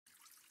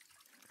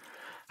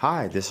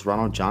Hi, this is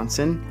Ronald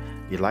Johnson,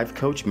 your life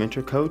coach,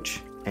 mentor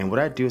coach, and what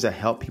I do is I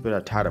help people that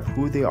are tired of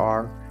who they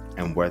are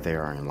and where they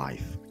are in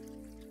life.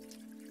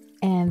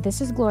 And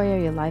this is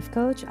Gloria, your life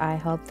coach. I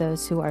help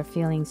those who are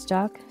feeling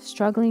stuck,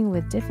 struggling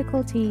with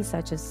difficulties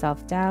such as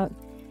self-doubt,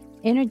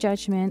 inner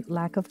judgment,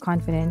 lack of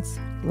confidence,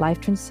 life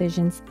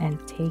transitions, and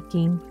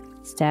taking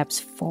steps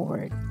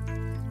forward.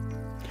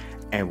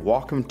 And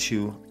welcome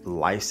to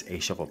Life's a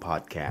Shuffle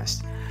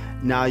podcast.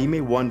 Now, you may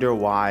wonder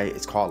why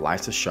it's called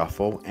Life's a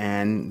Shuffle,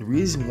 and the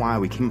reason why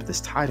we came up with this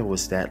title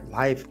is that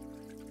life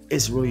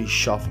is really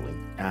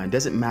shuffling. It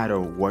doesn't matter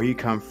where you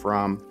come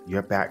from,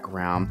 your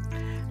background,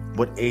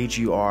 what age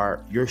you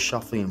are, you're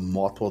shuffling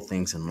multiple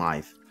things in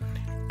life.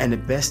 And the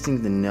best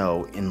thing to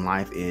know in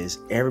life is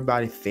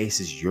everybody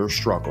faces your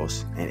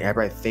struggles and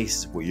everybody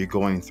faces what you're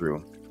going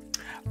through.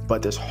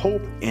 But there's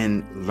hope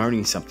in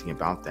learning something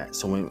about that.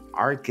 So when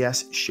our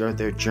guests share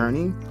their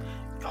journey,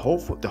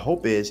 the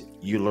hope is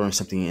you learn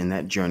something in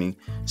that journey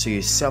so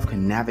yourself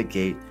can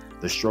navigate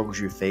the struggles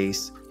you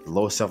face, the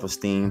low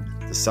self-esteem,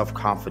 the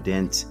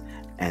self-confidence,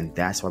 and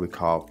that's why we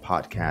call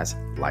podcast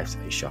Life's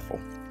a Shuffle.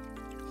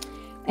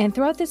 And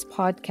throughout this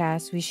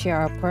podcast, we share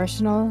our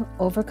personal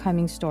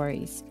overcoming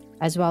stories,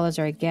 as well as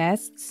our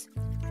guests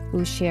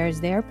who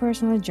shares their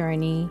personal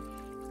journey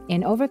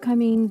in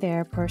overcoming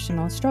their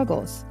personal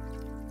struggles.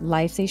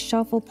 Life's a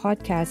Shuffle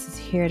podcast is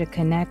here to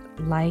connect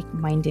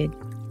like-minded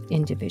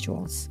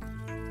individuals.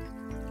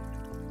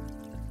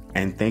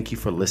 And thank you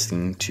for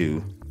listening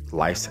to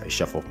Life's a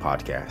Shuffle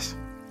podcast.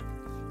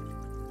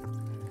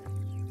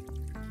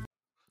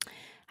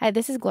 Hi,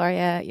 this is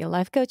Gloria, your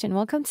life coach, and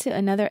welcome to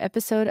another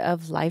episode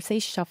of Life's a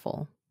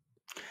Shuffle.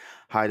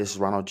 Hi, this is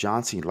Ronald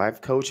Johnson, life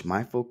coach,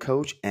 mindful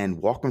coach,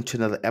 and welcome to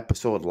another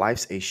episode of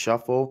Life's a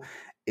Shuffle.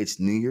 It's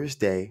New Year's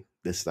Day.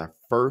 This is our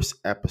first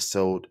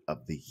episode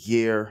of the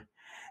year,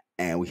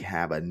 and we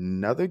have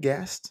another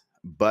guest,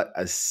 but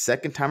a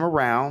second time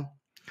around.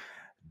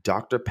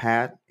 Dr.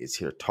 Pat is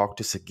here to talk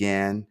to us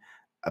again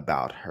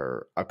about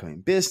her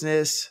upcoming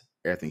business,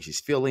 everything she's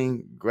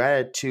feeling,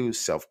 gratitude,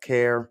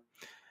 self-care.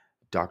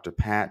 Dr.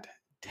 Pat,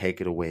 take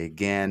it away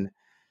again.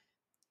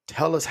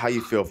 Tell us how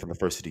you feel for the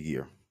first of the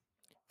year.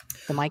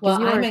 The mic is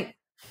yours.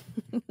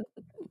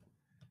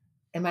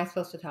 Am I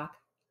supposed to talk?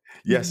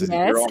 Yes.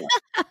 Yes.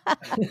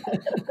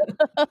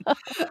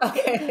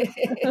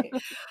 Okay.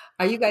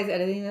 Are you guys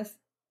editing this?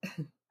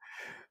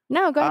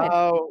 No, go ahead.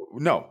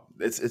 No,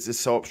 it's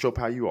so show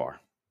how you are.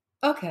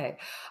 Okay.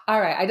 All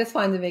right. I just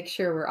wanted to make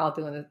sure we're all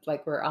doing it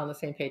like we're on the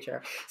same page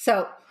here.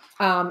 So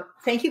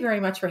thank you very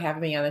much for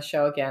having me on the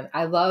show again.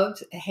 I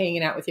loved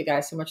hanging out with you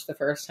guys so much the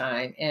first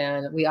time.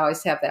 And we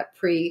always have that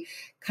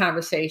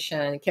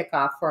pre-conversation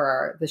kickoff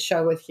for the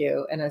show with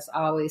you. And it's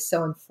always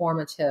so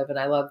informative. And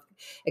I love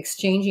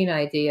exchanging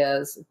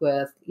ideas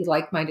with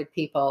like-minded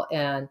people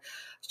and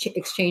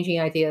exchanging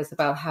ideas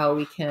about how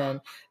we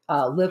can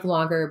live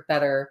longer,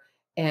 better,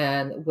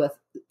 and with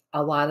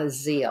a lot of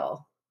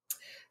zeal.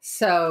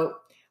 So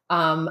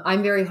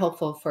I'm very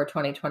hopeful for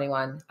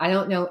 2021. I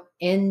don't know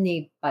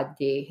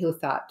anybody who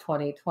thought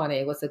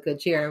 2020 was a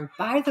good year. And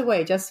by the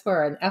way, just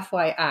for an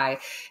FYI,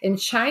 in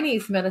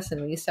Chinese medicine,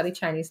 when you study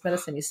Chinese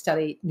medicine, you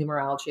study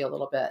numerology a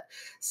little bit.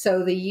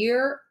 So the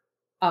year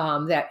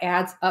that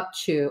adds up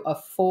to a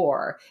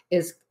 4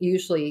 is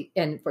usually,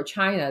 and for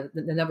China,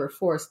 the number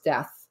 4 is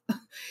death.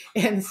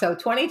 And so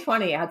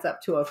 2020 adds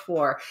up to a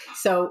 4.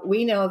 So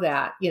we know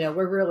that,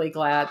 we're really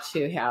glad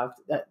to have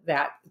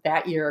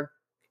that year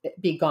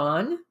be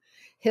gone.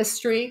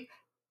 History,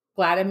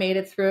 glad I made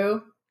it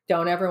through.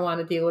 Don't ever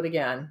want to deal with it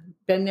again.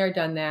 Been there,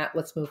 done that.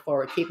 Let's move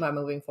forward. Keep on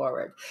moving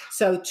forward.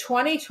 So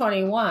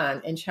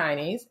 2021 in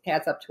Chinese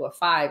adds up to a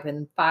 5,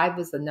 and 5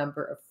 is the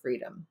number of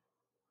freedom.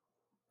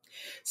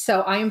 So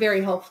I am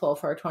very hopeful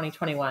for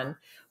 2021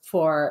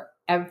 for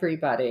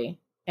everybody.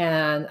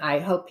 And I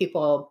hope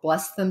people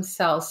bless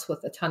themselves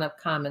with a ton of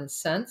common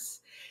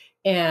sense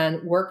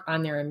and work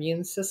on their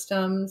immune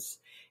systems.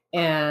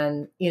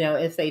 And,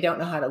 if they don't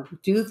know how to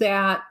do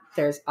that,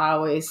 there's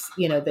always,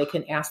 they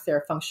can ask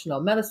their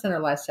functional medicine or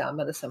lifestyle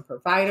medicine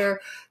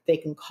provider. They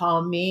can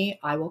call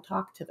me. I will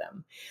talk to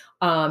them.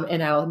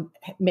 And I'll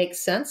make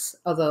sense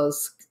of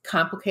those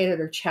complicated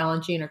or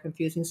challenging or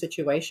confusing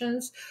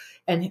situations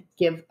and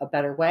give a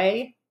better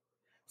way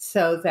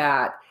so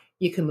that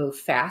you can move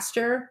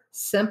faster,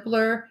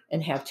 simpler,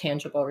 and have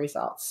tangible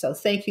results. So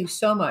thank you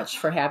so much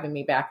for having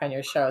me back on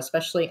your show,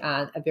 especially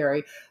on a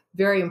very,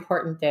 very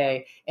important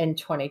day in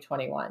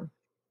 2021.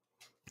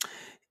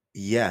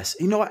 Yes.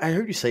 I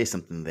heard you say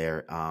something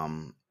there.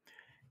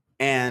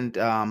 And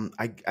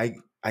I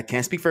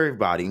can't speak for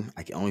everybody.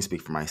 I can only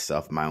speak for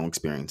myself, my own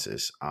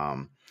experiences.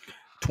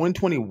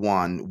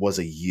 2021 was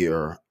a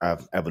year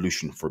of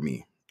evolution for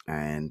me.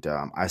 And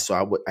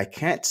I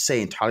can't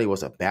say entirely it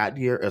was a bad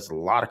year. There's a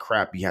lot of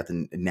crap you have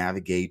to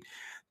navigate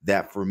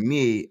that for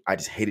me, I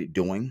just hated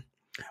doing.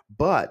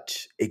 But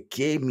it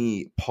gave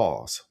me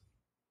pause.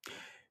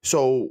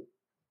 So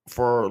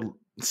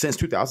since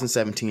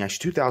 2017,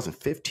 actually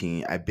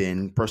 2015, I've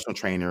been personal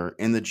trainer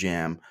in the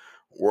gym,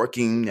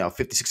 working,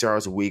 56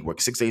 hours a week,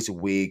 work 6 days a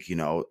week.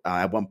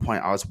 At one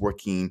point I was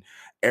working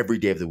every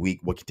day of the week,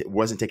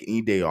 wasn't taking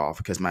any day off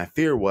because my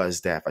fear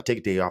was that if I take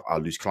a day off,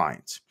 I'll lose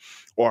clients.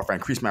 Or if I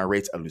increase my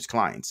rates, I'll lose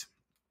clients.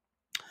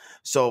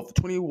 So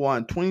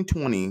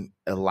 2020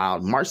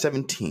 allowed March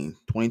 17th,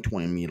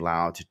 2020 me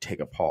allowed to take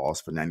a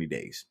pause for 90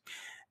 days.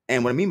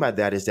 And what I mean by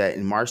that is that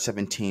in March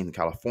 17th in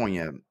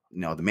California,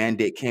 the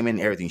mandate came in,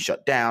 everything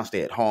shut down,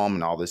 stay at home,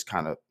 and all this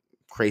kind of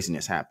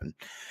craziness happened.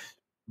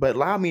 But it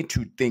allowed me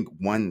to think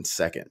 1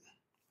 second.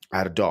 I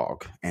had a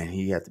dog, and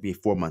he had to be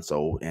 4 months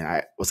old, and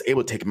I was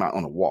able to take him out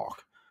on a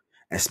walk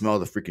and smell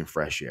the freaking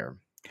fresh air.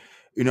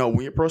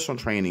 When you're personal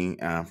training,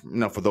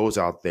 for those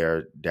out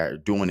there that are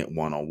doing it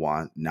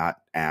one-on-one, not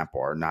app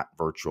or not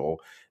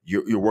virtual,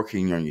 you're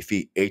working on your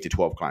feet 8 to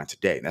 12 clients a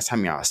day. That's how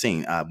many I was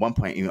seeing. At one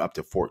point, even up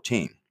to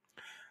 14.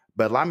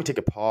 But allow me to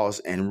take a pause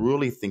and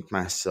really think to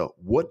myself,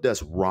 what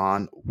does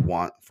Ron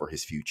want for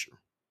his future?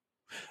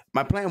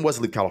 My plan was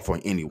to leave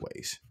California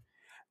anyways.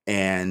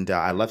 And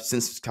I left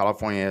since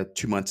California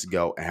 2 months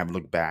ago and haven't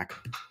looked back.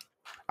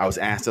 I was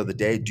asked the other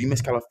day, do you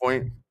miss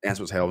California? The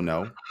answer was hell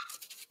no.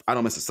 I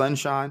don't miss the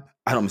sunshine.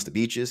 I don't miss the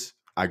beaches.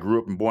 I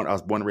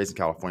was born and raised in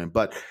California.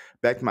 But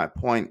back to my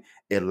point,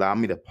 it allowed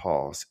me to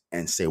pause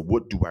and say,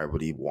 what do I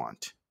really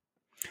want?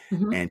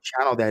 Mm-hmm. And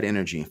channel that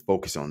energy and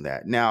focus on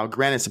that. Now,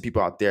 granted, some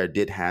people out there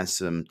did have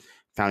some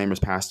family members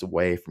passed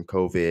away from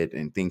COVID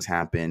and things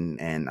happen.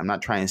 And I'm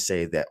not trying to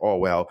say that, oh,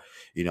 well,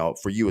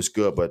 for you it's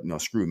good, but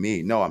screw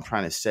me. No, I'm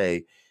trying to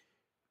say,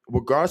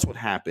 regardless of what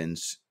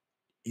happens,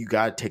 you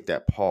got to take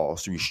that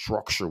pause to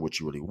restructure what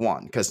you really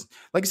want. Because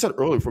like I said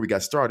earlier, before we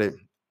got started,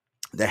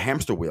 the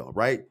hamster wheel,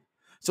 right?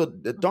 So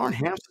the darn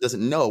hamster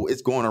doesn't know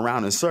it's going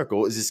around in a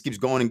circle. It just keeps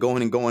going and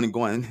going and going and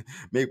going.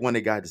 Maybe one day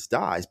guy just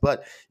dies.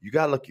 But you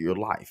got to look at your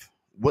life.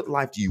 What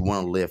life do you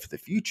want to live for the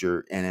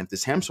future? And if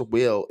this hamster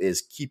wheel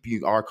is keeping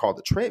you, or called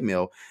the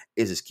treadmill,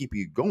 is just keeping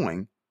you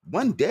going,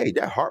 one day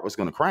that heart was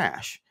going to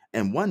crash.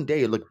 And one day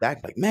you look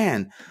back like,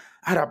 man,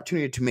 I had an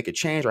opportunity to make a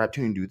change or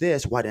opportunity to do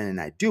this. Why didn't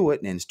I do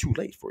it? And it's too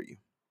late for you.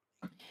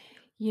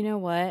 You know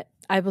what?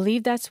 I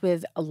believe that's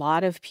with a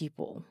lot of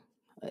people.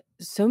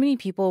 So many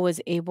people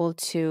was able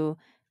to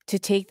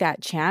take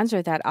that chance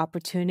or that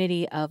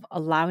opportunity of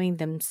allowing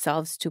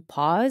themselves to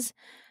pause.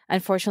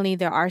 Unfortunately,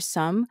 there are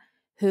some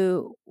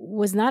who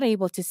was not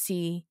able to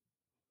see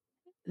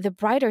the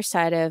brighter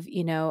side of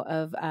being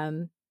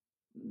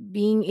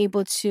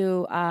able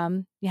to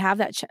have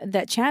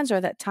that chance or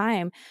that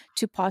time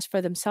to pause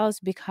for themselves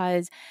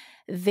because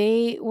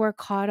they were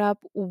caught up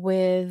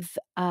with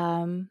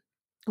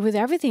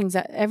everything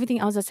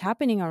else that's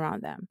happening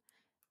around them.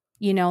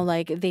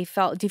 Like they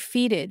felt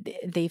defeated.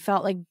 They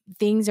felt like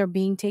things are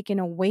being taken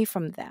away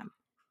from them.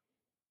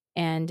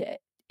 And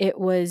it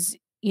was,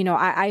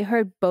 I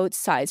heard both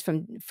sides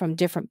from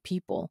different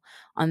people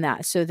on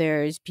that. So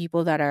there's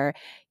people that are,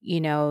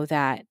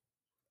 that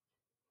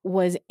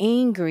was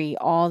angry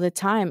all the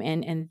time.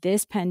 And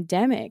this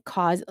pandemic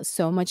caused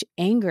so much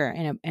anger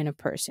in a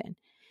person.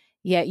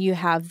 Yet you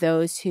have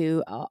those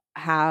who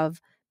have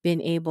been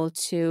able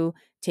to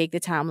take the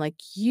time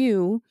like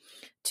you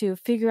to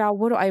figure out,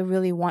 what do I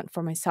really want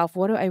for myself?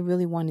 What do I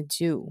really want to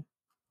do?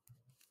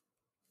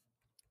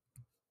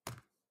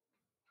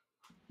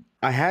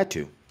 I had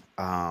to.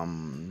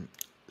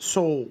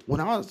 So when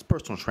I was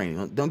personal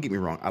training, don't get me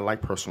wrong, I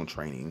like personal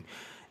training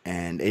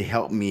and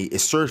it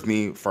served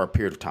me for a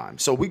period of time.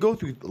 So we go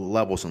through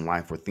levels in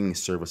life where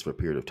things serve us for a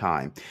period of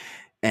time.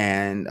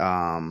 And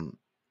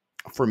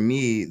for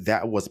me,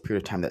 that was a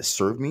period of time that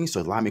served me. So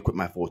it allowed me to quit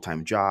my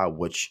full-time job,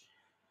 which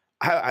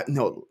I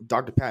know,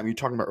 Dr. Pat, you're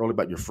talking about earlier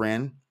about your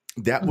friend.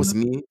 That was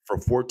Mm-hmm. me for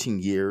 14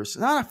 years.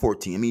 Not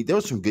 14. I mean, there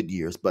was some good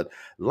years, but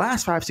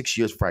last 5, 6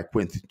 years before I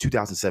quit in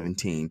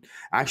 2017,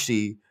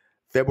 actually,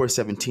 February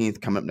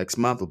 17th, coming up next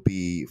month, will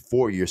be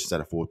 4 years since I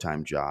had a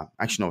full-time job.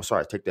 Actually, no,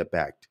 sorry, I take that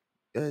back.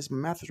 Is my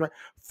math is right?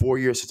 4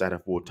 years since I had a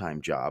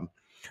full-time job.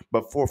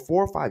 But for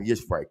 4 or 5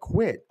 years before I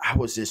quit, I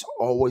was just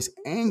always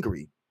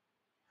angry.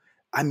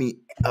 I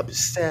mean,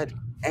 upset,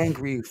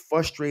 angry,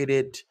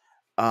 frustrated.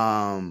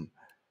 Um,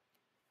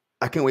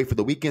 I can't wait for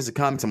the weekends to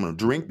come because I'm going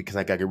to drink because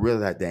I got to get rid of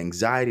that the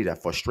anxiety,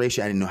 that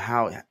frustration. I didn't know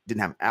how,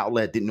 didn't have an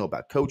outlet, didn't know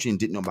about coaching,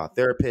 didn't know about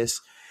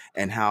therapists,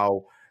 and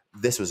how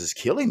this was just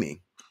killing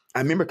me. I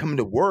remember coming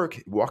to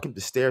work, walking up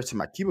the stairs to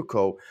my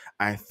cubicle.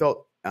 I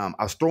felt I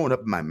was throwing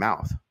up in my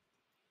mouth.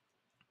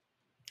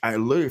 I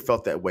literally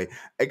felt that way.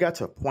 It got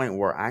to a point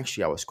where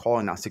actually I was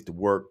calling out sick to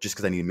work just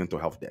because I needed a mental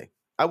health day.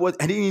 I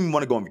didn't even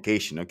want to go on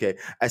vacation. Okay,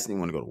 I just didn't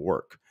want to go to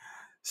work.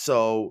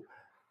 So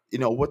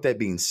what that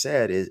being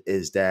said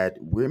is that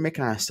we're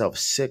making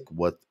ourselves sick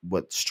with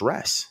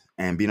stress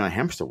and being on a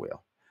hamster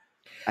wheel.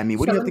 I mean,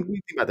 So, what do you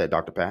think about that,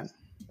 Dr. Pat?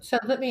 so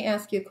let me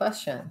ask you a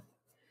question.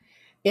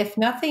 If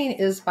nothing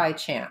is by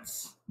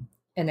chance,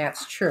 and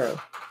that's true,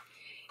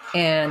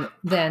 and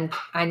then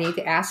I need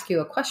to ask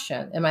you a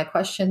question. And my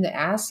question to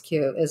ask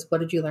you is, what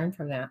did you learn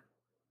from that?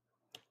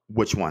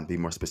 Which one? Be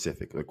more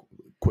specific. Like,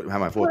 quit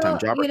have my full time Well,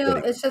 job or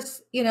quitting? it's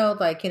just,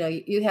 like,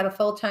 you had a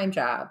full time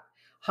job.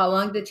 How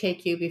long did it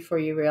take you before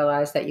you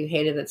realized that you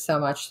hated it so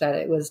much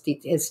that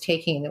it's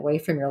taking away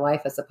from your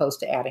life as opposed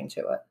to adding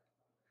to it?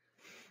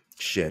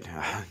 Shit,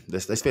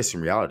 let's face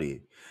some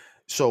reality.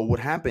 So what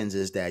happens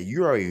is that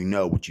you already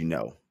know what you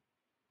know,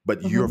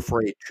 but you're Mm-hmm.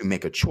 afraid to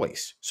make a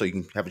choice. So you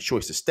can have a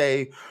choice to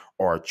stay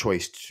or a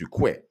choice to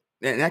quit.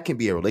 And that can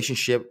be a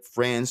relationship,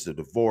 friends, the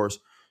divorce.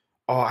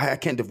 Oh, I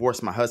can't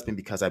divorce my husband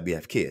because we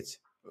have kids.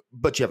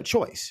 But you have a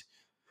choice.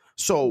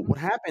 So Mm-hmm. what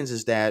happens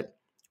is that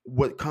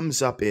what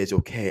comes up is,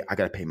 okay, I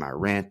got to pay my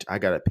rent. I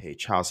got to pay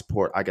child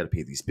support. I got to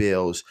pay these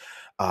bills.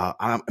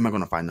 Am I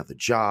going to find another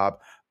job?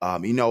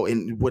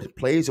 And what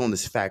plays on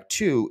this fact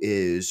too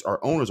is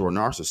our owners were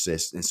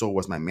narcissists, and so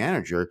was my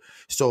manager.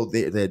 So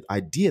the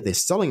idea they're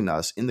selling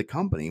us in the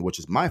company, which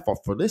is my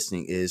fault for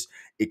listening, is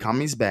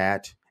economy's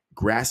bad,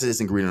 grass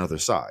isn't green on the other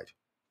side.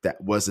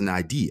 That was an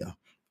idea.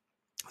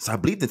 So I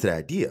believed into that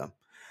idea.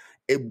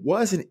 It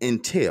wasn't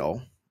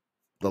until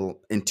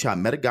I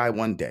met a guy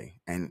one day,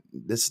 and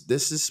this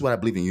is what I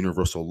believe in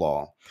universal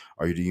law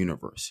or the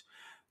universe.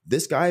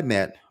 This guy I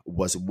met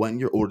was 1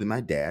 year older than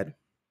my dad.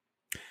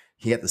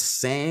 He had the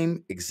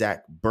same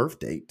exact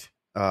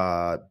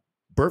uh,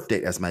 birth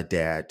date as my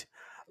dad,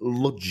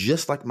 looked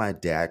just like my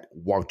dad,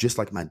 walked just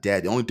like my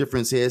dad. The only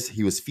difference is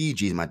he was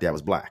Fiji and my dad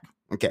was black.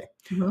 Okay.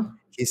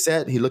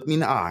 Mm-hmm. He looked me in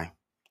the eye.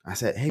 I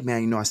said, "Hey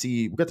man, I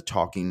see we got to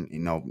talking,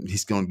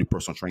 he's going to do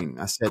personal training."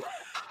 I said,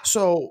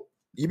 "So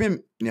you've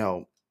been,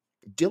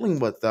 dealing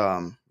with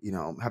having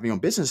your own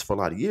business for a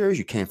lot of years.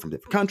 You came from a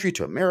different country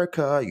to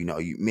America.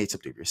 You made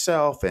something of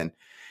yourself." And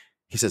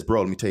he says,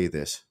 "Bro, let me tell you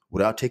this: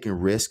 without taking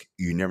risk,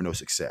 you never know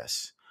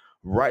success."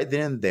 Right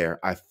then and there,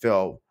 I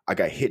felt I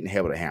got hit in the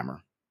head with a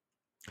hammer.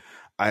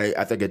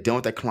 After I got done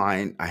with that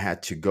client, I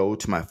had to go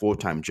to my full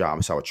time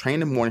job. So I would train in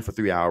the morning for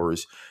 3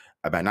 hours.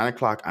 About 9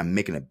 o'clock, I'm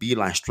making a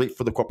beeline straight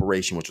for the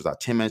corporation, which was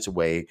about 10 minutes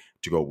away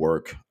to go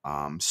work.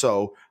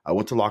 So I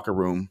went to the locker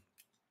room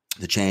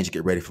to change,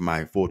 get ready for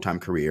my full time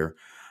career.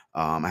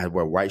 I had to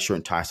wear a white shirt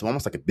and tie, so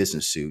almost like a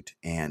business suit.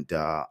 And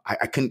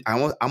I couldn't.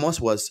 I almost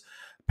was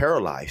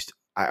paralyzed.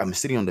 I'm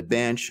sitting on the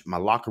bench. My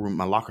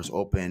locker's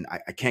open.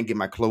 I can't get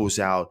my clothes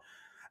out.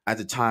 At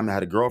the time, I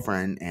had a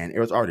girlfriend, and it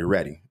was already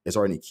ready. It's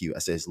already cute. I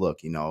says, "Look,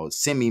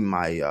 send me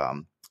my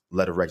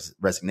letter of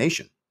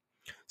resignation."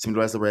 Send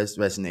me the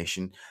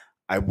resignation.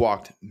 I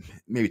walked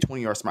maybe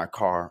 20 yards to my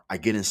car. I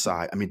get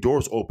inside. I mean,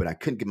 doors open. I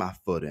couldn't get my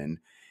foot in.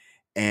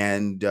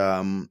 And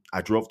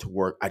I drove to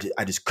work.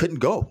 I just couldn't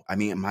go. I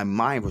mean, my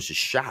mind was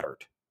just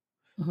shattered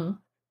Mm-hmm.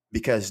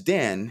 because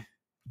then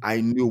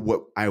I knew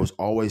what I was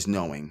always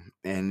knowing.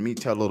 And let me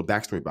tell a little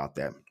backstory about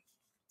that.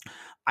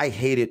 I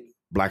hated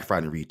Black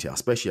Friday retail,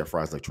 especially at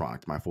Fry's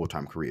Electronics, my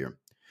full-time career.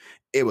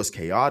 It was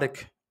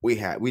chaotic. We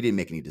didn't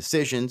make any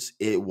decisions.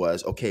 It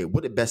was, okay,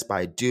 what did Best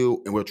Buy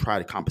do? And we'll try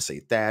to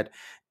compensate that.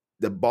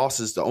 The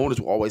owners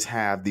will always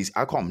have these,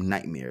 I call them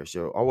nightmares.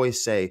 They'll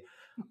always say,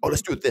 "Oh,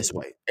 let's do it this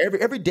way."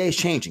 Every day is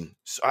changing.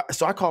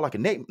 So I call it like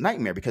a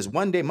nightmare because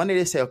one day, Monday,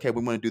 they say, "Okay,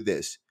 we want to do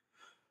this."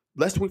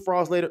 Less than 4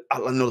 hours later,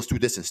 "Oh, no, let's do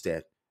this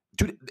instead."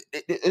 Dude,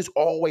 it's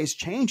always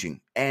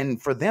changing.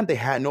 And for them, they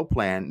had no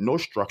plan, no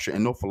structure,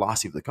 and no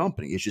philosophy of the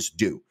company. It's just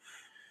do.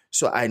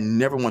 So I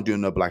never want to do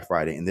another Black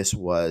Friday. And this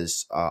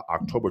was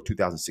October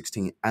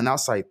 2016. And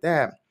outside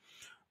that,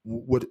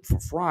 for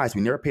Fry's,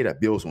 we never paid our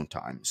bills on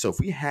time. So if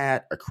we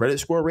had a credit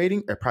score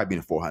rating, it'd probably be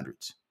in the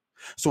 400s.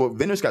 So what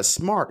vendors got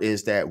smart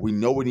is that we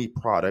know we need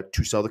product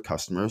to sell the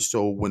customers.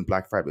 So when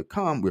Black Friday would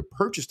come, we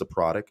purchase the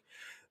product.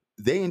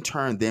 They in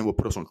turn then will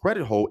put us on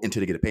credit hold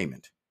until they get a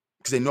payment.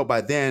 Because they know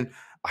by then,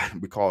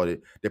 we call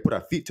it, they put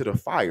our feet to the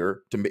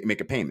fire to make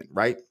a payment,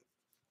 right?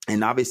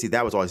 And obviously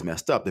that was always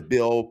messed up. The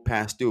bill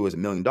passed due is $1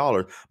 million,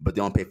 but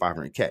they only pay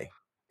 500K.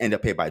 And they'll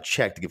pay by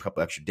check to give a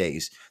couple extra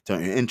days to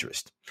earn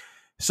interest.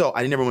 So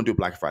I never want to do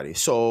Black Friday.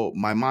 So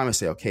my mom would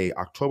say, "Okay,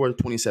 October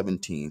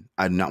 2017,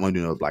 I do not want to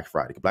do another Black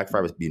Friday. Black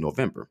Friday would be in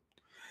November."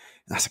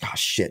 And I was like, "Oh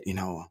shit, I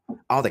don't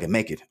think I can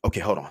make it." Okay,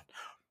 hold on.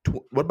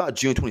 What about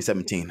June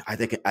 2017? I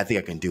think I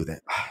can do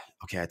that.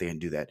 Okay, I think I can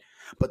do that.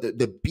 But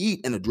the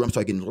beat and the drum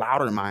started getting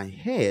louder in my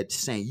head,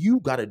 saying,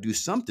 "You got to do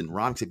something,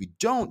 Ron. Because if you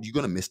don't, you're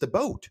gonna miss the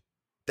boat."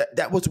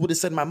 That was what it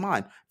said in my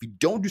mind. If you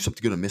don't do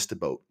something, you're gonna miss the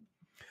boat.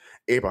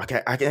 April.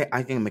 Okay,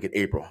 I can make it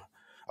April.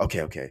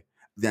 Okay.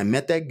 Then I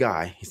met that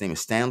guy. His name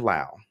is Stan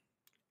Lau.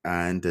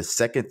 And the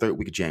second, third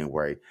week of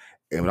January,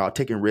 and without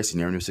taking risks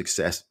and never knew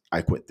success,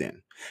 I quit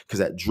then. Because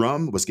that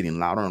drum was getting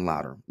louder and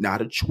louder. Now I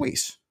had a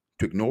choice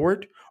to ignore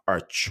it or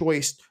a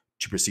choice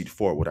to proceed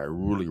forward, what I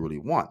really, really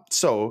want.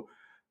 So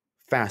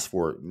fast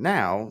forward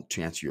now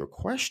to answer your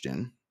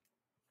question.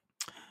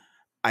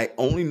 I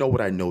only know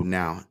what I know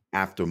now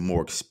after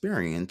more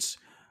experience.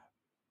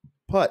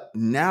 But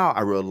now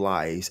I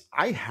realize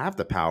I have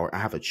the power. I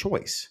have a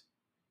choice.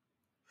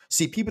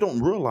 See, people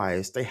don't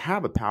realize they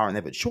have a power and they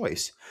have a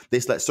choice. They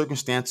just let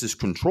circumstances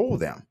control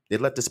them. They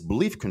let this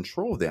belief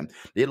control them.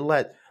 They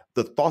let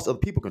the thoughts of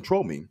people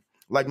control me.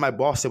 Like my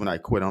boss said when I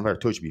quit, I don't know if I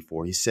told you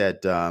before. He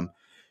said, "Let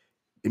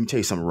me tell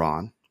you something,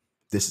 Ron.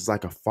 This is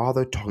like a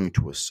father talking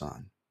to a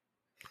son.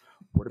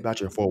 What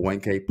about your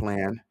 401k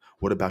plan?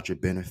 What about your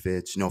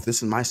benefits? If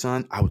this is my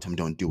son, I would tell him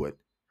don't do it.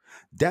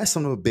 That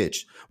son of a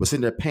bitch was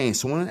sitting there paying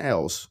someone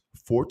else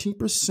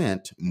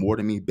 14% more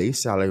than me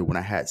base salary when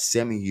I had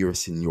 7 years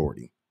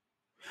seniority.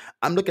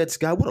 I'm looking at this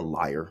guy, what a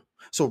liar.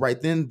 So right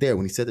then there,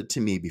 when he said it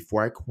to me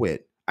before I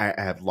quit, I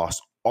have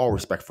lost all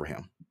respect for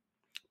him,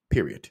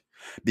 period.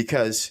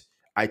 Because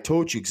I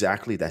told you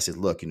exactly that. I said,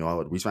 look,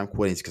 the reason I'm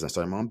quitting is because I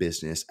started my own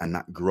business. I'm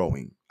not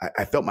growing.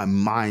 I felt my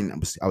mind,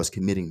 I was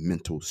committing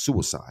mental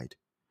suicide.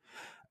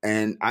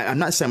 And I'm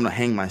not saying I'm going to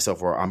hang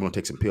myself or I'm going to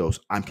take some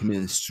pills. I'm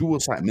committing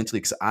suicide mentally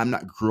because I'm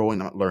not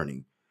growing, I'm not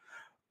learning.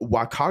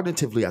 While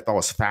cognitively, I thought I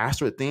was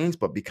faster at things,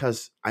 but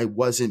because I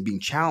wasn't being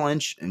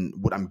challenged and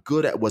what I'm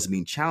good at wasn't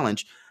being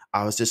challenged,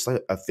 I was just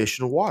like a fish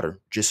in the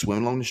water, just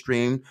swimming along the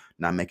stream,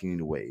 not making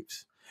any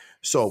waves.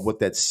 So with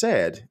that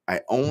said,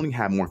 I only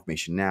have more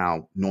information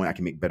now, knowing I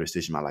can make better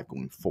decisions in my life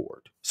going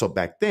forward. So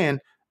back then,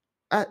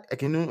 I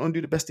can only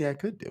do the best thing I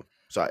could do.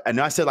 So I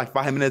know I said like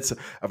 5 minutes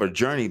of a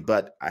journey,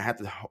 but I have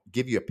to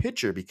give you a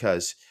picture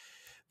because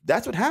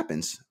that's what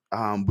happens.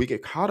 We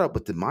get caught up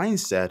with the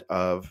mindset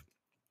of,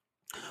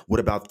 what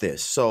about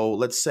this? So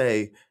let's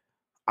say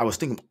I was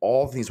thinking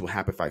all things would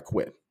happen if I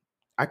quit.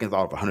 I can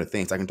thought of 100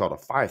 things. I can thought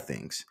of 5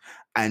 things.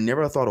 I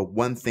never thought of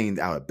one thing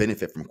that I would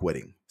benefit from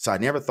quitting. So I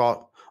never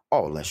thought,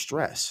 oh, less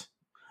stress.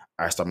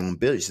 I start my own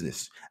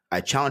business.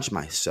 I challenge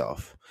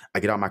myself. I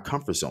get out of my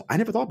comfort zone. I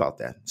never thought about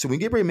that. So when you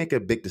get ready to make a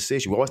big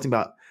decision, we always think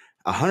about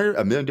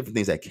a million different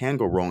things that can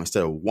go wrong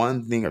instead of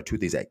one thing or two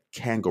things that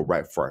can go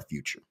right for our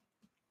future.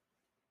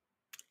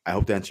 I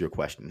hope to answer your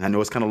question. I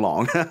know it's kind of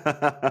long.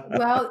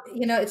 Well,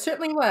 it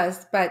certainly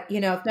was, but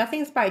if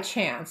nothing's by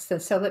chance, then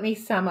so let me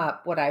sum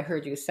up what I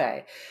heard you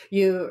say.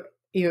 You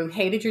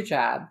hated your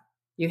job,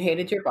 you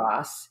hated your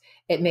boss,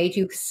 it made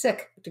you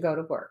sick to go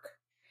to work.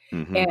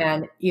 Mm-hmm.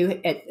 And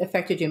it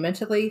affected you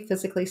mentally,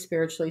 physically,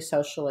 spiritually,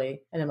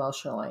 socially, and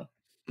emotionally.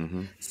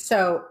 Mm-hmm.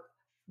 So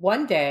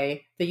one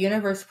day the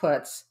universe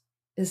puts,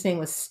 his name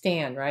was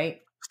Stan,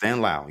 right?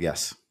 Stan Lau,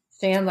 yes.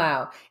 Stan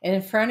Lau. And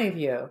in front of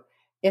you,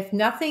 if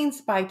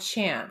nothing's by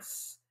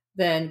chance,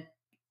 then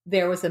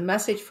there was a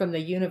message from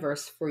the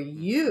universe for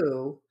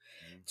you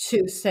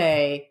to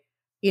say,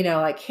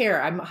 like,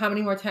 here, how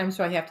many more times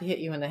do I have to hit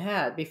you in the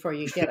head before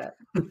you get it?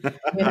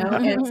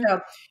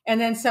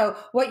 And so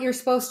what you're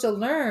supposed to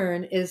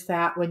learn is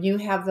that when you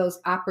have those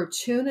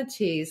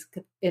opportunities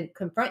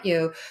confront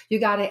you,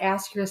 you got to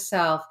ask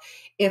yourself,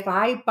 if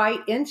I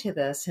bite into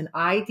this and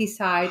I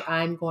decide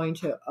I'm going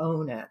to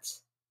own it,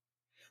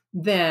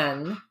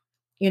 then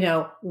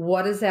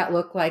what does that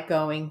look like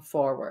going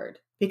forward?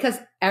 Because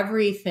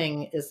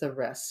everything is a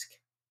risk.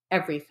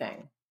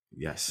 Everything.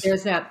 Yes.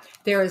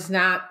 There is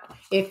not,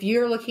 if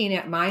you're looking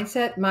at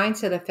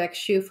mindset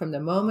affects you from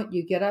the moment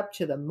you get up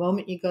to the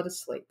moment you go to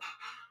sleep.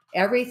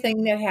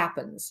 Everything that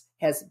happens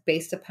has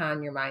based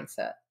upon your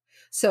mindset.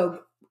 So,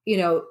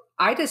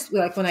 I just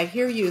like when I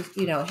hear you,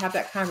 have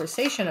that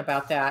conversation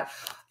about that,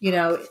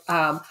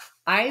 a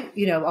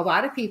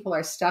lot of people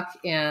are stuck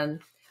in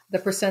the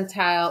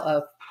percentile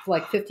of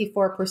like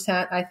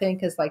 54%, I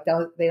think, is like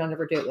they don't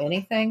ever do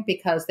anything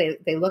because they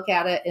look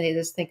at it and they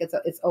just think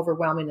it's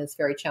overwhelming and it's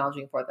very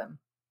challenging for them.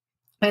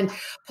 And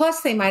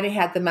plus they might have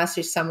had the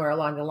message somewhere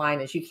along the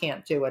line is you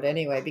can't do it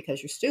anyway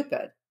because you're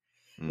stupid,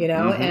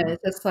 mm-hmm. And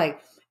it's just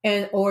like,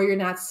 or you're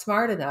not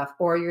smart enough,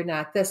 or you're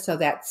not this. So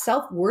that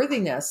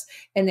self-worthiness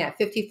and that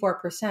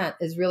 54%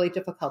 is really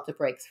difficult to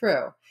break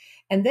through.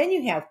 And then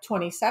you have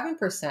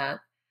 27%.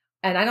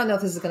 And I don't know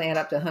if this is going to add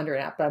up to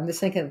 100, but I'm just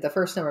thinking the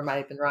first number might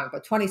have been wrong.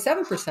 But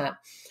 27%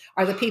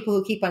 are the people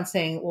who keep on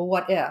saying, well,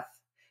 what if?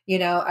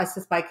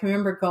 I can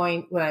remember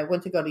when I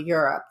went to go to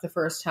Europe the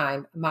first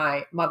time,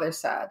 my mother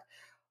said,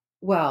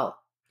 well,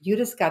 you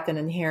just got done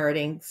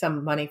inheriting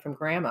some money from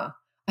grandma.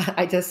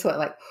 I just went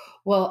like,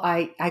 well,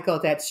 I go,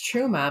 that's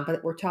true, Mom,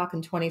 but we're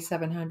talking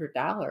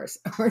 $2,700.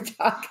 We're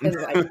talking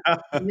like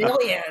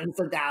millions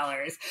of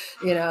dollars,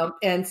 and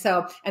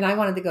I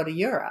wanted to go to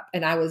Europe,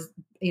 and I was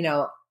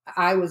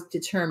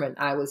determined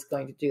I was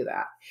going to do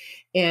that.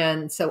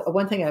 And so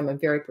one thing, I'm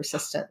very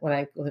persistent.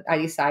 When I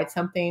decide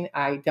something,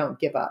 I don't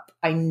give up.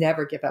 I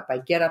never give up. I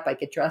get up, I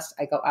get dressed,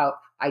 I go out,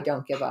 I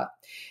don't give up.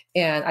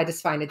 And I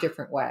just find a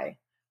different way.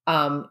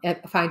 And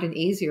find an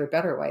easier,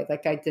 better way,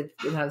 like I did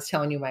when I was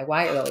telling you my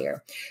why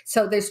earlier.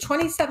 So there's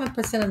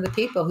 27% of the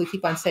people who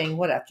keep on saying,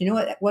 what if? You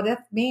know what if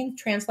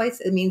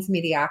translates? It means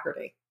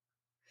mediocrity.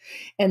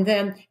 And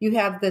then you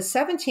have the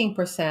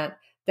 17%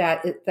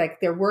 that like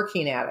they're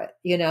working at it,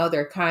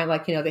 they're kind of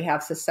like, they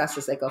have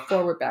successes. They go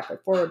forward,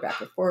 backward, forward,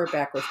 backward, forward,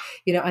 backwards,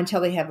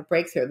 until they have a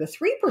breakthrough. The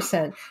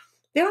 3%,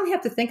 they don't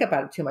have to think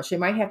about it too much. They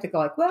might have to go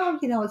like, well,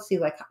 let's see,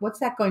 like, what's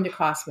that going to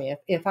cost me?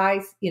 If I,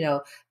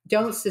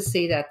 don't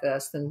succeed at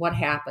this, then what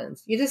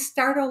happens? You just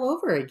start all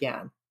over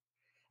again.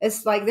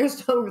 It's like,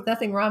 there's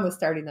nothing wrong with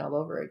starting all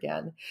over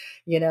again,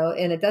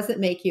 and it doesn't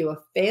make you a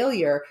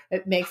failure.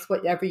 It makes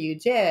whatever you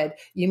did,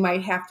 you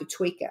might have to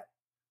tweak it.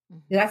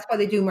 That's why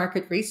they do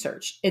market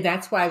research. And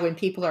that's why when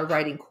people are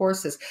writing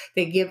courses,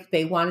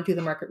 they want to do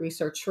the market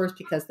research first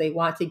because they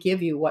want to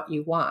give you what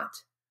you want,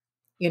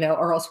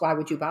 or else why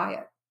would you buy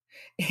it?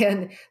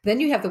 And then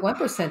you have the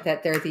 1%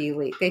 that they're the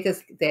elite. They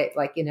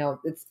like,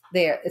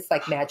 it's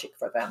like magic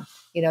for them.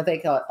 They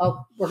go,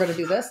 oh, we're going to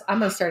do this. I'm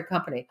going to start a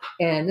company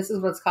and this is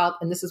what it's called.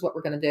 And this is what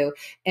we're going to do.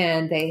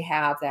 And they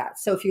have that.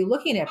 So if you're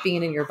looking at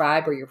being in your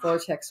vibe or your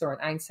vortex or in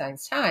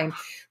Einstein's time,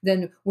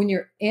 then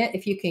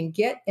if you can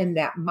get in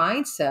that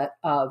mindset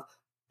of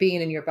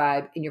being in your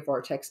vibe, in your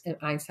vortex, in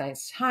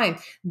Einstein's time,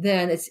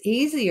 then it's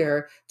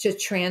easier to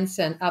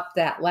transcend up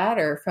that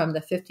ladder from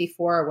the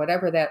 54 or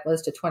whatever that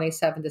was to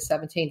 27 to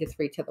 17 to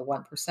 3 to the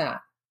 1%.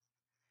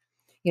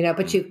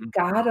 But you've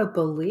got to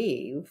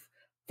believe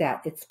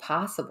that it's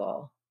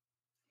possible.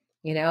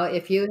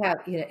 If you have,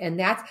 and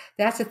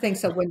that's the thing.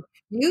 So when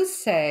you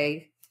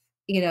say,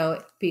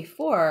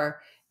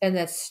 before, and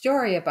that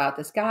story about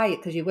this guy,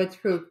 because you went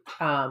through,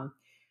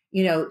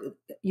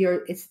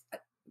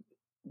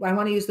 I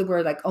want to use the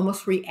word like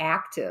almost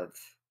reactive,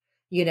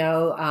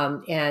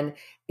 and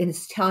in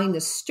telling the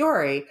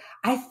story,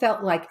 I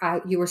felt like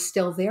you were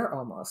still there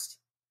almost,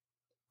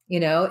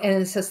 and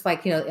it's just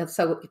like, and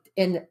so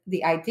in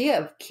the idea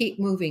of keep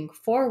moving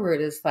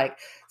forward is like,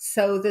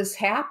 so this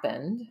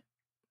happened.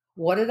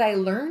 What did I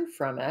learn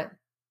from it?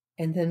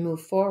 And then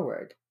move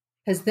forward.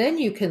 Because then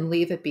you can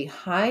leave it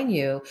behind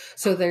you.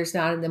 So there's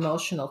not an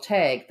emotional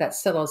tag that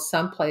settles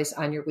someplace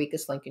on your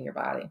weakest link in your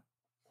body.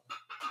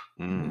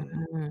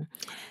 Mm-hmm. You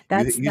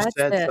That's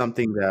said the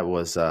something that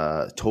was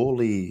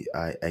totally,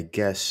 I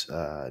guess,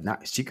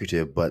 not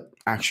secretive, but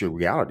actual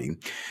reality.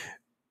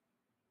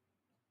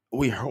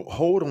 We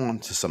hold on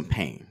to some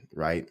pain,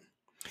 right?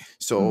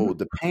 So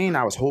the pain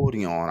I was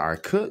holding on, I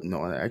could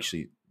no,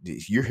 actually,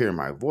 you're hearing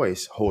my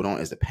voice. Hold on,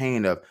 is the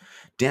pain of,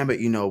 damn it,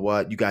 you know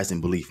what? You guys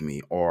didn't believe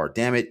me, or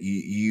damn it,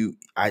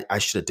 I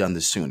should have done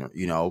this sooner.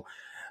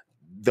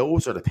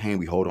 Those are the pain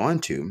we hold on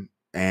to,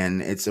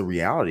 and it's a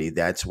reality.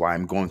 That's why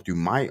I'm going through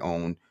my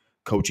own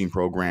coaching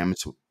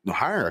programs,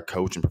 hire a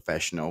coach and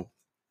professional.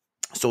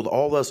 So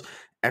all those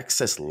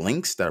excess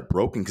links that are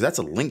broken, because that's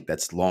a link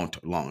that's long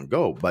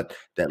ago, but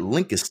that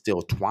link is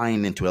still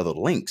twined into other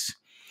links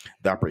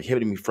that are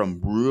prohibiting me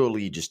from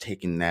really just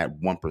taking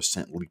that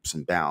 1% leaps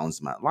and bounds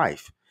in my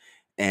life.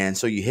 And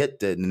so you hit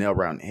the nail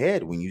around the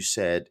head when you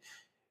said,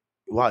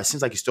 wow, it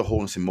seems like you're still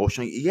holding this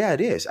emotionally. Yeah,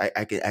 it is.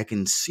 I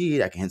can see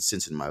it. I can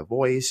sense it in my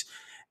voice.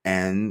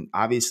 And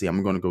obviously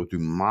I'm going to go through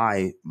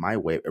my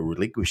way of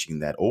relinquishing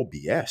that old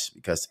BS,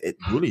 because it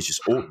really is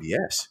just old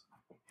BS.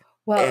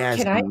 It Well,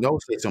 has no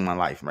place in my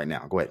life right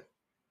now. Go ahead.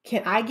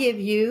 can I give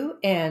you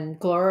and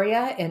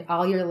Gloria and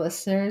all your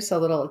listeners a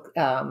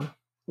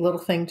little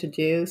thing to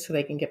do so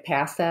they can get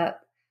past that?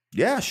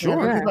 Yeah,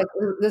 sure.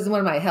 This is one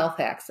of my health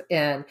hacks.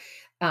 And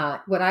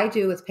what I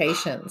do with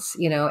patients,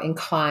 and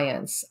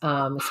clients,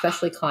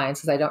 especially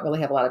clients, because I don't really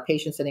have a lot of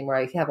patients anymore.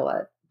 I have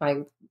my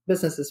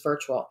business is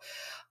virtual.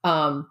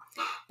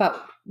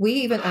 But we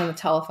even on the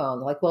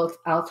telephone,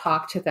 I'll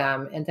talk to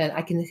them and then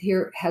I can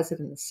hear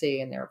hesitancy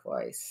in their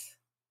voice.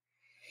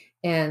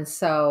 And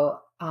so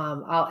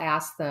I'll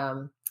ask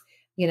them,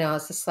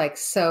 it's just like,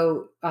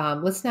 so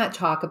let's not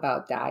talk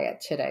about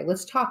diet today.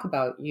 Let's talk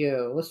about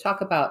you. Let's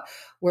talk about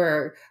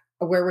where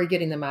we're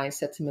getting the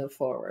mindset to move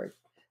forward.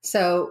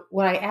 So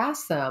what I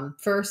ask them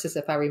first is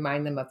if I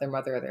remind them of their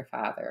mother or their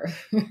father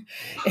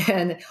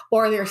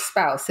or their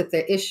spouse. If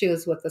the issue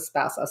is with the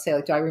spouse, I'll say,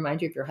 do I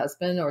remind you of your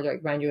husband or do I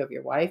remind you of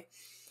your wife?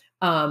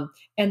 And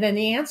then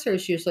the answer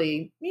is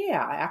usually,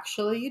 yeah,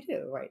 actually you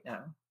do right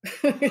now.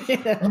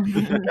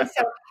 And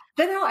so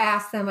then I'll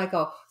ask them, I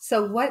go,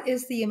 so what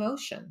is the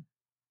emotion?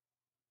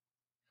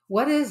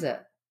 What is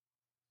it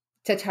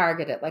to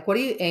target it? Like, what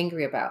are you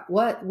angry about?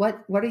 What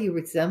are you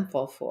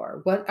resentful for?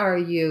 What are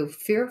you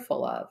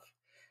fearful of?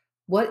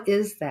 What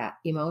is that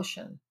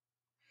emotion?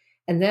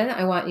 And then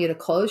I want you to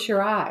close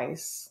your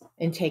eyes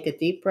and take a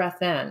deep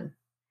breath in.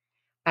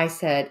 I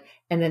said,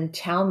 and then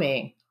tell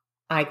me,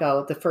 I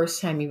go, the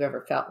first time you've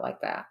ever felt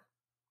like that.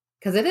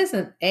 Because it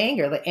isn't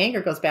anger. The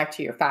anger goes back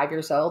to you're 5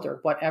 years old or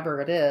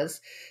whatever it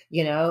is,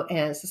 and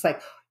it's just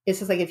like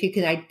if you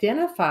can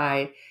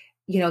identify,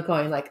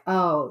 going like,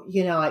 oh,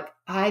 like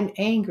I'm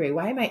angry.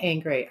 Why am I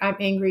angry? I'm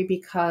angry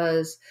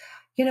because,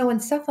 when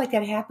stuff like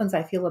that happens,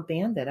 I feel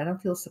abandoned. I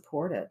don't feel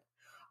supported.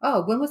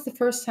 Oh, when was the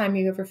first time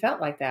you ever felt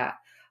like that?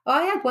 Oh,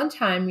 I had one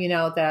time,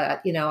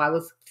 that,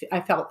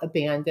 I felt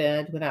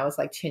abandoned when I was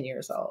like 10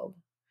 years old.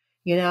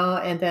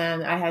 And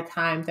then I had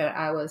time that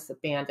I was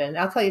abandoned.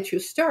 I'll tell you a true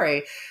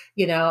story,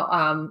 in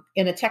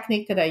a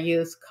technique that I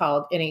use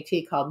called NET,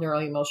 called neuro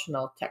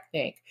emotional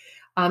technique.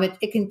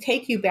 It can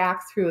take you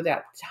back through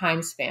that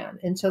time span.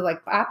 And so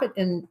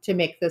to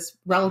make this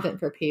relevant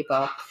for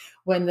people,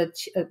 when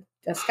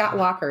Scott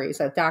Walker, he's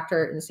a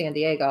doctor in San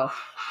Diego,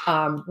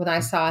 when I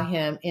saw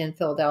him in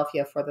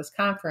Philadelphia for this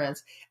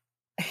conference,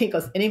 he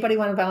goes, anybody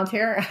want to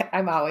volunteer?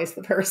 I'm always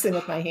the person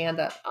with my hand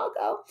up. I'll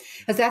go.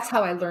 Because that's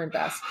how I learn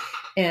best,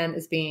 and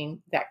as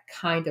being that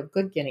kind of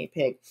good guinea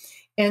pig.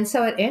 And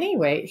so at any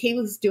rate, he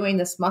was doing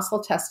this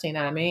muscle testing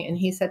on me. And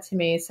he said to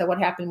me, so what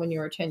happened when you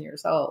were 10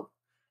 years old?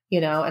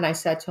 And I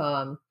said to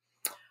him,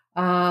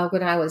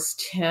 when I was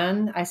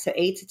 10, I said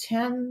 8 to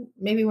 10,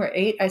 maybe we're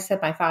 8. I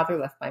said, my father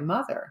left my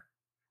mother.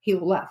 He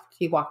left.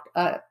 He walked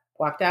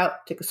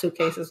out, took his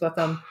suitcases with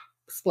him,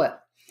 split.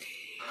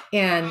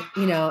 And,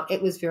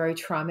 it was very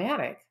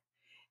traumatic.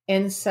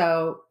 And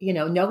so,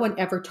 no one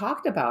ever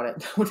talked about it.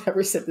 No one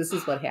ever said, this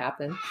is what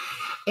happened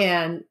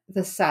and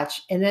the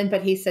such. And then,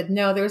 but he said,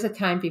 no, there was a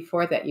time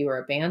before that you were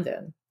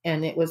abandoned.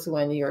 And it was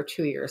when you were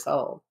 2 years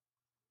old,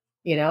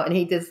 and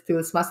he did through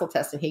this muscle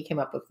test and he came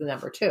up with the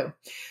number 2.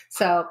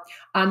 So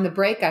on the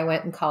break, I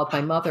went and called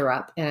my mother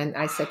up and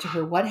I said to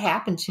her, what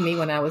happened to me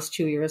when I was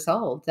 2 years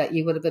old that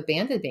you would have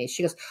abandoned me?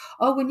 She goes,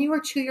 oh, when you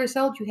were 2 years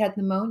old, you had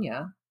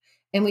pneumonia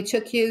and we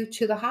took you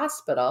to the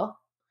hospital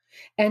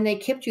and they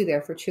kept you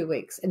there for 2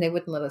 weeks and they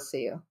wouldn't let us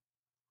see you.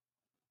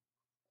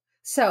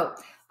 So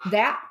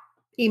that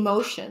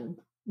emotional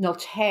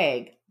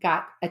tag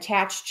got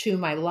attached to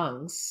my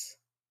lungs.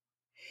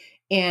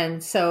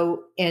 And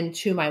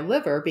to my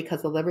liver,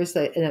 because the liver is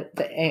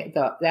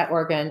that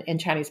organ in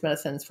Chinese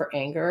medicine is for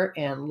anger,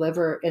 and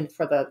liver, and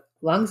for the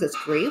lungs is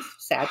grief,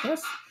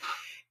 sadness.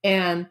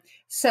 And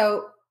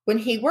so when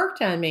he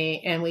worked on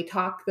me and we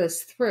talked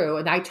this through,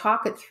 and I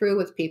talk it through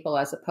with people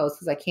as opposed,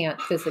 because I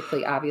can't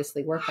physically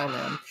obviously work on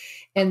them,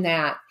 and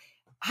that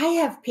I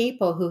have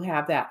people who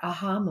have that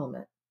aha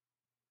moment.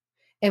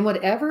 And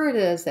whatever it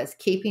is that's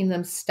keeping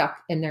them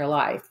stuck in their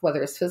life,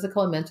 whether it's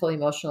physical, mental,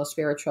 emotional,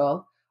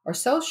 spiritual, or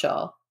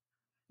social,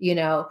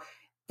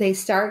 they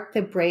start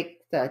to break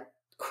the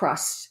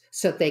crust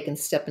so that they can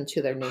step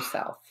into their new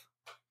self.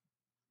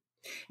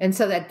 And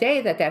so that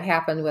day that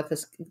happened with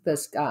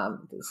this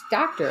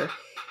doctor,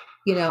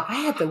 I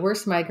had the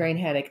worst migraine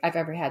headache I've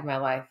ever had in my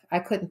life. I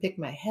couldn't pick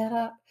my head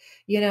up,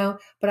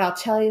 but I'll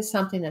tell you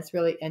something that's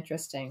really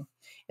interesting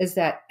is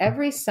that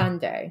every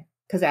Sunday,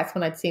 because that's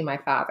when I'd see my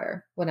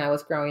father when I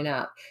was growing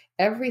up,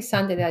 every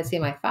Sunday that I'd see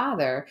my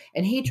father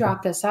and he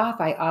dropped us off,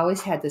 I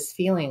always had this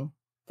feeling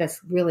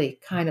that's really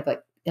kind of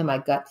like in my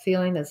gut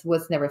feeling. This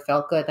was never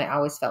felt good. And I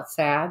always felt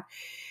sad.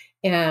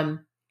 And,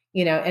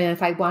 and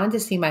if I wanted to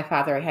see my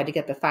father, I had to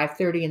get up at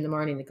 5:30 in the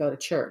morning to go to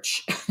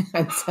church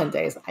on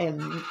Sundays.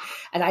 And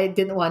I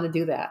didn't want to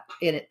do that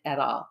at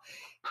all.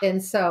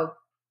 And so,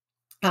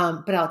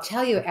 but I'll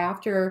tell you,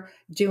 after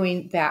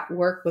doing that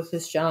work with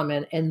this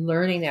gentleman and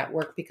learning that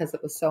work, because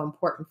it was so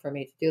important for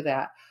me to do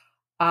that,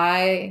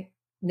 I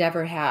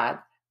never had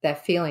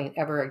that feeling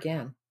ever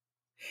again.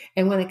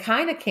 And when it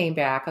kind of came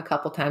back a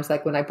couple times,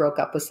 like when I broke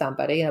up with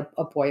somebody, a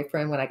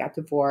boyfriend, when I got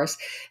divorced,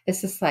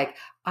 it's just like,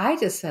 I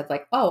just said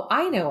like, oh,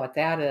 I know what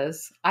that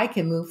is. I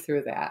can move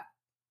through that.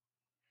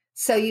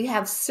 So you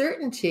have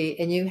certainty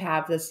and you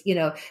have this,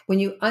 when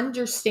you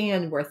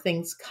understand where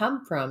things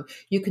come from,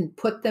 you can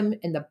put them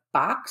in the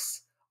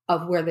box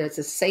of where there's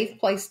a safe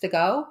place to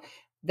go.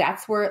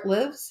 That's where it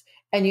lives.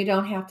 And you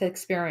don't have to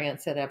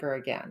experience it ever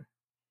again.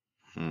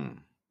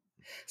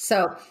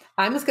 So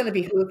I'm just going to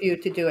behoove you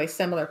to do a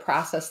similar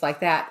process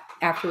like that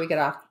after we get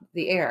off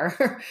the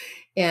air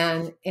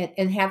and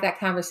have that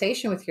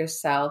conversation with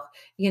yourself,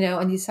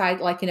 and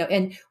decide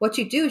and what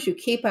you do is you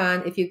keep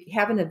on, if you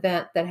have an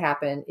event that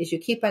happened, is you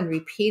keep on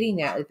repeating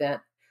that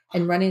event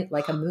and running it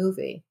like a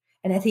movie.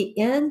 And at the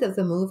end of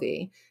the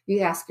movie,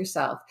 you ask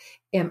yourself,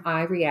 am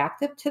I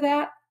reactive to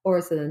that? Or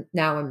is it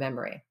now a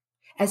memory?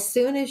 As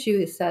soon as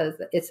you say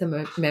it's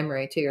a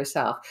memory to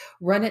yourself,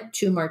 run it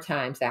 2 more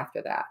times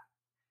after that.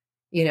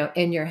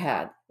 In your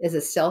head. Does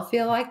it still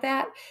feel like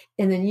that?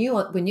 And then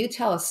when you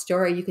tell a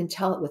story, you can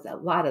tell it with a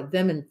lot of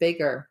vim and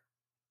vigor,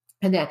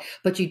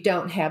 but you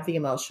don't have the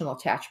emotional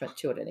attachment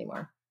to it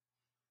anymore.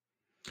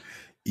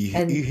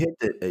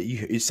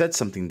 You said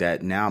something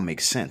that now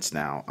makes sense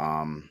now.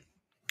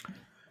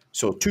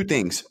 So 2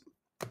 things.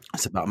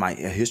 It's about my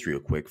history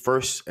real quick.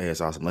 First is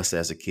I was molested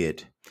as a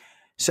kid.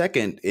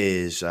 Second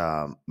is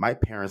my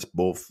parents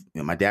both,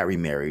 my dad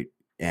remarried,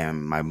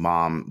 and my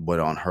mom went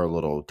on her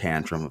little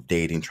tantrum of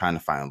dating, trying to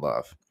find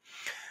love.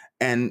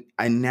 And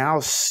I now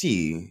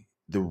see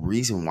the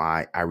reason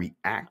why I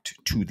react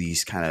to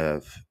these kind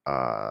of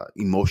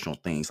emotional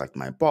things like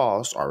my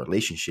boss or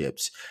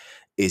relationships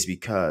is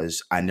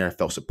because I never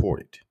felt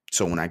supported.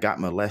 So when I got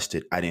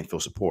molested, I didn't feel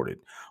supported.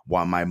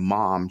 While my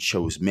mom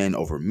chose men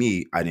over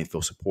me, I didn't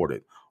feel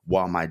supported.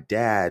 While my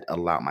dad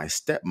allowed my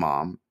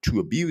stepmom to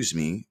abuse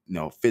me,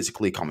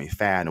 physically, call me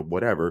fat or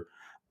whatever,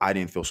 I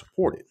didn't feel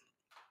supported.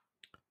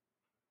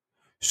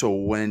 So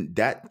when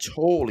that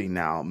totally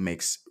now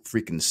makes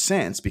freaking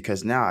sense,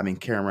 because now I've been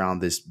carrying around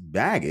this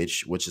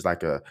baggage, which is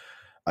like a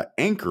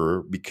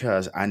anchor,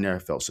 because I never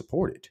felt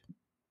supported.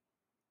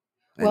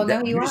 And well,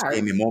 now you just are.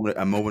 gave me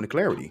a moment of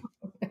clarity.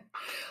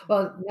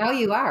 Well, now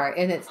you are.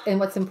 And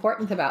what's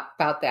important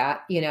about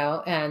that,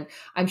 and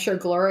I'm sure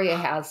Gloria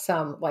has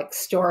some like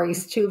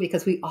stories too,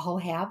 because we all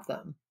have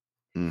them.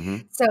 Mm-hmm.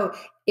 So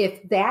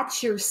if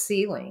that's your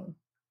ceiling,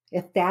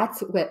 if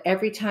that's what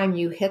every time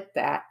you hit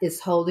that is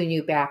holding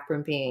you back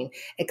from being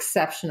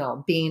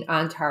exceptional, being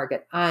on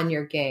target, on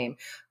your game,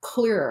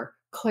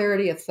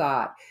 clarity of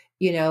thought,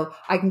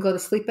 I can go to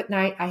sleep at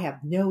night. I have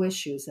no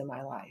issues in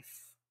my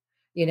life.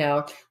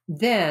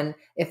 Then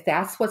if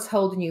that's what's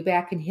holding you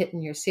back and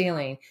hitting your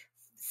ceiling,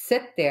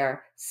 sit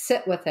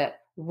with it,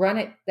 run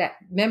it, that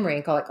memory,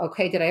 and go like,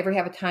 okay, did I ever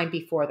have a time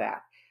before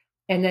that?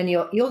 And then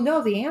you'll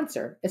know the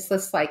answer. It's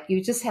just like,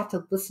 you just have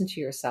to listen to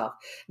yourself.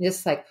 And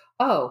just like,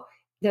 oh,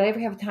 did I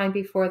ever have time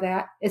before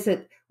that?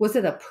 Was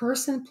it a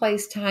person,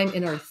 place, time,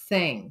 and or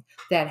thing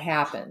that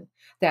happened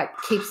that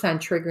keeps on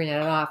triggering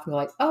it off? And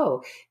you're like,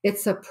 oh,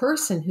 it's a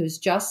person who's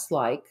just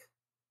like,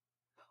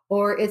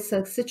 or it's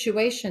a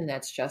situation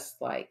that's just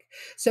like.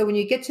 So when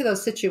you get to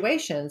those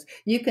situations,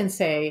 you can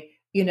say,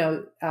 in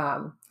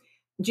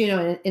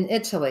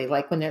Italy,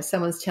 like when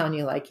someone's telling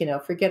you, like,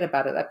 forget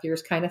about it, up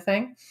yours kind of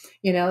thing,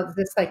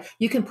 this, like,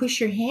 you can push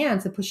your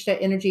hands and push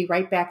that energy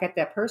right back at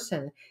that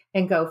person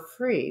and go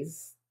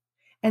freeze.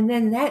 And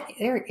then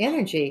their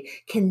energy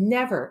can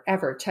never,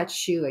 ever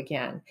touch you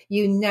again.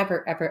 You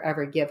never, ever,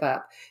 ever give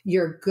up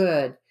your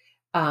good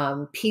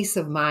peace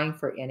of mind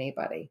for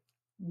anybody.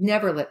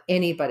 Never let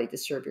anybody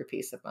disturb your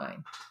peace of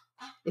mind.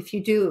 If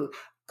you do,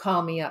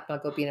 call me up and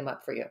I'll go beat them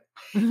up for you.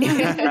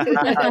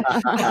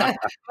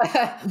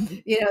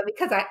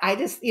 Because I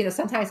just,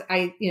 sometimes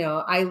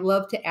I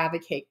love to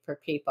advocate for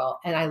people,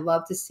 and I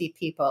love to see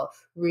people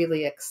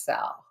really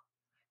excel.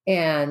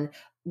 And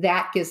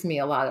that gives me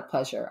a lot of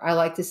pleasure. I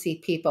like to see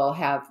people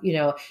have,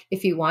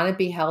 if you want to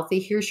be healthy,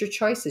 here's your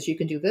choices. You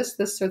can do this,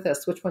 this, or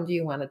this. Which one do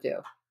you want to do?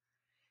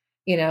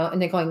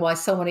 And they're going, well, I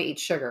still want to eat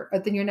sugar.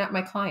 Then you're not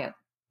my client.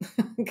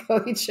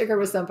 Go eat sugar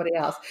with somebody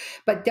else.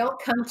 But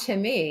don't come to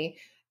me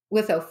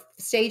with a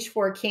stage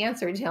 4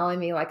 cancer telling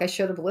me, like, I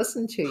should have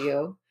listened to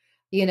you,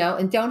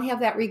 and don't have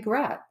that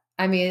regret.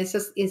 I mean,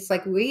 it's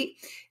like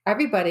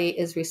everybody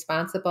is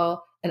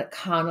responsible and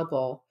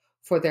accountable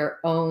for their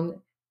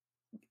own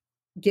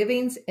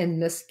givings and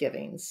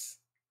misgivings,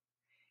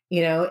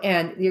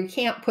 and you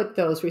can't put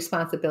those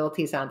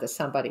responsibilities onto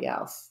somebody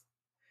else,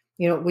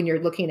 when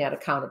you're looking at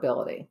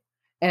accountability.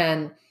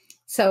 And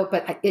so,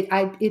 but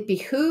it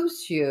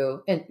behooves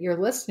you and your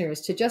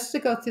listeners to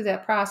go through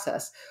that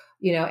process,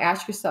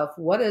 ask yourself,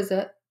 what is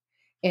it?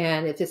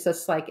 And if it's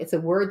just like, it's a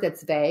word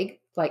that's vague,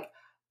 like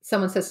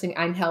someone says to me,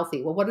 I'm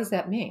healthy. Well, what does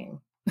that mean?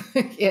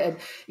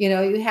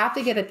 You have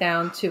to get it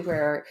down to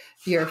where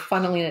you're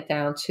funneling it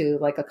down to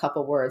like a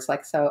couple words.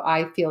 Like, so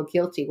I feel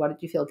guilty. Why did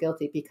you feel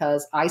guilty?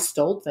 Because I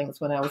stole things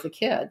when I was a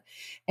kid.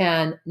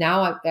 And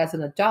now as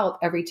an adult,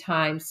 every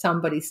time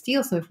somebody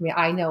steals something from me,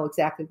 I know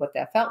exactly what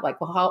that felt like.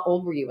 Well, how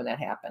old were you when that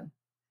happened?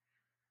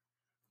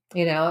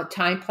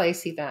 Time,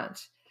 place,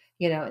 event,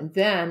 and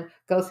then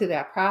go through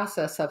that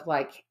process of,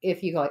 like,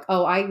 if you go like,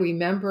 oh, I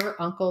remember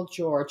Uncle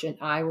George and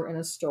I were in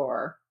a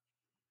store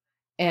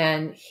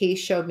and he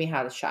showed me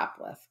how to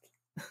shoplift.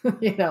 I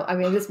mean,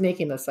 I'm just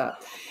making this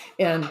up.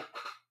 And,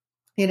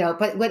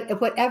 but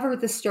whatever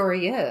the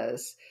story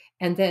is,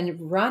 and then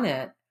run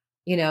it,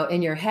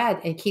 in your head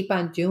and keep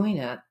on doing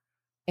it.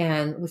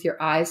 And with your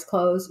eyes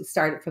closed,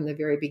 start it from the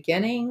very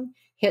beginning,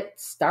 hit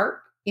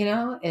start,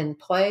 and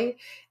play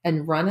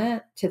and run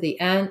it to the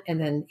end. And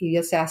then you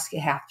just ask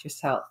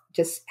yourself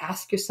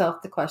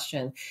the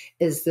question,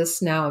 is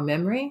this now a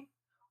memory,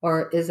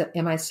 or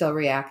am I still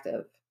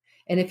reactive?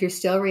 And if you're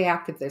still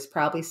reactive, there's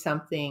probably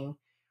something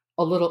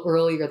a little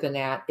earlier than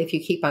that. If you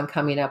keep on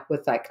coming up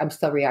with, like, I'm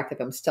still reactive,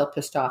 I'm still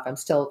pissed off, I'm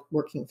still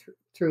working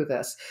through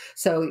this.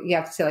 So you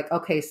have to say, like,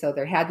 okay, so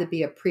there had to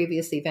be a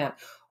previous event.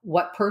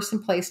 What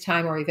person, place,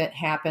 time, or event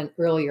happened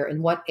earlier,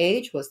 and what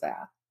age was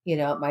that?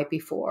 It might be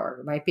 4,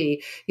 it might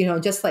be,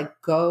 just like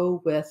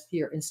go with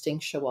your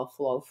instinctual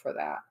flow for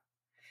that.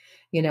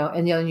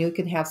 And you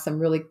can have some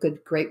really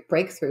good, great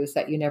breakthroughs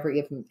that you never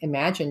even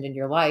imagined in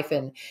your life.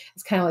 And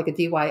it's kind of like a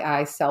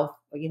DIY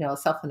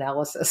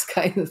self-analysis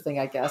kind of thing,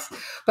 I guess.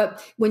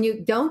 But when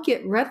you don't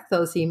get rid of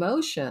those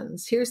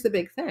emotions, here's the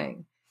big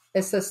thing.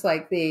 It's just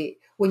like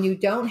when you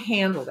don't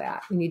handle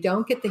that, when you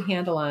don't get the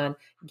handle on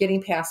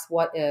getting past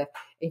what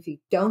if you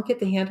don't get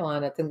the handle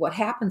on it, then what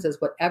happens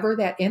is whatever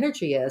that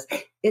energy is,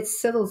 it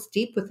settles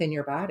deep within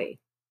your body.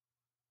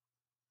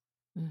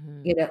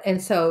 Mm-hmm.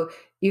 And so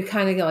you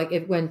kind of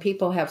like, when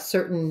people have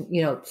certain,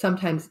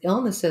 sometimes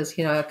illnesses,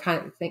 I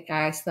kind of think,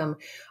 I ask them,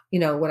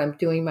 when I'm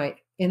doing my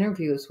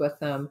interviews with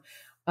them,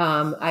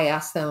 I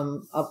ask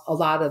them a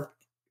lot of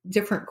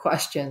different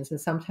questions.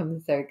 And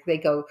sometimes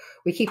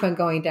we keep on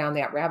going down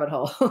that rabbit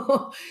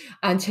hole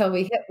until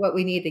we hit what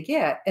we need to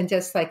get. And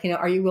just like,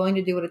 are you willing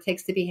to do what it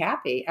takes to be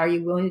happy? Are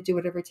you willing to do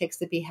whatever it takes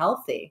to be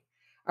healthy?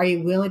 Are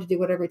you willing to do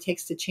whatever it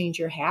takes to change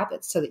your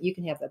habits so that you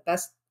can have the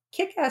best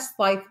kick-ass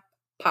life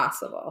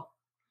possible?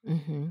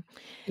 Mm-hmm.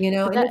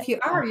 And if you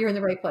are, you're in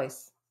the right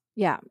place.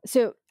 Yeah.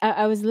 So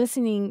I was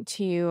listening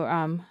to you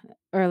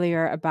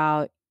earlier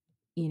about,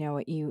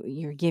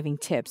 you're giving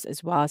tips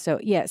as well. So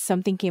yeah,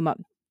 something came up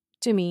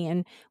to me,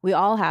 and we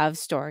all have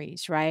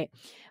stories, right?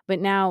 But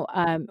now,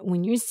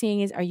 when you're saying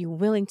is, are you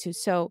willing to?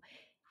 So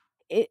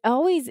it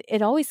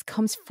always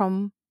comes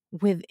from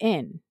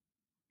within.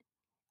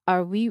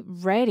 Are we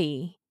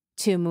ready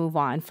to move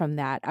on from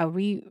that? Are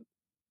we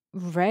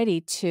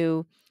ready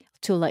to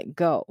let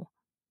go?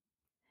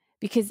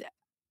 Because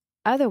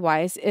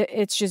otherwise,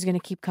 it's just going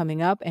to keep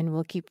coming up and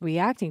we'll keep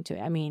reacting to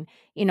it. I mean,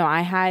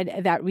 I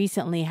had that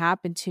recently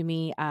happen to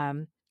me,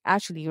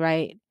 actually,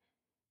 right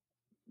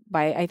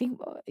by, I think,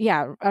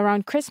 yeah,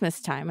 around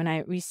Christmas time, and I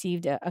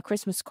received a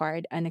Christmas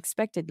card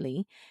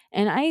unexpectedly,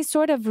 and I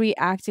sort of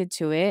reacted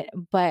to it,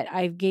 but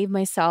I gave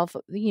myself,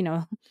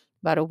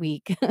 about a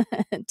week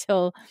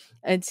until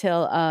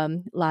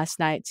last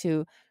night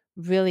to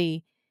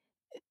really,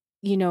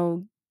 you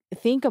know,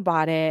 think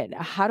about it.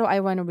 How do I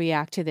want to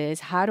react to this?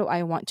 How do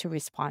I want to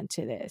respond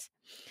to this?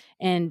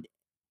 And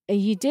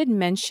you did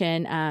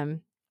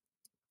mention,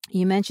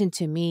 you mentioned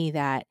to me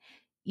that,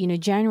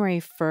 January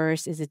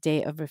 1st is a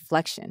day of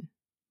reflection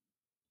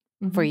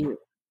for Mhm. you,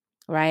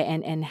 right?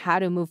 And how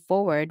to move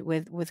forward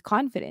with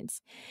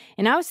confidence.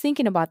 And I was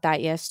thinking about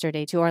that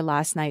yesterday too, or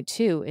last night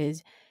too,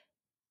 is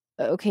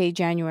okay,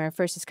 January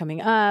 1st is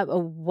coming up.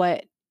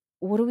 What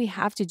do we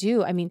have to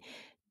do? I mean,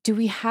 do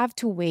we have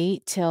to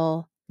wait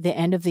till the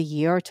end of the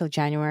year, till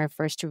January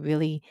 1st to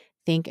really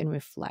think and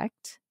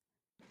reflect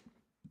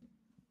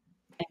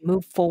and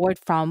move forward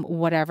from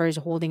whatever is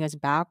holding us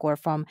back, or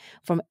from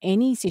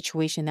any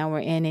situation that we're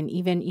in? And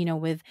even,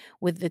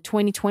 with the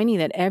 2020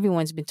 that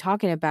everyone's been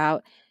talking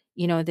about,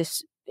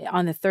 this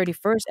on the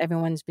 31st,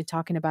 everyone's been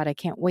talking about, I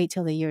can't wait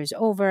till the year is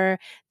over.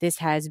 This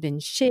has been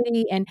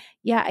shitty. And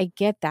yeah, I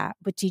get that.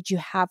 But did you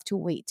have to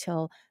wait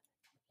till,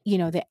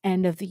 the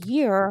end of the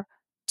year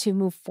to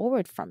move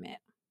forward from it?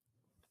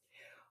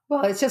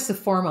 Well, it's just a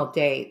formal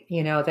date,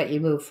 that you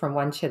move from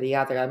one to the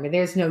other. I mean,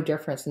 there's no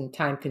difference in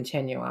time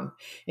continuum.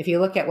 If you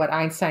look at what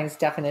Einstein's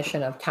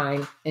definition of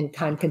time and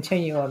time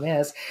continuum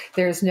is,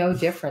 there's no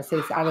difference.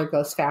 It either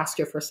goes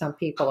faster for some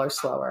people or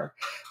slower,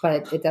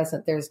 but it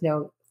doesn't, there's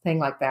no thing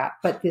like that.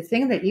 But the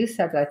thing that you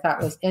said that I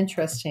thought was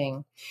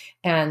interesting,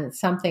 and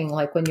something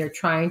like when you're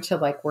trying to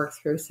like work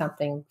through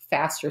something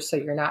faster so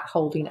you're not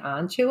holding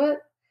on to it,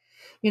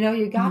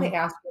 you got Mhm. to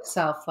ask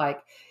yourself,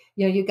 like,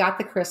 you got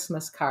the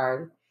Christmas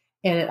card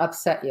and it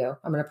upset you.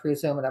 I'm going to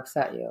presume it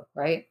upset you,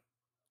 right?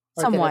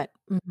 Or did it? Somewhat.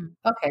 Mhm.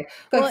 Okay,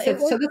 good. Well, So, it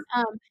was, so this,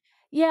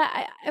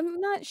 yeah, I'm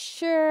not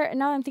sure.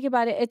 Now I'm thinking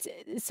about it.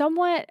 It's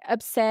somewhat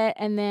upset,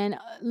 and then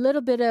a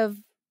little bit of,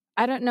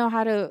 I don't know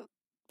how to.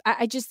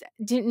 I just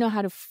didn't know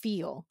how to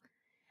feel.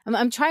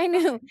 I'm trying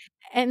to,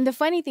 and the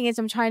funny thing is,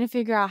 I'm trying to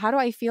figure out, how do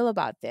I feel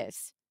about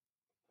this.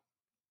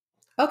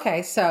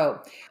 okay,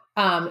 so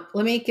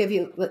let me give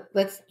you.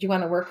 Let's. Do you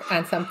want to work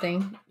on something?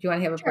 Do you want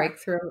to have a Sure.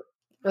 breakthrough?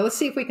 Or let's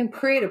see if we can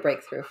create a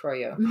breakthrough for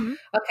you. Hmm.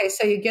 Okay,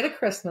 so you get a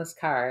Christmas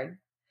card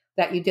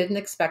that you didn't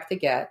expect to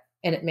get,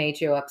 and it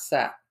made you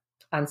upset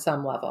on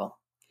some level,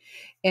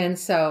 and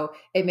so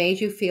it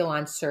made you feel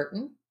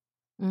uncertain.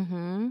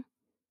 Hmm.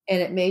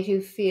 And it made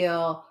you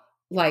feel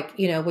like,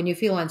 when you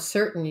feel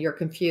uncertain, you're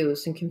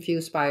confused, and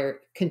confused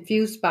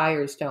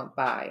buyers don't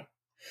buy.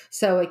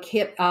 So it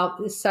kept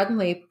out,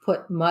 suddenly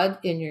put mud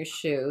in your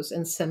shoes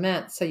and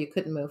cement so you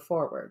couldn't move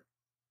forward.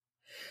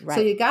 Right.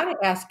 So you got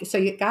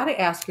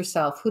to ask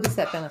yourself, who does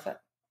that benefit?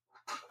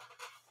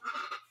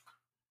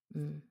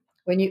 Mm.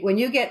 When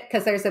you get,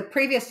 because there's a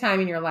previous time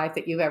in your life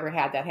that you've ever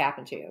had that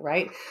happen to you,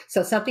 right?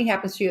 So something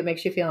happens to you, it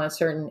makes you feel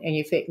uncertain,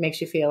 and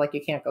makes you feel like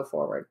you can't go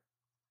forward.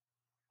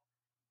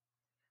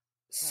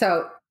 Right.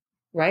 So,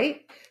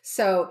 right?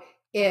 So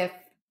if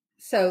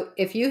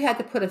if you had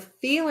to put a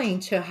feeling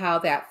to how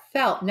that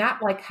felt,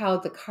 not like how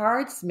the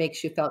cards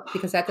makes you felt,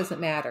 because that doesn't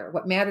matter.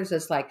 What matters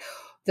is like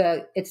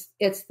it's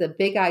the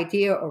big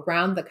idea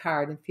around the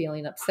card and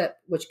feeling upset,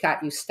 which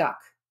got you stuck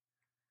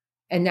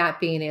and not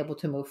being able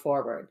to move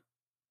forward.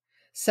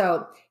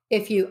 So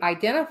if you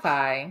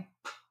identify,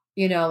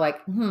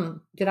 like,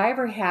 did I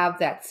ever have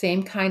that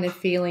same kind of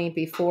feeling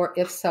before?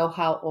 If so,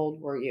 how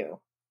old were you?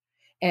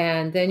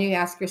 And then you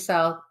ask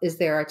yourself, is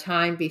there a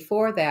time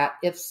before that?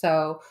 If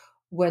so,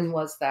 when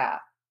was that?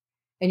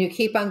 And you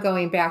keep on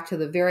going back to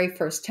the very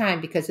first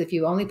time, because if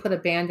you only put a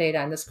band-aid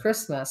on this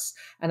Christmas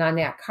and on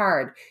that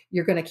card,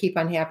 you're going to keep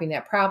on having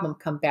that problem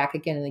come back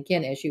again and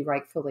again, as you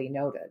rightfully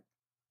noted.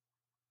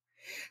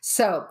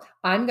 So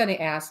I'm going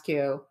to ask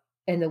you,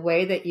 in the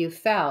way that you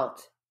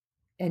felt,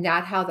 and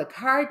not how the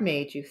card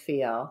made you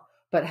feel,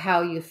 but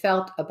how you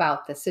felt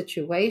about the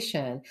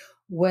situation.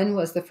 When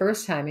was the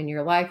first time in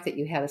your life that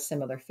you had a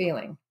similar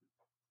feeling?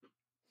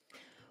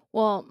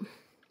 Well,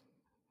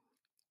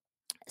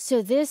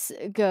 so this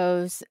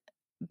goes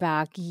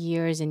back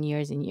years and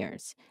years and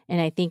years, and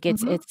I think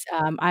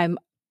Mhm.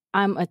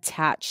 I'm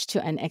attached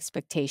to an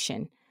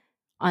expectation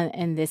on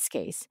in this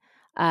case.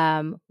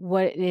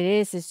 What it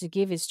is to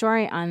give you a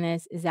story on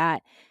this, is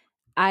that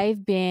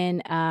I've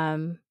been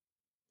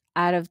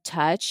out of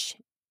touch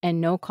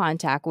and no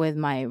contact with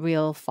my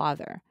real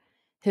father,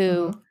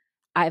 who Mhm.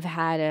 I've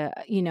had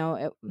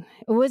it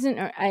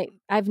wasn't,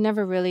 I've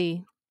never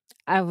really,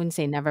 I wouldn't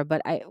say never,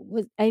 but I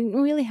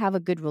didn't really have a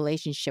good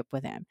relationship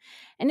with him.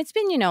 And it's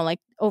been, like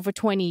over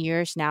 20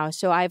 years now.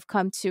 So I've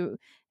come to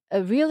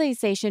a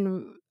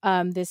realization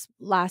this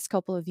last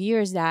couple of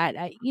years that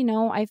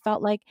I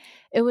felt like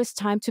it was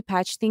time to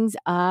patch things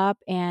up,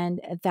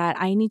 and that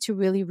I need to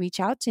really reach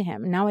out to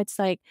him. Now it's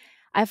like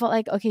I felt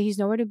like, okay, he's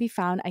nowhere to be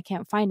found. I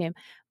can't find him.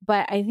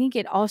 But I think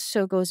it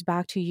also goes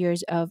back to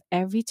years of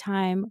every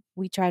time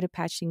we try to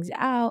patch things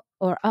out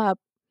or up,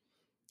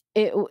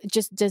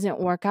 just doesn't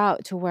work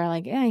out to where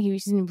like, yeah, he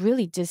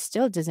really just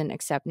still doesn't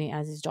accept me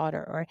as his daughter,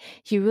 or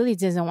he really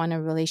doesn't want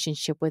a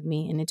relationship with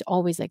me. And it's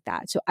always like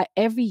that. So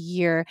every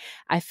year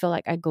I feel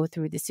like I go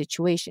through this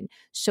situation.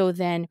 So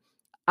then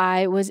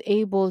I was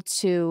able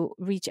to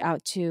reach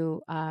out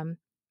to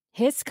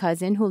his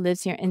cousin who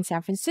lives here in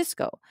San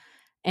Francisco.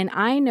 And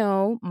I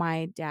know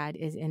my dad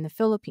is in the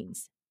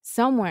Philippines,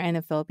 somewhere in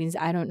the Philippines.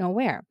 I don't know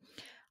where.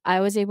 I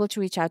was able to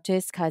reach out to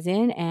his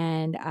cousin,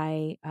 and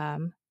I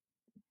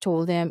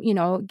told him,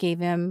 gave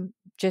him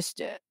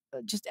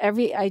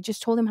I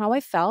just told him how I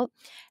felt.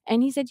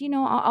 And he said,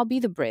 I'll be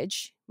the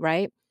bridge,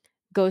 right?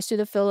 Goes to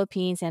the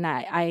Philippines. And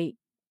I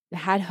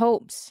had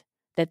hopes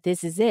that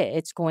this is it.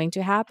 It's going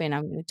to happen.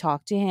 I'm going to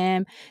talk to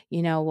him,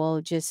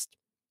 we'll just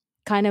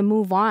kind of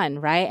move on,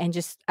 right? And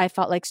I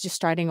felt like just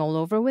starting all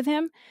over with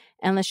him,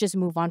 and let's just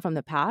move on from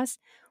the past.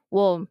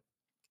 Well,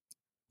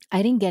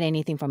 I didn't get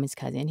anything from his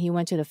cousin. He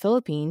went to the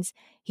Philippines.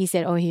 He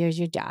said, oh, here's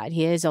your dad.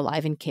 He is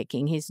alive and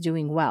kicking. He's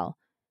doing well.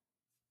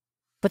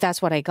 But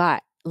that's what I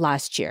got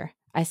last year.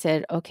 I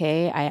said,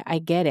 okay, I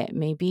get it.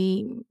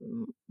 Maybe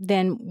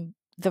then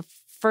the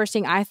first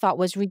thing I thought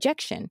was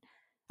rejection.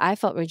 I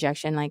felt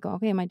rejection, like,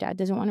 okay, my dad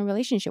doesn't want a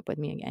relationship with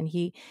me again.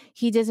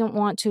 He doesn't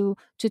want to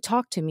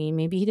talk to me.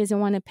 Maybe he doesn't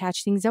want to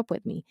patch things up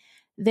with me.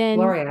 Then,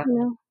 Gloria,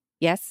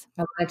 yes.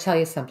 I want to tell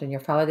you something. Your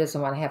father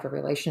doesn't want to have a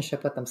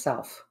relationship with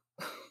himself.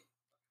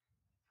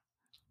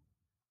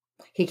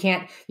 You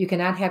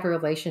cannot have a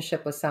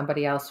relationship with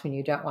somebody else when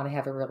you don't want to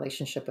have a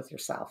relationship with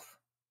yourself.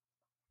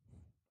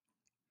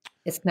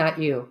 It's not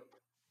you.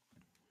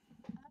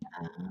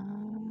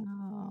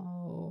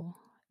 Oh,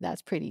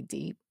 that's pretty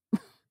deep.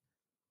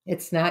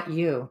 It's not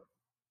you.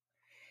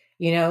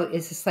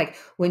 It's just like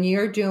when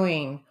you're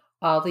doing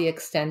all the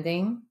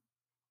extending,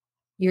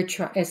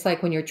 it's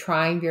like when you're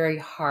trying very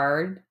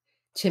hard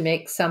to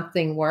make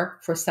something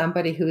work for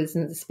somebody who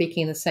isn't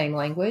speaking the same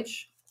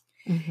language.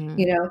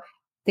 Mm-hmm.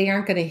 They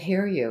aren't going to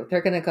hear you.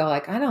 They're going to go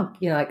like, I don't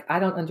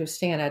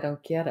understand. I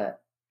don't get it.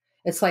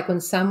 It's like when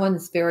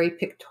someone's very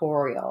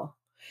pictorial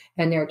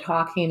and they're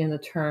talking in the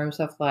terms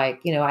of like,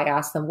 I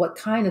ask them, what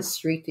kind of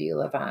street do you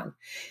live on?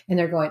 And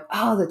they're going,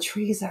 oh, the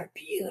trees are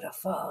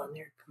beautiful and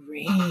they're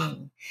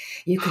green.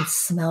 You can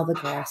smell the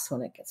grass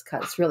when it gets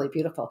cut. It's really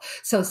beautiful.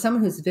 So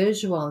someone who's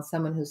visual and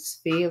someone who's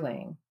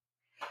feeling,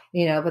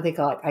 but they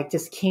go like, I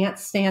just can't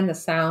stand the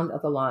sound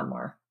of the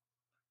lawnmower.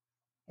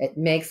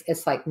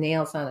 It's like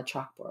nails on a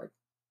chalkboard.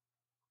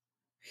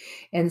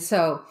 And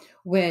so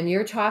when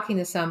you're talking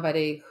to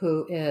somebody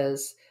who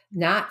is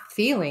not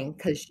feeling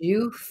because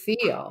you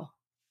feel,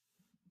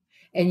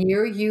 and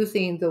you're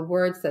using the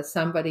words that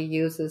somebody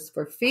uses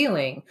for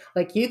feeling,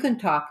 like you can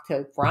talk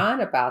to Ron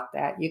about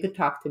that. You could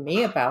talk to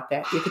me about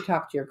that. You could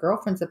talk to your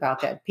girlfriends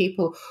about that.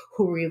 People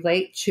who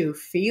relate to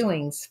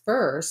feelings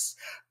first,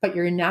 but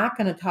you're not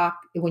going to talk,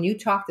 when you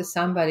talk to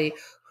somebody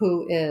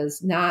who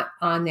is not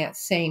on that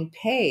same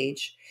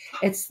page,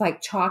 it's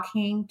like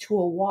talking to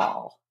a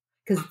wall.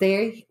 Because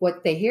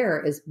what they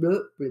hear is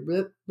bloop, bloop,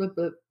 bloop, bloop,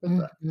 bloop,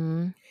 bloop.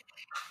 Mm-hmm.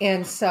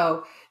 And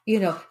so,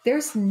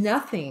 there's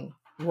nothing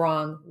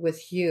wrong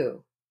with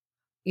you,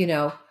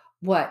 and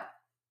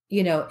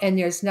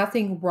there's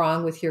nothing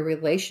wrong with your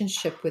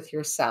relationship with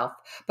yourself.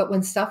 But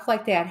when stuff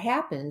like that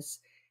happens,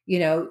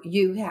 you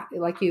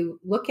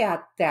look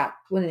at that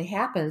when it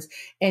happens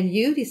and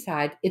you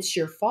decide it's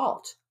your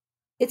fault.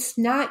 It's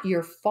not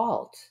your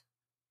fault.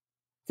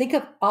 Think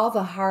of all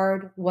the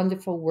hard,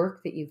 wonderful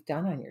work that you've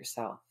done on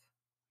yourself.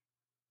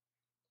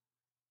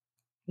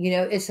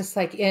 It's just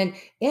like, and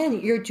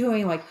you're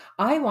doing like,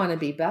 I want to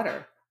be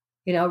better.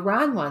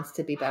 Ron wants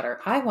to be better.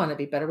 I want to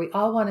be better. We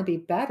all want to be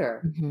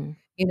better,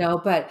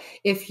 but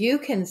if you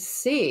can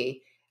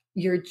see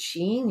your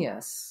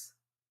genius,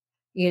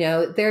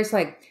 there's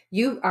like,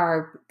 you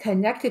are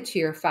connected to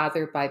your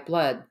father by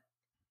blood.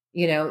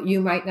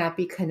 You might not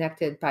be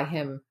connected by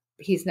him.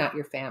 He's not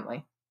your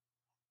family.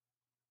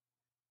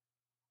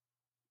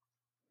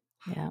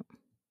 Yeah.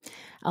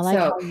 I like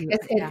how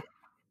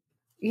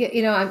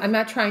I'm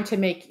not trying to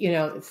make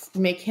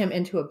him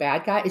into a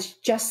bad guy. It's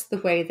just the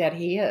way that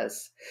he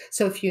is.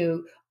 So if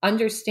you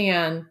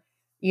understand,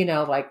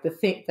 like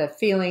the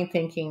feeling,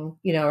 thinking,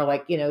 or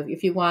like,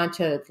 if you want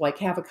to like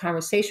have a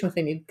conversation with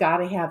him, you've got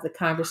to have the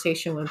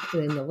conversation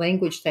in the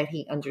language that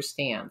he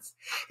understands,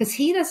 because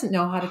he doesn't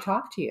know how to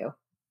talk to you.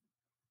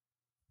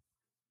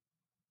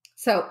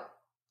 So,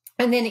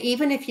 and then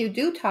even if you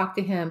do talk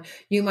to him,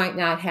 you might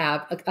not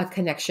have a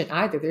connection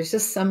either. There's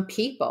just some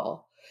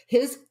people.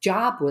 His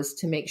job was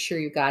to make sure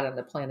you got on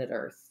the planet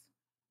Earth.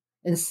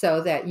 And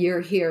so that you're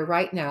here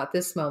right now at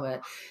this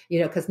moment,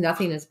 because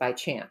nothing is by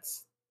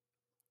chance.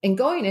 And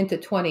going into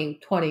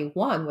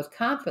 2021 with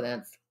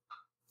confidence,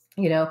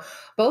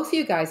 both of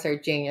you guys are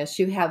genius.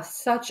 You have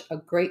such a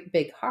great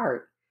big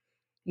heart,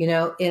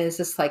 and it's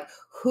just like,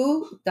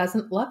 who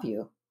doesn't love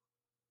you?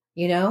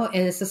 And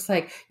it's just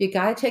like, you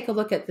got to take a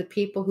look at the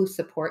people who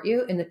support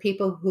you and the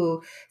people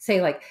who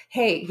say like,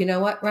 hey, you know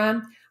what,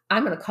 Ron,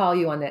 I'm going to call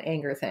you on that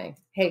anger thing.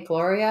 Hey,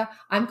 Gloria,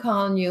 I'm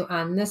calling you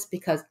on this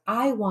because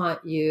I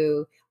want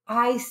you.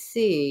 I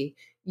see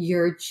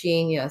You're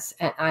genius.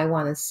 And I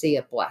want to see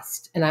it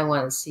blessed. And I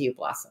want to see you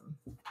blossom,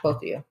 both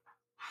of you.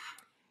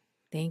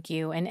 Thank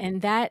you.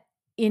 And that,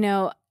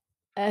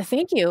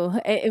 thank you.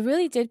 It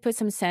really did put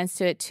some sense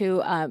to it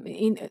too.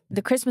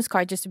 The Christmas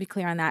card, just to be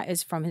clear on that,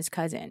 is from his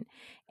cousin.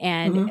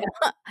 And,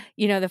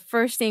 Mm-hmm. the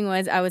first thing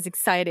was I was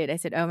excited. I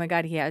said, oh my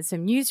God, he has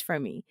some news for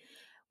me.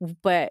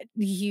 But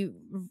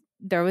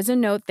there was a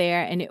note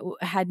there and it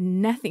had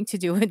nothing to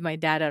do with my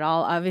dad at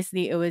all.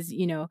 Obviously, it was,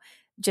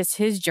 just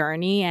his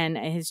journey and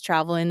his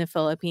travel in the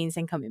Philippines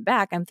and coming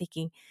back. I'm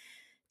thinking,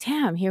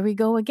 damn, here we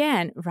go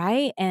again,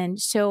 right?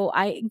 And so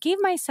I gave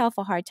myself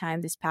a hard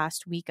time this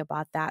past week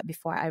about that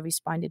before I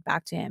responded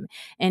back to him.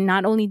 And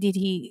not only did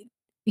he,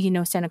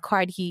 send a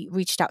card, he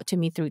reached out to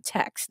me through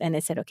text and I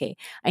said, okay,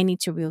 I need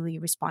to really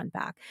respond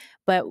back.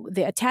 But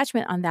the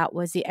attachment on that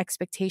was the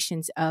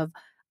expectations of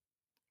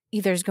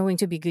there's going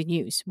to be good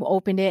news. We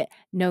opened it,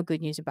 no good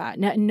news about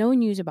it. No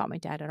news about my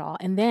dad at all.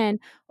 And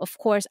then, of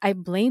course, I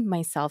blamed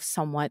myself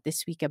somewhat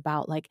this week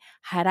about like,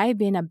 had I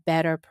been a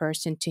better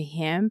person to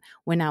him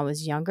when I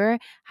was younger,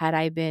 had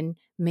I been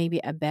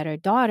maybe a better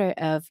daughter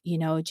of,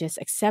 just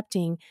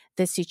accepting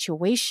the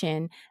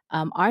situation,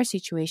 our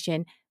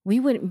situation, we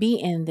wouldn't be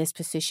in this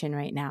position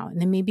right now.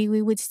 And then maybe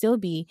we would still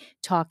be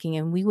talking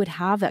and we would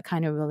have that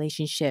kind of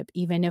relationship,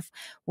 even if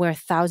we're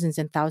thousands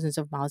and thousands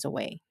of miles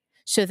away.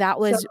 So that So,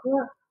 was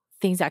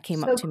things that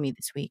came up so to me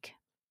this week.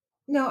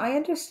 no, I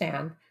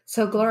understand.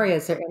 So, Gloria,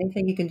 is there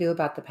anything you can do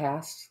about the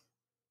past?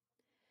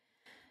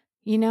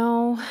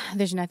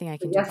 There's nothing I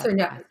can do Yes about or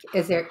no? that.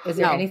 Is there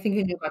No, anything you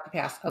can do about the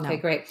past? Okay,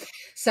 no. great.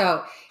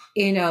 So,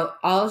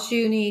 all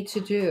you need to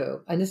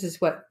do, and this is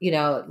what,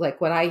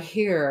 like what I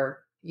hear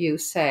you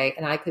say,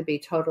 and I could be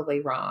totally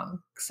wrong.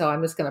 So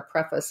I'm just going to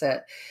preface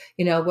it.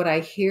 What I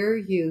hear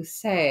you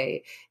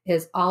say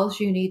is all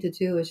you need to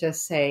do is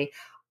just say,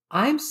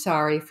 I'm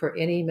sorry for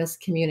any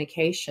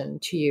miscommunication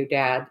to you,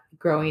 Dad,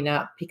 growing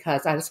up,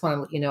 because I just want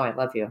to let you know I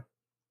love you.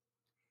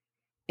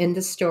 End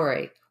the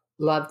story.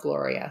 Love,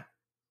 Gloria.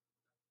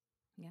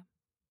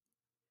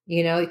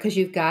 Yeah. Because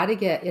you've got to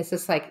it's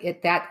just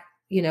like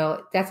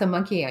that's a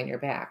monkey on your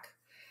back.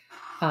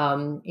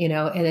 And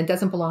it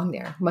doesn't belong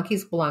there.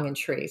 Monkeys belong in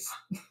trees,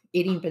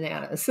 eating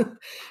bananas.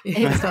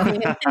 Exactly.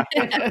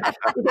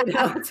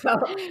 That's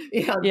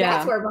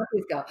Yeah. where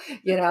monkeys go.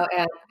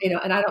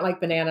 And I don't like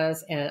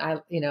bananas, and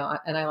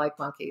I like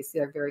monkeys.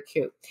 They're very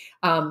cute.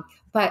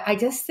 But I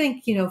just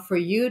think, for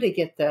you to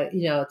get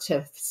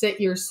to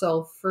set your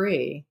soul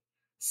free,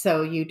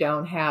 so you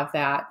don't have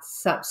that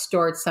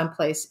stored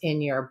someplace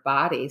in your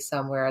body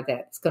somewhere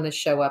that's going to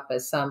show up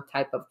as some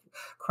type of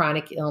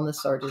chronic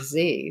illness or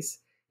disease,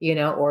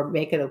 or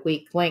make it a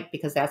weak link,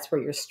 because that's where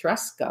your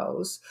stress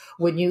goes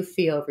when you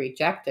feel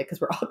rejected,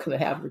 because we're all going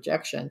to have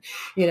rejection.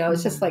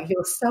 It's just like,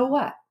 so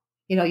what?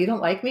 You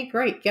don't like me?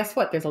 Great. Guess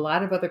what? There's a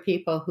lot of other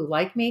people who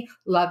like me,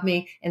 love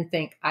me, and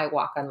think I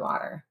walk on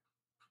water.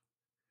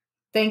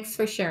 Thanks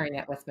for sharing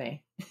that with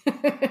me.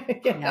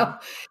 Yeah.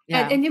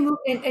 And you move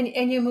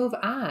and you move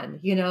on.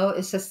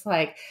 It's just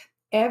like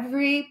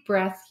every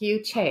breath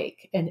you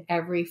take and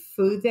every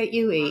food that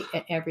you eat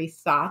and every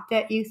thought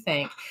that you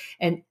think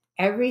and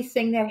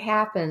everything that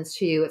happens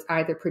to you is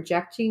either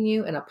projecting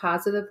you in a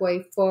positive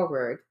way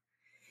forward,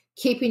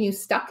 keeping you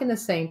stuck in the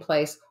same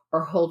place,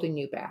 or holding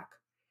you back.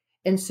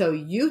 And so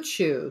you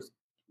choose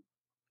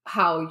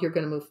how you're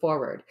going to move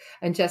forward.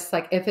 And just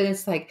like, if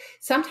it's like,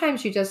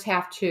 sometimes you just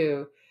have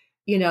to,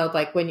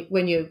 like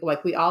when you,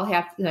 like we all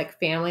have like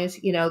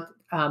families,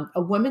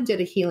 a woman did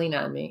a healing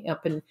on me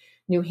up in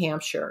New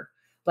Hampshire,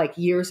 like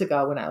years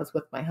ago when I was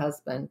with my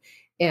husband.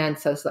 And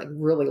so it's like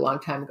really long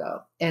time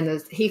ago.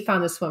 And he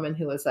found this woman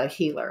who was a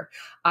healer.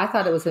 I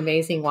thought it was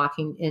amazing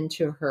walking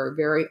into her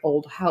very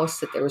old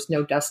house that there was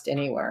no dust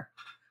anywhere.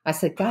 I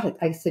said, got it.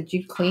 I said,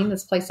 you clean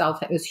this place all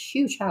the time? It was a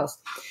huge house.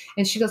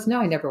 And she goes, no,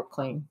 I never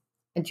clean.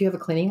 And do you have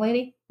a cleaning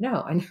lady?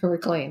 No, I never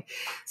clean.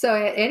 So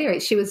at any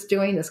rate, she was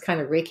doing this kind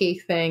of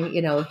Reiki thing,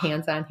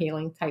 hands-on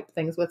healing type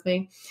things with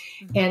me.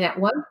 Mm-hmm. And at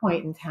one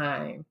point in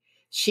time,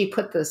 she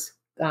put this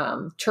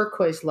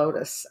turquoise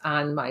lotus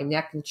on my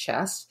neck and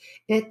chest.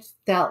 It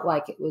felt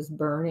like it was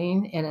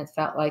burning, and it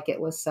felt like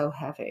it was so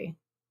heavy.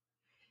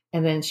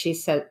 And then she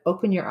said,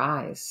 open your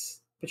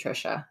eyes,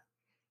 Patricia.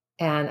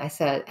 And I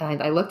said,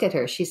 and I looked at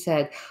her, she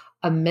said,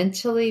 a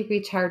mentally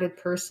retarded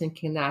person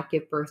cannot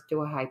give birth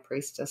to a high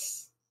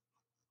priestess.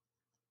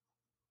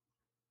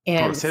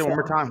 And say it one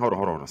more time. Hold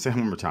on. Say it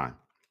one more time.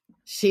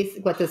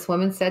 What this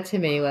woman said to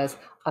me was,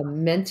 a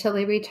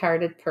mentally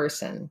retarded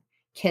person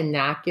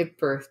cannot give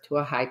birth to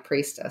a high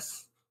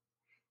priestess.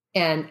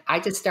 And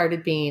I just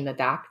started being a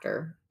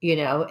doctor,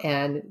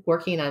 and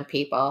working on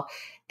people.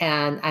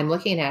 And I'm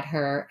looking at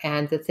her.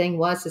 And the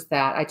thing is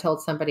that I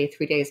told somebody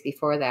 3 days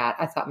before that,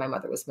 I thought my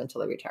mother was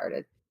mentally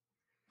retarded.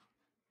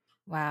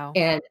 Wow.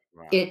 And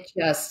it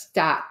just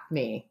stopped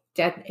me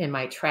dead in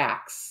my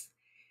tracks.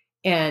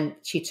 And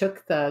she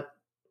took the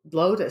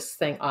lotus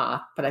thing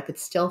off, but I could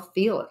still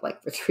feel it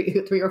like for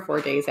three or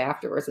 4 days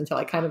afterwards, until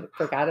I kind of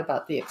forgot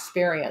about the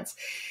experience.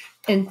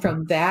 And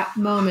from that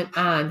moment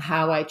on,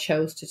 how I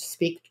chose to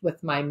speak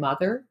with my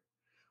mother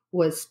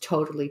was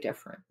totally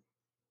different.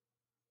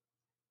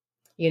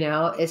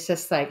 It's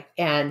just like,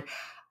 and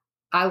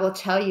I will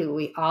tell you,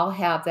 we all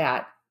have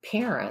that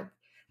parent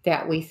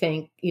that we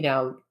think,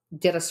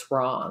 did us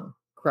wrong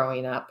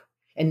growing up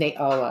and they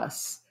owe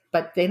us,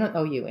 but they don't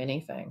owe you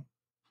anything.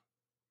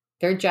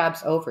 Their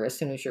job's over as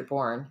soon as you're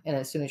born and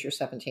as soon as you're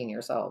 17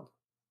 years old.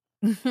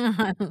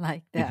 I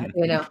like that.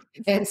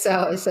 And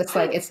so it's just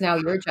like, it's now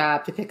your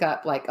job to pick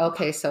up like,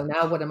 okay, so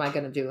now what am I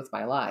going to do with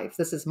my life?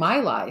 This is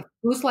my life.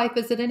 Whose life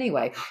is it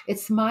anyway?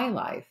 It's my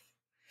life.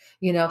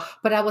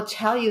 But I will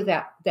tell you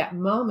that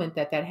moment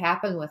that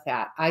happened with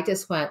that, I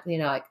just went,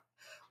 like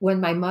when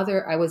my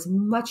mother, I was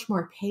much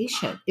more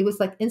patient. It was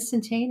like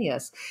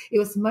instantaneous. It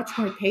was much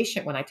more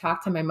patient when I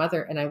talked to my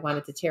mother and I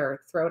wanted to tear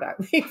her throat out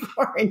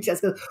before. And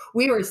just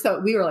we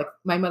were like,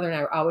 my mother and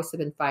I always have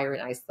been fire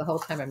and ice the whole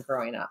time I'm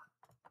growing up.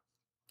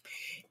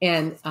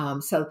 And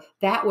so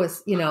that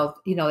was,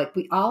 like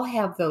we all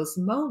have those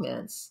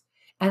moments,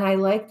 and I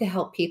like to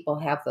help people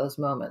have those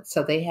moments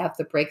so they have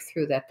the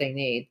breakthrough that they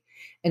need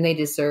and they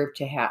deserve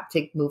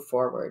to move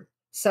forward.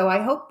 So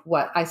I hope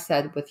what I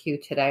said with you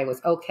today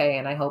was okay,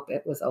 and I hope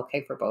it was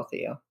okay for both of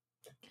you.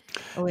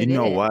 Oh, You it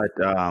know is.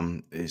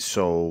 what?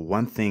 So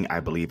one thing I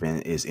believe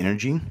in is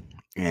energy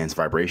and it's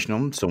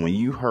vibrational. So when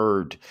you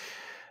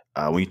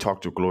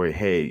talk to Gloria,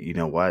 hey, you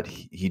know what?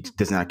 He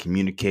does not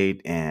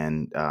communicate,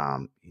 and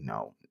I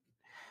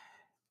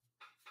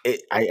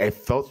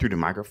felt through the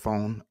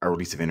microphone a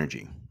release of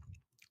energy,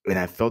 and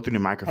I felt through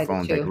the I did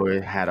microphone that too.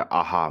 Gloria had an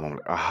aha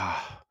moment.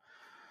 Ah,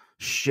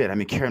 shit! I've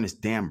been carrying this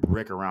damn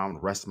brick around the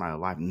rest of my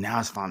life.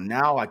 Now it's fine.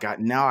 Now I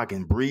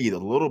can breathe a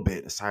little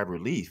bit, a sigh of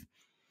relief.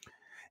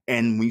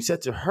 And when you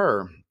said to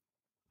her,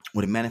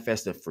 what it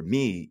manifested for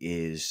me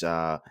is,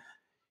 my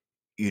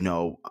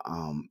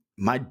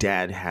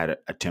dad had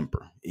a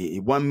temper.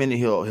 One minute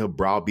he'll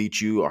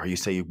browbeat you, or he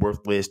say you're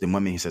worthless. Then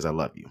one minute he says I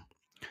love you,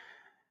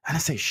 and I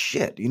say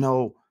shit.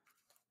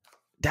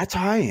 That's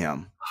how I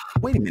am.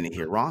 Wait a minute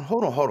here, Ron.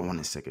 Hold on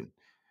 1 second.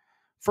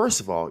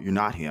 First of all, you're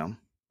not him.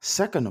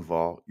 Second of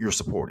all, you're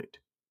supported.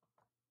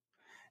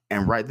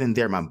 And right then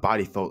there, my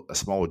body felt a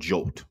small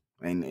jolt.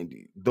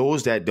 And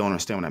those that don't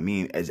understand what I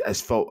mean, as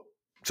felt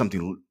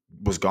something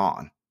was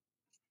gone.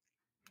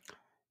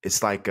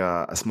 It's like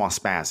a small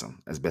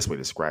spasm, as the best way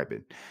to describe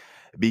it.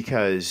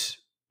 Because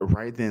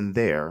right then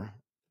there,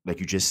 like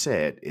you just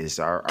said, is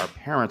our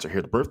parents are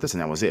here to birth us,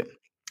 and that was it.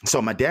 So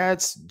my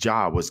dad's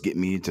job was get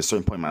me to a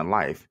certain point in my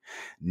life.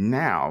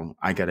 Now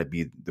I got to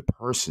be the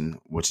person,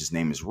 which his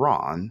name is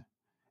Ron,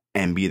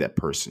 and be that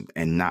person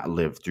and not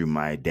live through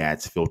my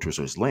dad's filters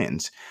or his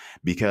lens.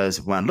 Because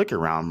when I look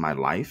around my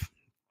life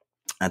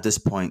at this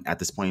point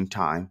in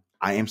time,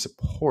 I am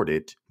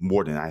supported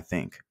more than I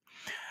think.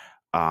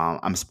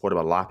 I'm supported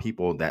by a lot of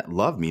people that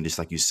love me, just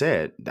like you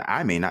said, that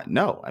I may not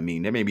know. I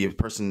mean, there may be a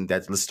person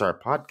that listens to our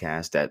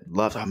podcast that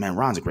loves, oh man,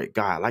 Ron's a great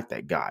guy. I like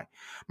that guy.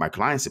 My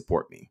clients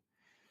support me.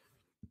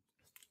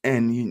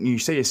 And you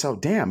say to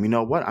yourself, damn, you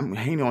know what? I'm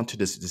hanging on to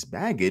this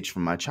baggage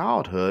from my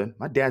childhood.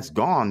 My dad's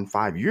gone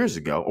 5 years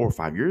ago, or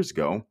 5 years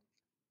ago.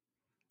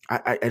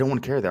 I don't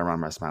want to carry that around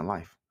the rest of my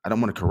life. I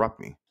don't want to corrupt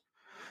me.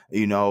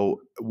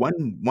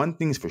 One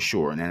thing's for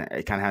sure, and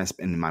it kind of has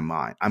in my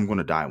mind, I'm going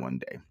to die one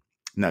day.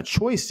 Now,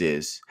 choice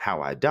is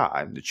how I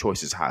die. The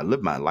choice is how I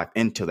live my life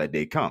until that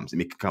day comes. It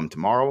could come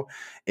tomorrow,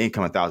 it can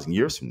come 1,000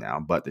 years from now,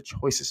 but the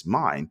choice is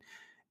mine.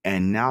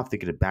 And now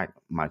thinking back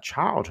my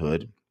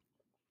childhood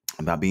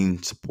about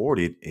being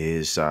supported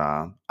is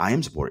I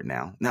am supported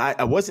now. Now,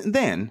 I wasn't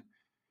then.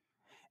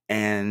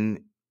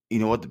 And you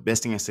know what? The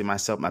best thing I say to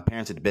myself, my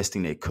parents did the best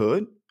thing they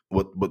could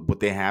with what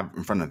they have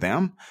in front of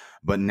them.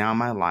 But now in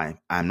my life,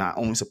 I'm not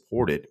only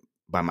supported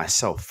by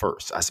myself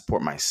first, I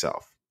support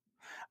myself.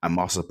 I'm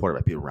also supported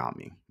by people around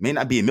me. May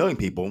not be a million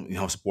people,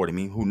 supporting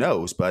me. Who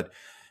knows? But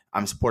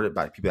I'm supported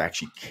by people that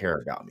actually care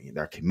about me.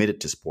 They're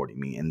committed to supporting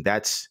me. And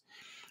that's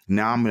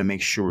now I'm going to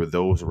make sure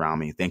those around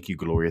me. Thank you,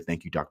 Gloria.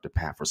 Thank you, Dr.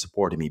 Pat, for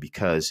supporting me,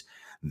 because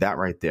that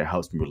right there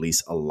helps me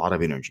release a lot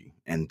of energy.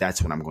 And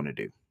that's what I'm going to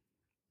do.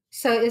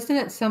 So isn't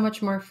it so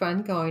much more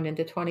fun going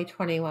into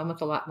 2021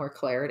 with a lot more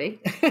clarity?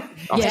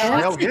 Oh, Yes.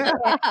 hell yeah.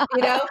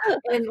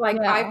 And like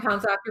Yeah. 5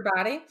 pounds off your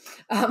body.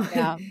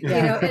 Yeah.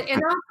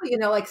 And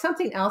also, like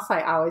something else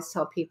I always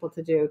tell people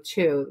to do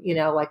too,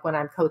 like when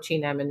I'm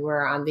coaching them and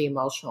we're on the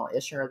emotional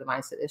issue or the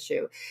mindset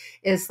issue,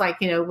 is like,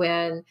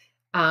 when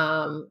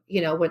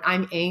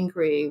I'm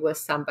angry with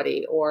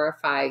somebody, or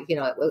if I,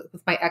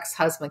 with my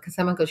ex-husband, because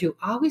someone goes, you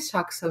always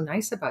talk so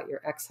nice about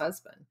your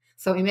ex-husband.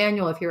 So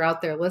Emmanuel, if you're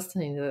out there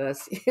listening to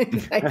this,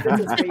 like,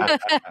 this is for you.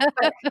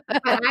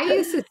 But I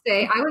used to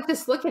say, I would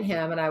just look at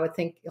him and I would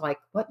think, like,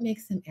 what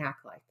makes him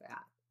act like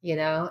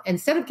that?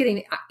 Instead of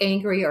getting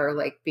angry or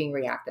like being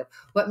reactive,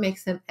 what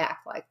makes him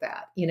act like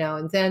that?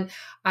 And then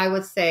I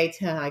would say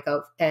to him, I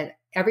go, and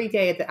every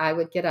day that I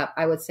would get up,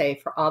 I would say,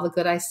 for all the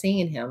good I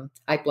see in him,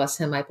 I bless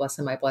him, I bless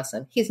him, I bless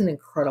him. He's an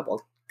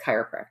incredible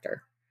chiropractor.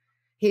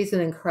 He's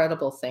an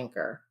incredible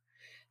thinker.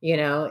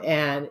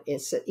 and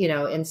it's,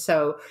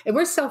 and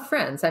we're still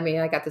friends. I mean,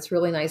 I got this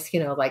really nice,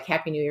 like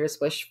Happy New Year's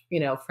wish,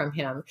 from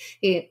him.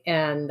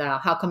 And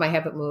how come I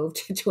haven't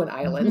moved to an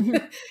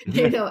island,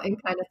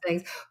 and kind of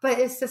things. But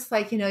it's just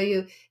like,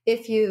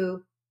 if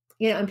you,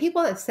 and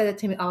people have said it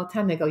to me all the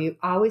time, they go, you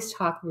always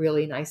talk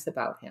really nice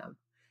about him,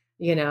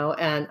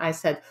 and I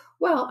said,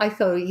 well, I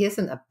thought he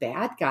isn't a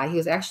bad guy. He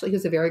was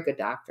a very good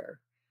doctor,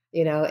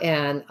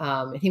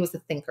 and he was a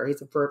thinker.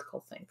 He's a vertical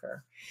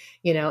thinker,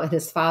 and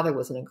his father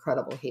was an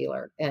incredible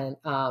healer. And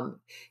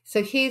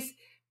so he's,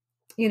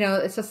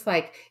 it's just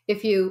like,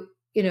 if you,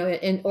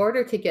 in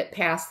order to get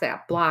past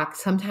that block,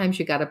 sometimes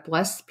you got to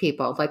bless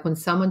people. Like when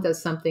someone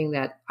does something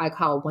that I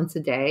call once a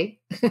day,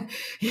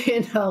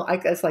 I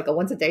guess like a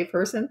once a day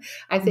person,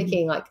 I'm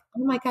thinking like,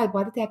 oh my God,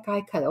 why did that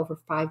guy cut over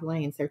 5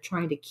 lanes? They're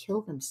trying to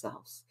kill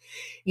themselves.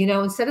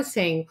 Instead of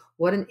saying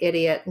what an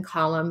idiot and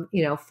call them,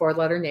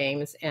 4-letter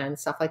names and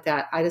stuff like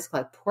that, I just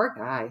like, poor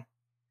guy.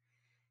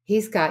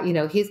 He's got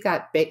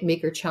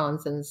meeker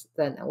challenges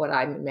than what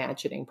I'm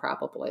imagining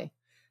probably.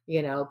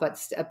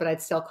 But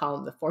I'd still call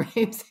them the 4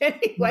 names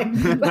anyway.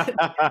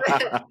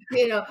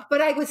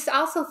 But I would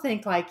also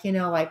think like,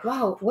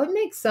 wow, what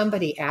makes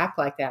somebody act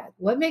like that?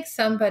 What makes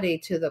somebody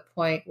to the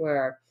point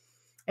where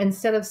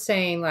instead of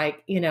saying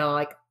like,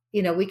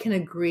 we can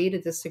agree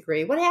to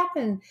disagree. What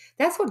happened?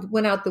 That's what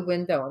went out the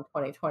window in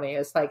 2020.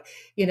 It's like,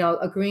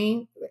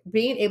 being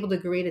able to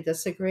agree to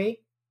disagree,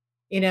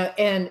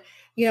 and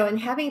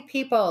having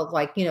people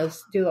like,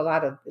 do a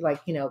lot of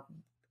like,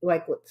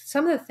 like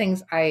some of the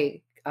things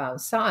I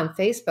saw on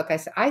Facebook, I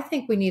said, I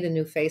think we need a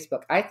new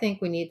Facebook. I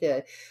think we need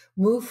to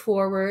move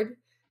forward.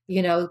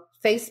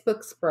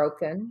 Facebook's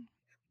broken.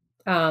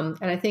 And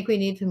I think we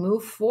need to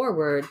move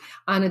forward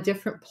on a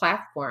different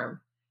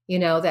platform,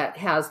 that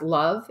has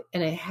love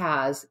and it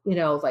has,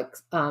 like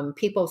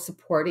people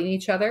supporting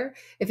each other.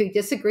 If you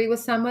disagree with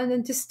someone,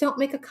 then just don't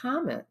make a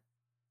comment.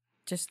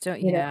 Just don't,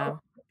 You yeah.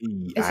 know?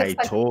 I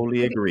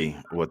totally agree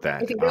with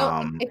that. If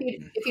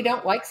you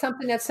don't like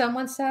something that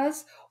someone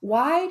says,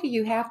 why do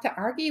you have to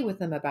argue with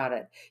them about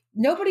it?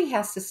 Nobody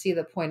has to see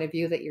the point of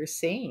view that you're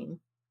seeing.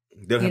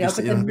 They'll have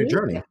to see the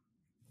journey.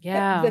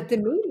 Yeah. The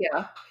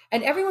media,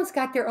 and everyone's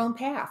got their own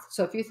path.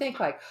 So if you think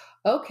like,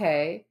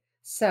 okay,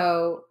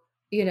 so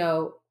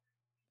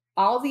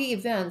all the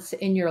events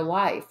in your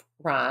life,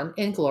 Ron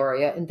and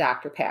Gloria and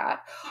Dr.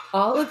 Pat,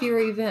 all of your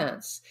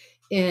events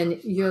in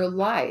your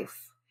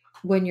life,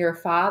 when your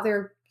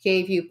father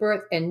gave you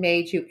birth and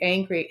made you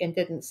angry and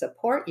didn't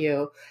support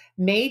you,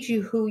 made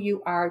you who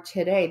you are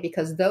today,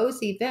 because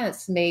those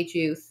events made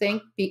you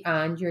think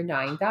beyond your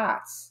 9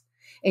 dots.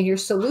 And your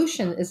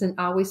solution isn't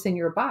always in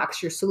your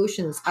box. Your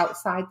solution is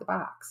outside the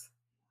box.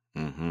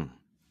 Mm-hmm.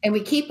 And we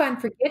keep on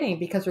forgetting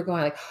because we're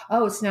going like,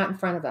 oh, it's not in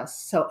front of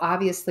us. So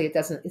obviously it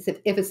doesn't,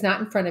 if it's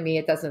not in front of me,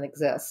 it doesn't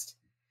exist.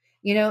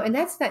 And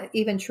that's not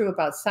even true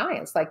about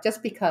science. Like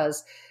just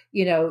because,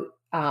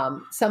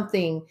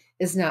 something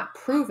is not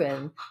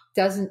proven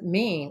doesn't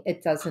mean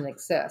it doesn't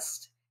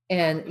exist.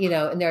 And,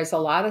 and there's a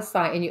lot of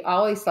science, and you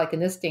always, like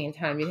in this day and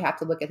time, you have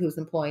to look at who's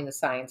employing the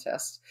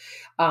scientist.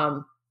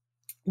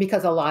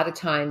 Because a lot of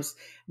times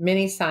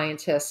many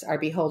scientists are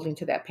beholden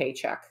to that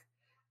paycheck.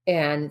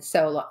 And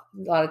so a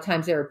lot of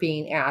times they're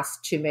being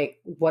asked to make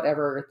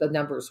whatever the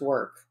numbers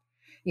work,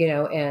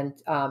 and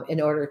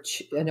in order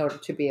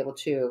to be able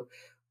to,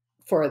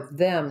 for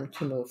them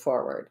to move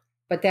forward.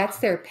 But that's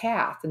their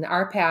path. And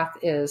our path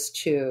is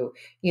to,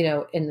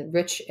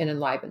 enrich and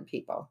enliven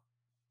people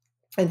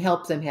and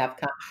help them have,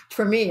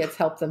 for me, it's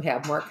helped them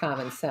have more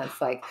common sense.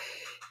 Like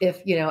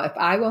if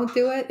I won't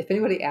do it, if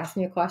anybody asks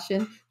me a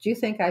question, do you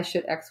think I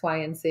should X, Y,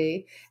 and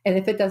Z? And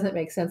if it doesn't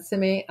make sense to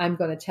me, I'm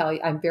going to tell you,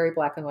 I'm very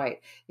black and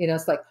white.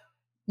 It's like,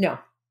 no,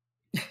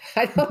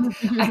 I'm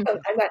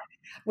not.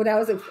 When I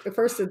was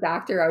first a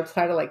doctor, I would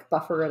try to like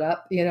buffer it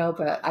up,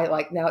 but I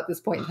like now at this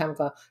point in time, I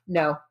go,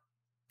 no.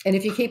 And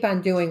if you keep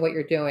on doing what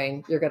you're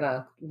doing, you're going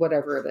to,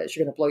 whatever it is,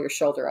 you're going to blow your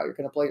shoulder out. You're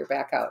going to blow your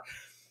back out.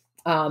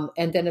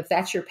 And then if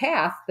that's your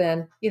path,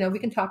 then, we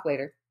can talk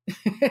later.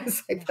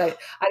 It's like,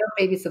 I don't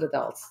babysit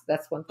adults.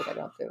 That's one thing I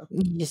don't do.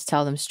 You just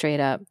tell them straight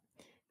up.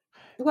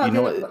 Well,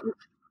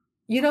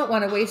 you don't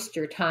want to waste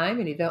your time,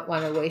 and you don't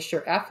want to waste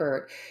your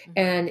effort,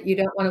 and you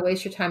don't want to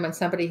waste your time on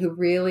somebody who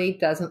really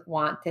doesn't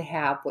want to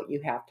have what you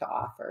have to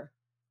offer.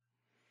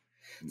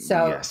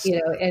 So, Yes.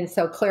 And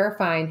so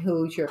clarifying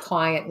who's your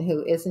client and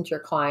who isn't your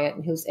client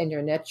and who's in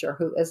your niche or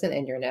who isn't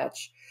in your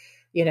niche.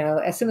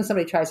 As soon as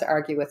somebody tries to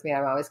argue with me,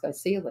 I'm always going to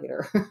see you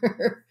later,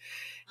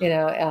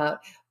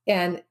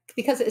 and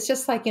because it's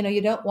just like,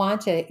 you don't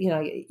want to,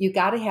 you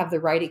got to have the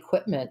right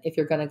equipment if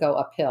you're going to go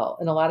uphill.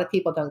 And a lot of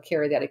people don't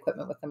carry that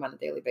equipment with them on a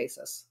daily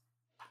basis.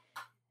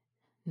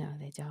 No,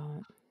 they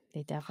don't.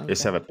 They definitely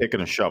Just have a pick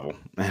and a shovel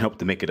and hope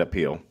to make it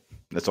uphill.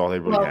 That's all they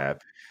really have.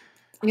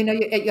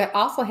 You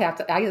also have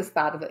to, I just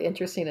thought of an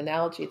interesting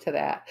analogy to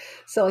that.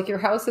 So like your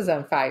house is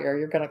on fire,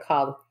 you're going to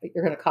call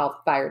the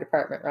fire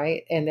department,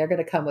 right? And they're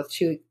going to come with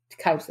 2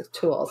 types of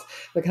tools.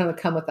 They're going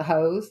to come with a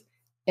hose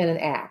and an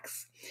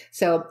axe.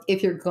 So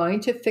if you're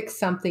going to fix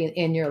something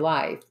in your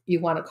life,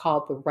 you want to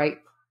call the right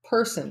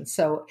person.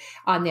 So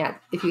on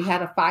that, if you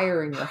had a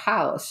fire in your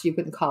house, you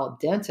would call a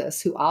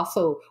dentist who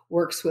also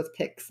works with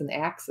picks and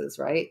axes,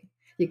 right?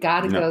 You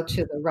got to No. go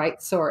to the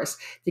right source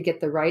to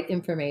get the right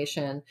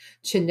information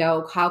to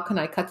know how can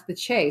I cut to the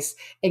chase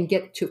and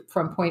get to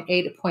from point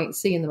A to point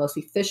C in the most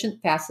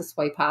efficient, fastest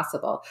way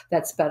possible.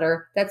 That's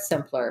better. That's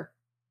simpler.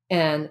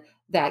 And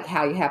that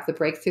how you have the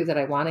breakthrough that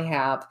I want to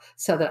have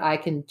so that I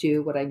can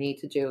do what I need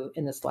to do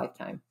in this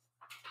lifetime.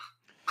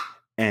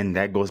 And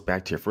that goes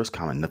back to your first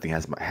comment.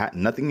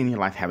 Nothing in your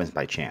life happens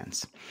by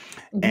chance.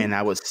 Mm-hmm. And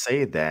I would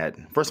say that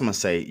first, I'm gonna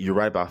say you're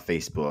right about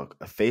Facebook.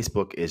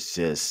 Facebook is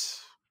just,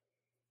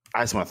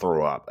 I just want to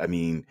throw up. I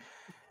mean,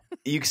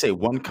 you can say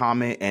one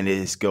comment and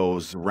it just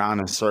goes round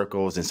in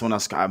circles, and someone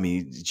else. I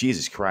mean,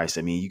 Jesus Christ.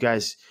 I mean, you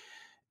guys.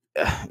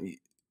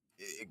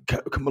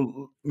 Come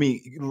on,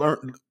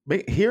 learn,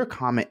 hear a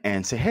comment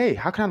and say, hey,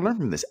 how can I learn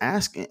from this?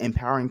 Ask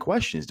empowering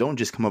questions. Don't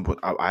just come up with,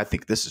 I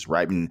think this is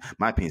right, and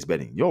my opinion is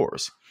better than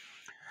yours.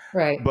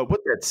 Right. But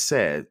with that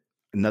said,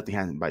 nothing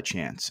happens by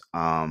chance. So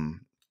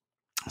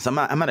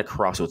I'm at a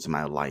crossroads in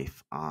my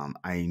life.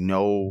 I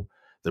know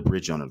the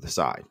bridge on the other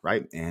side,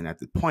 right? And at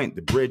the point,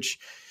 the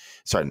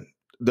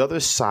other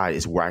side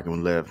is where I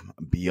can live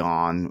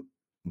beyond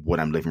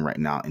what I'm living right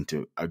now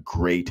into a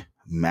great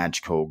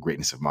magical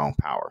greatness of my own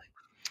power.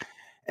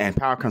 And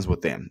power comes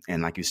within.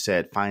 And like you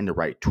said, find the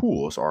right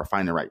tools or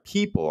find the right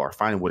people or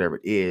find whatever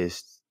it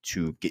is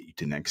to get you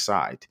to the next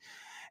side.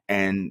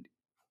 And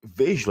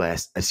visually,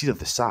 I see the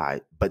other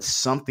side, but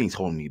something's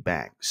holding me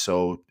back.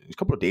 So a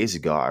couple of days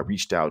ago, I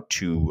reached out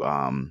to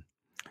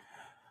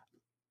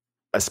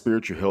a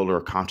spiritual healer,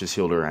 a conscious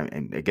healer,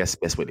 and I guess the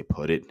best way to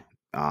put it.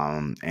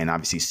 And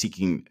obviously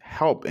seeking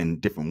help in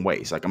different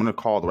ways. Like I'm going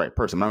to call the right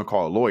person. I'm not going to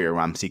call a lawyer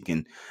when I'm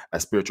seeking a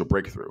spiritual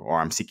breakthrough or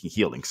I'm seeking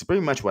healing. So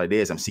pretty much what it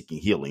is, I'm seeking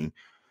healing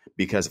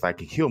because if I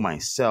can heal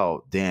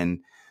myself,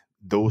 then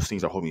those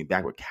things that hold me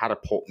back would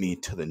catapult me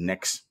to the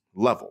next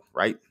level,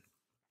 right?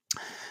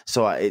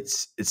 So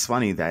it's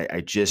funny that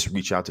I just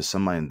reached out to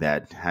someone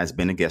that has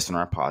been a guest on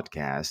our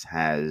podcast,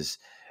 has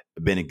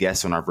been a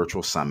guest on our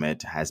virtual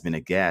summit, has been a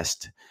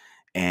guest,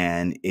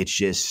 and it's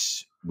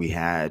just we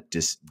had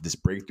this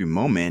breakthrough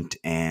moment.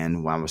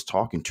 And when I was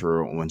talking to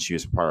her when she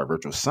was part of our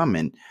virtual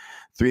summit,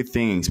 three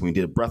things when we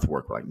did a breath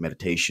work like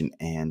meditation,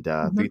 and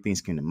three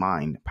things came to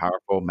mind: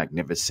 powerful,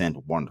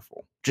 magnificent,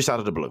 wonderful, just out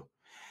of the blue.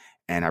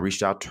 And I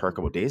reached out to her a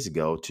couple of days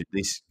ago to at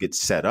least get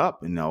set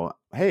up and know,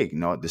 hey,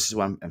 this is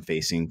what I'm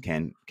facing.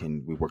 Can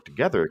we work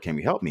together? Can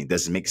we help me?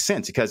 Does it make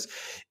sense? Because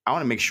I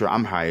want to make sure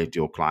I'm a high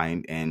ideal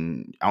client,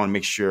 and I want to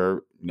make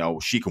sure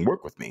she can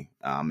work with me.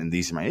 And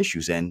these are my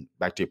issues. And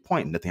back to your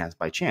point, nothing happens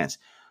by chance.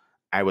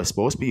 I was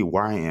supposed to be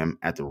where I am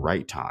at the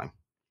right time,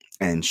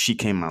 and she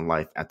came in my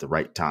life at the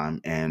right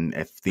time. And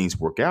if things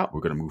work out,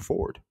 we're going to move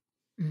forward.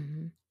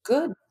 Mm-hmm.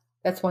 Good.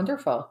 That's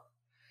wonderful.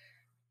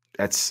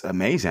 That's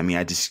amazing. I mean,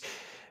 I just.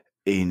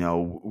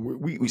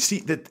 We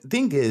see the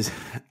thing is,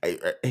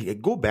 I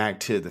go back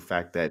to the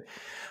fact that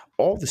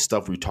all the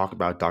stuff we talk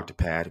about, Dr.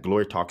 Pat,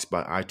 Gloria talks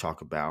about, I talk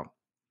about,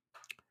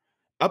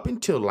 up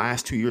until the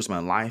last 2 years of my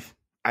life,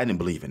 I didn't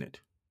believe in it.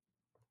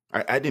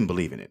 I didn't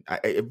believe in it.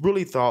 I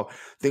really thought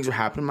things were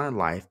happening in my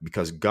life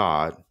because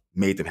God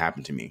made them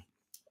happen to me.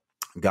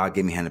 God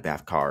gave me hand of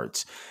bath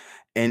cards.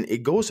 And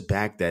it goes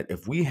back that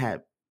if we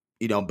had,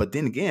 but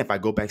then again, if I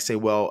go back and say,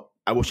 well,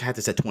 I wish I had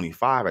this at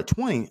 25 or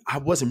 20, I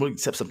wasn't really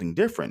accept something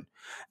different.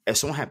 If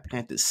someone had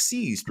planted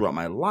seeds throughout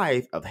my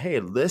life of, hey,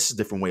 this is a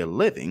different way of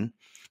living,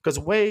 because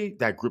the way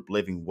that group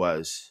living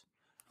was,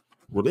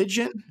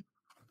 religion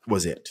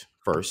was it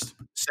first.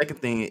 Second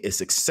thing is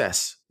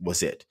success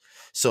was it.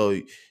 So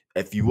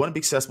if you want to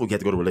be successful, you have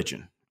to go to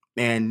religion.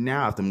 And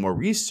now after more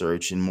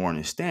research and more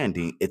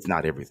understanding, it's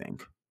not everything.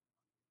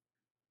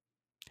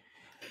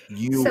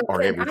 You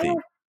are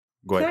everything.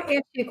 Go Can ahead. I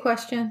ask you a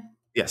question?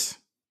 Yes.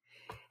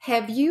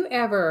 Have you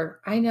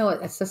ever, I know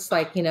it's just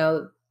like,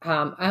 I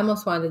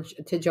almost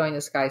wanted to join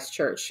this guy's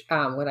church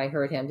when I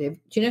heard him. Do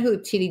you know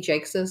who T.D.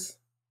 Jakes is?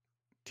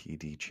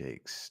 T.D.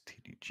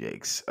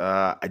 Jakes.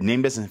 A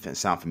name doesn't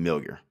sound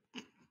familiar.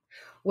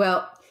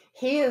 Well,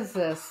 he is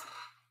this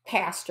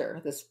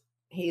pastor.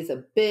 He's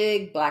a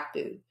big black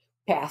dude,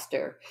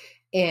 pastor.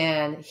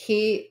 And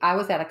I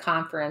was at a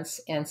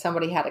conference and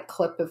somebody had a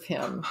clip of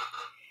him.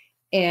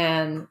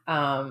 And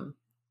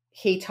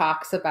he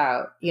talks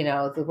about,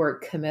 the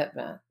word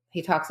commitment.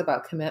 He talks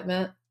about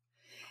commitment.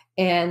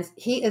 And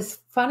he is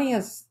funny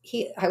as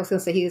I was going to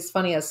say he is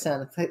funny as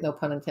sin, no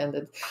pun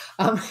intended.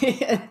 But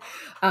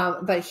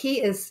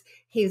he's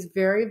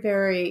very,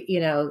 very,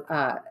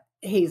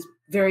 he's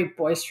very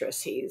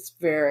boisterous. He's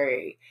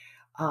very.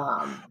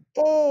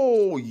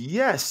 Oh,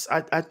 yes.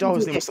 I thought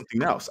his name was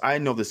something else. I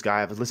know this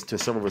guy. I've listened to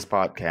several of his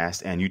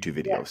podcasts and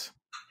YouTube videos. Yeah.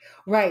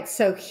 Right.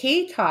 So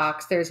he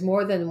talks, there's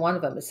more than one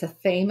of them. It's a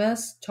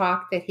famous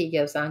talk that he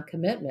gives on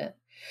commitment.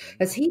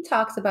 As he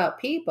talks about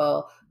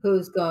people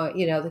who's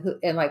going,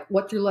 and like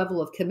what your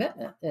level of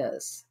commitment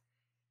is.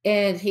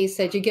 And he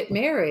said, you get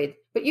married,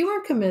 but you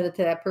weren't committed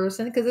to that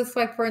person because it's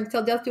like for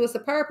until death do us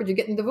apart, but you're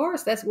getting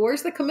divorced. That's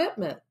where's the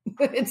commitment?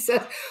 It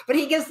says, but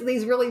he gives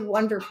these really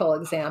wonderful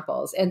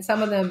examples. And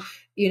some of them,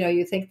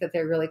 you think that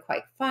they're really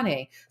quite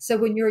funny. So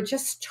when you're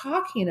just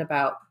talking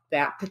about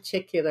that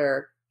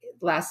particular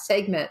last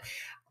segment,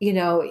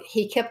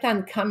 he kept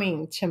on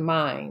coming to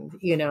mind,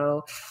 and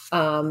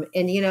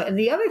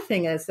the other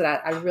thing is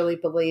that I really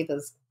believe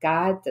is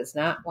God does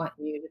not want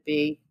you to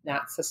be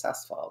not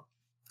successful.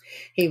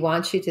 He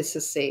wants you to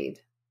succeed,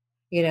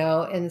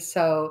 and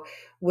so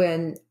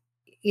when,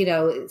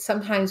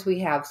 sometimes we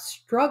have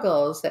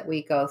struggles that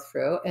we go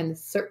through, and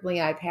certainly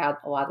I've had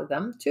a lot of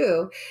them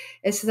too.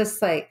 It's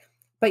just like,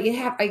 but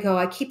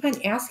I keep on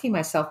asking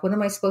myself, what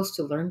am I supposed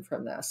to learn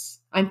from this?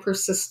 I'm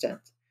persistent,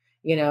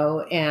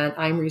 and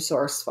I'm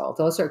resourceful.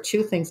 Those are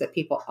two things that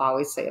people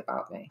always say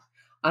about me.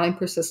 I'm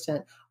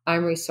persistent.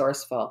 I'm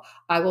resourceful.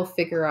 I will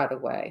figure out a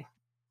way.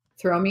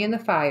 Throw me in the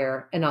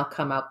fire and I'll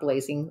come out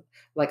blazing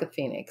like a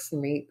phoenix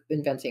and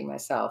reinventing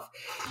myself.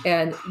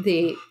 And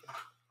it's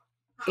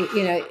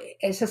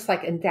just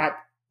like in that,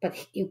 but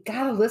you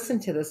got to listen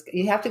to this.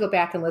 You have to go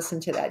back and listen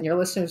to that. And your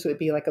listeners would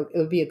be it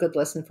would be a good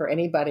listen for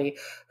anybody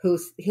who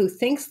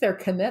thinks they're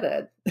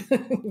committed,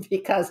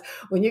 because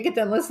when you get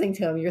done listening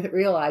to them, you're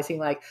realizing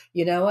like,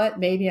 you know what,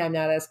 maybe I'm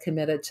not as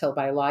committed to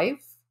my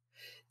life,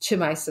 to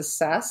my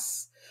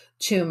success,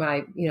 to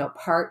my,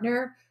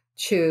 partner,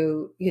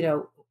 to,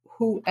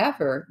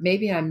 whoever.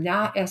 Maybe I'm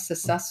not as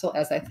successful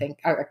as I think,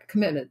 or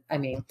committed,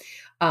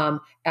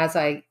 as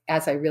I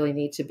really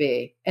need to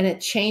be. And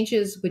it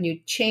changes when you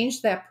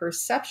change that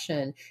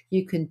perception,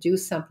 you can do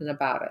something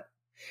about it.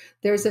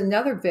 There's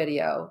another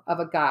video of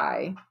a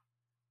guy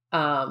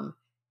and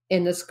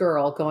this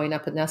girl going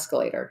up an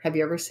escalator. Have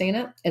you ever seen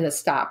it? And it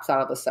stops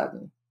all of a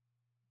sudden.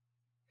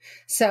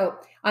 So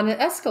on an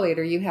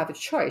escalator, you have a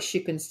choice. You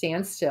can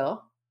stand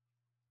still,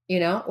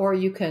 or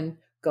you can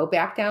go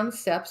back down the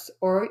steps,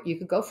 or you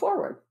could go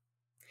forward.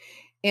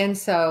 And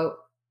so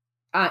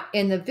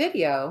in the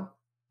video,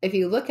 if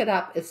you look it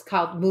up, it's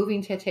called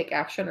Moving to Take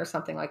Action or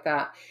something like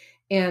that.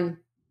 And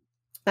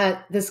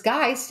this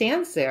guy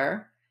stands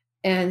there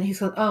and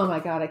he's going, oh my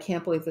God, I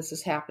can't believe this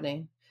is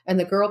happening. And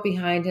the girl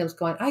behind him is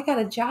going, I got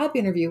a job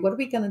interview. What are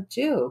we going to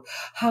do?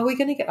 How are we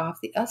going to get off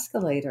the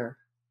escalator?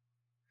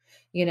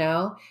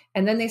 And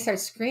then they start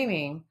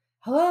screaming,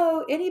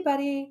 hello,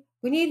 anybody?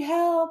 We need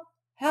help.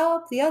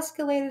 Help, the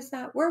escalator's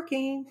not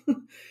working,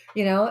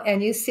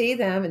 and you see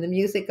them and the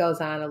music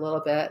goes on a little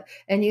bit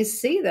and you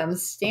see them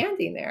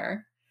standing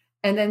there.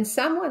 And then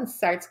someone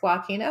starts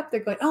walking up.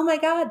 They're going, oh my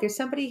God, there's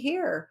somebody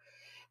here.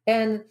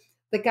 And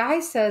the guy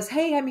says,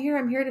 hey, I'm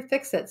here to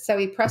fix it. So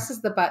he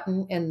presses the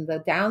button and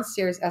the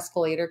downstairs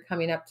escalator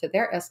coming up to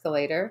their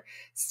escalator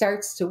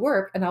starts to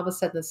work, and all of a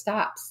sudden it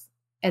stops.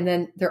 And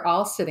then they're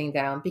all sitting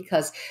down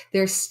because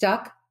they're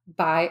stuck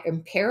by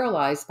and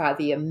paralyzed by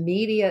the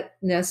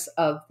immediateness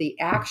of the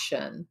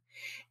action,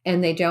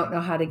 and they don't know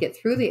how to get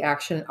through the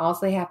action, and all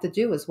they have to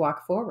do is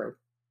walk forward.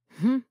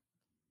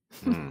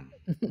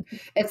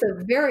 It's a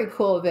very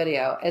cool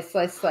video. It's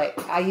like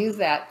I use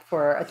that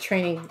for a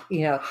training,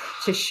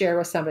 to share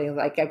with somebody.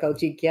 Like I go,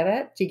 do you get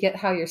it? Do you get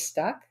how you're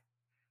stuck?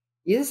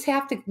 You just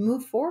have to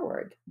move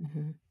forward.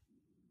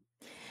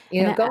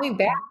 Going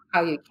back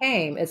how you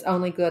came is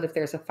only good if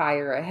there's a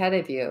fire ahead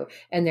of you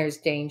and there's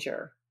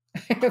danger.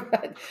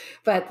 but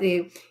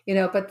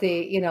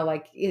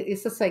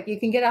it's just like you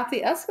can get off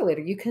the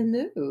escalator, you can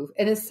move,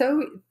 and it's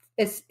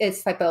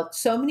like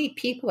so many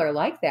people are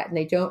like that, and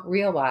they don't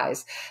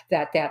realize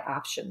that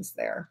option's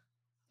there.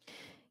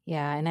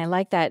 Yeah, and I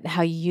like that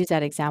how you use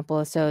that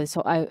example. So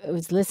I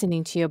was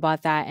listening to you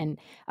about that, and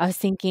I was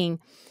thinking,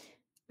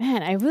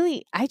 man,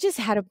 I just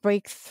had a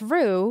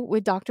breakthrough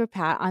with Dr.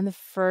 Pat on the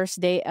first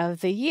day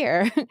of the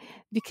year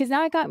because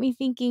now it got me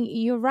thinking,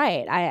 you're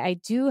right. I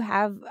do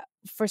have,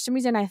 for some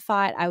reason, I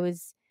thought I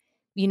was,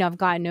 I've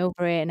gotten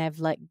over it and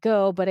I've let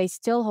go, but I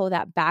still hold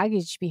that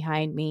baggage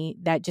behind me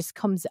that just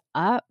comes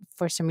up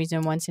for some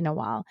reason once in a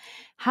while.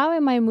 How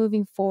am I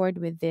moving forward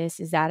with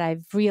this? Is that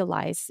I've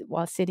realized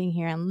while sitting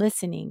here and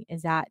listening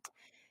is that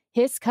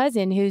his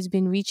cousin who's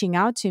been reaching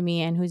out to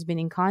me and who's been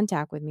in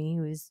contact with me,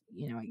 who's,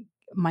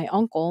 my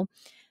uncle,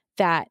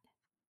 that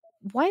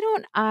why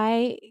don't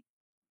I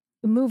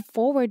move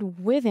forward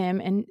with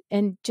him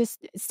and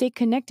just stay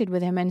connected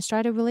with him and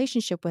start a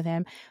relationship with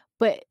him,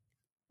 but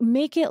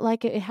make it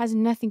like it has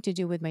nothing to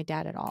do with my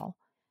dad at all.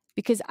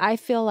 Because I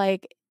feel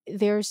like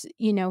there's,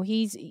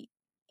 he's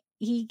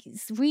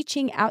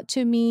reaching out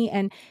to me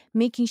and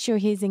making sure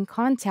he's in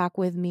contact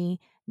with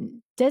me,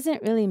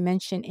 doesn't really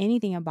mention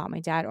anything about my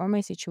dad or my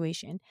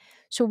situation.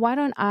 So why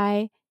don't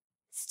I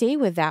stay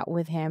with that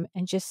with him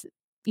and just,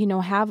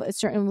 have a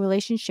certain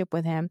relationship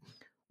with him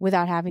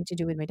without having to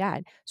do with my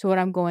dad. So what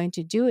I'm going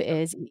to do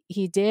is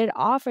he did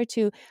offer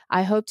to,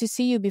 I hope to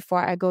see you before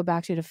I go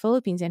back to the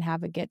Philippines and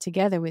have a get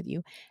together with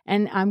you.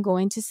 And I'm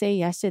going to say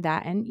yes to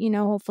that. And,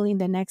 hopefully in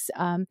the next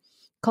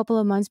couple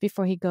of months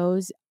before he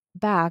goes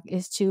back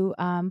is to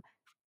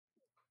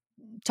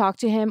talk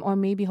to him or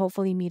maybe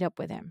hopefully meet up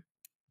with him.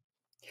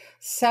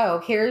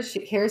 So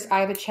I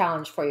have a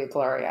challenge for you,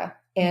 Gloria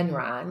and Mhm.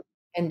 Ron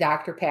and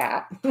Dr.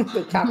 Pat,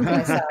 talking to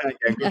myself,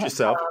 Include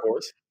yourself, of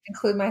course.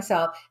 include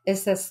myself,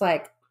 is this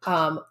like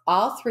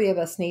all three of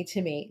us need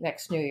to meet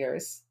next New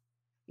Year's,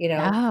 you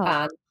know,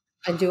 Oh,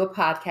 and do a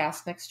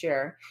podcast next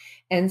year.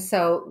 And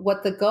so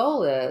what the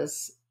goal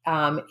is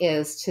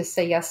to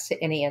say yes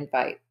to any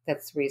invite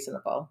that's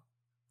reasonable.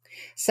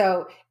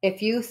 So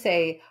if you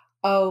say,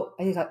 oh,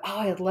 and he's like, oh,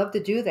 I'd love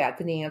to do that,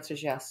 then the answer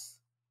is yes.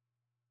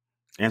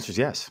 Answer is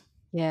yes.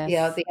 Yeah,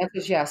 yes. the answer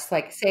is yes.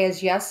 Like say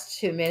as yes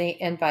to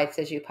many invites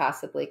as you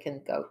possibly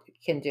can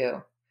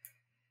do.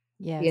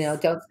 Yes.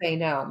 Don't say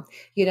no.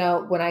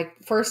 When I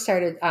first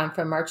started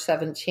from March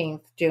 17th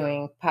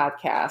doing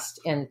podcasts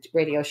and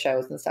radio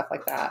shows and stuff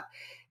like that,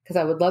 because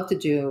I love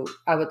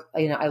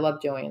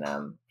doing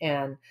them.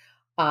 And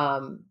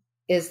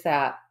is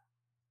that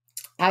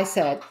I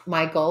said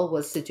my goal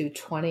was to do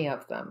 20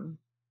 of them.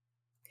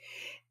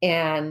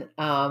 And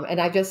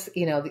I just,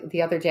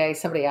 the other day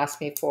somebody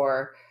asked me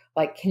for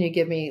like, can you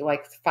give me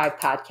like 5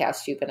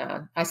 podcasts you've been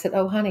on? I said,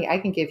 oh, honey, I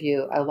can give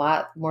you a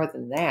lot more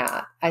than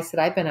that. I said,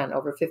 I've been on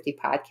over 50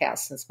 podcasts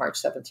since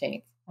March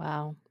 17th.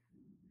 Wow.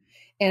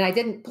 And I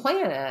didn't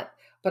plan it,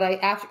 but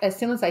as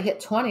soon as I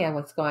hit 20, I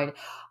was going,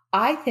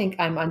 I think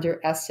I'm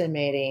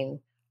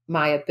underestimating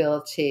my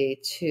ability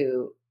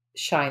to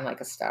shine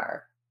like a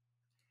star.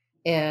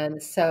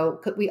 And so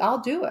we all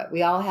do it.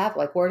 We all have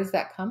like, where does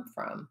that come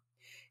from?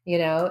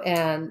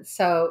 And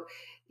so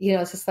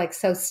it's just like,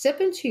 so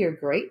step into your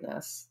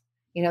greatness,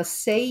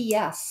 say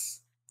yes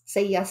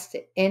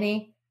to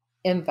any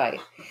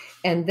invite.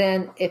 And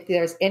then if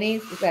there's any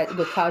that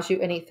would cause you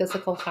any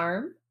physical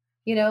harm,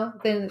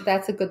 then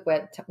that's a good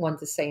one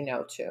to say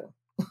no to.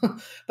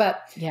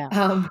 But Yeah.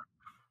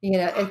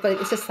 but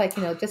it's just like,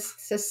 just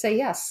say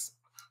yes.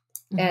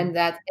 Mhm. And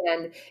that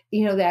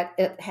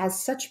it has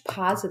such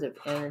positive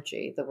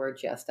energy, the word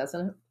yes,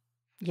 doesn't it? Oh,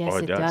 Yes,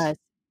 it it does. does.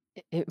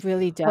 It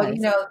really Well,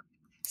 does.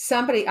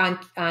 somebody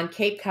on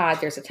Cape Cod,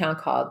 there's a town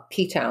called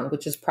P-Town,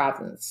 which is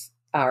Providence,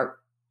 or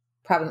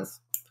Providence.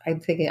 I'm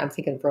thinking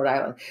of Rhode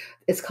Island.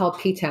 It's called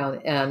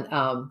P-Town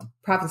and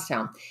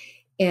Provincetown.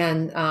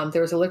 And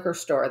there was a liquor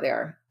store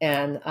there.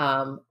 And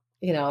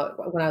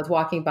when I was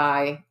walking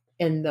by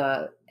in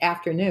the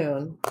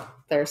afternoon,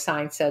 their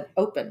sign said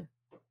open.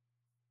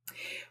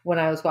 When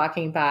I was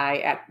walking by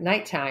at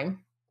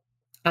nighttime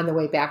on the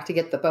way back to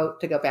get the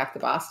boat to go back to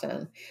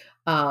Boston,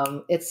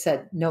 it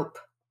said nope.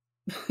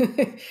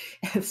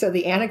 So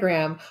the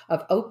anagram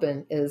of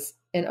open is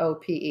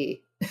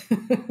NOPE.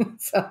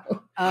 So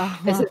is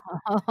Oh. it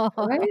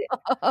right?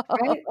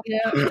 Right?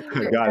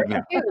 Got Very it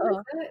now. cute,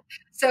 isn't it?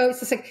 So it's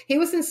just like he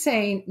wasn't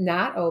saying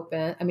not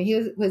open. I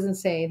mean, wasn't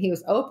saying he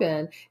was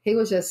open. He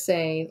was just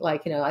saying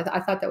like, I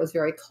thought that was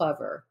very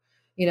clever.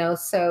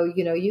 So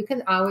you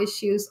can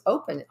always use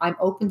open. I'm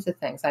open to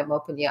things. I'm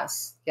open.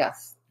 Yes,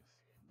 yes.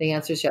 The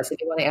answer is yes.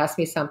 If you want to ask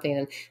me something,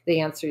 and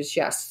the answer is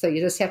yes. So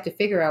you just have to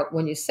figure out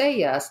when you say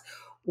yes,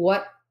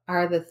 what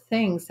are the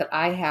things that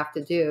I have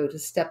to do to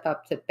step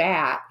up to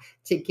bat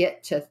to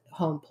get to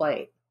home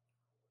plate?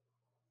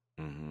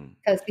 Hmm.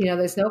 Because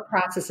there's no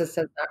process that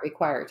does not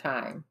require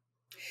time.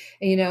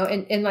 And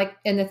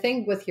the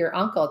thing with your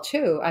uncle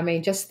too. I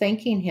mean, just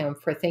thanking him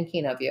for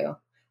thinking of you,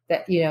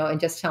 that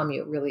and just tell him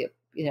you really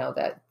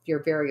that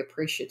you're very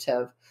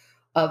appreciative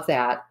of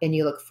that, and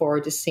you look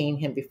forward to seeing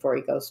him before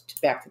he goes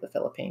back to the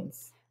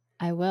Philippines.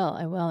 I will.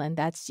 And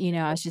that's,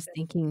 I was just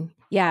thinking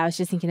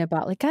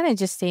about like kind of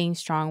just staying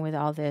strong with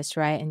all this,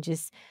 right? And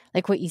just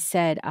like what you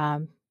said,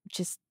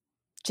 just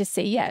just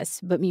say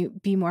yes, but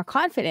be more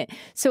confident.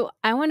 So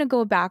I want to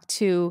go back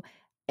to,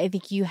 I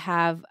think you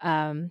have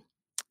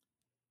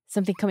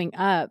something coming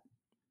up,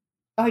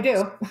 Oh, I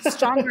s-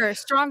 do.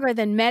 stronger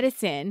than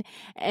medicine,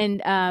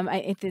 and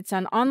it's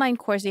an online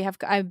course you have.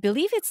 I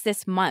believe it's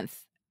this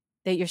month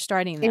that you're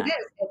starting It that. is.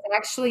 It's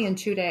actually in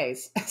 2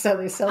 days, so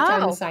there's still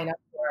time to Oh, sign up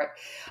for it.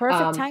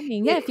 perfect Um,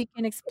 timing. Yeah, it if you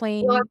can well,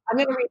 explain.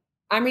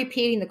 I'm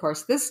repeating the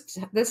course.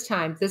 This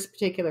time, this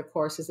particular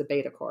course is a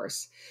beta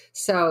course.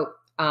 So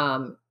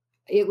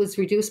it was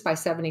reduced by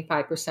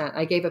 75%.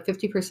 I gave a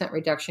 50%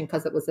 reduction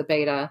because it was a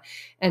beta.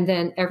 And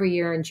then every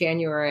year in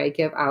January, I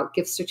give out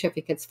gift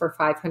certificates for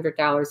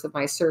 $500 of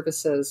my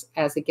services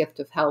as a gift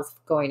of health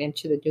going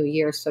into the new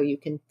year. So you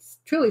can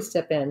truly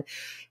step in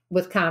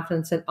with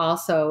confidence. And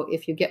also,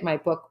 if you get my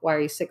book, Why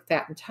Are You Sick,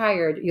 Fat, and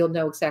Tired, you'll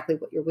know exactly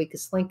what your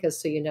weakest link is.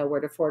 So you know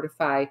where to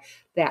fortify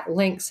that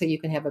link so you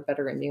can have a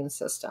better immune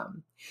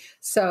system.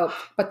 So,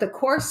 but the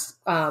course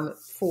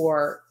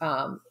for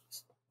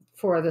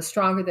the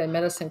Stronger Than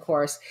Medicine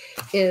course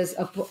is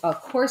a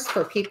course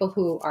for people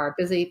who are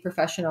busy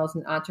professionals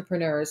and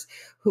entrepreneurs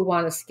who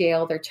want to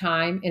scale their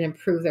time and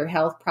improve their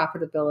health,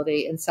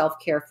 profitability, and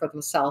self-care for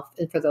themselves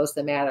and for those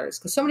that matters.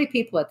 Because so many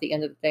people at the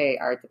end of the day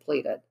are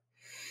depleted.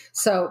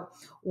 So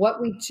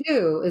what we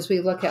do is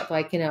we look at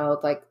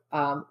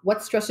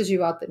what stresses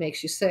you out that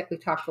makes you sick. We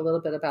talked a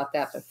little bit about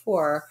that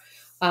before.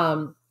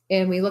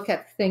 And we look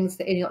at things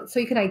that, so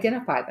you can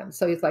identify them.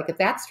 So it's like, if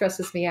that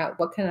stresses me out,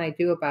 what can I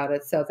do about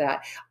it so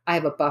that I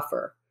have a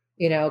buffer?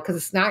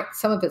 because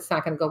some of it's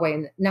not going to go away,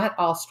 and not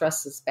all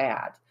stress is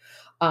bad.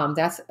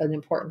 That's an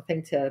important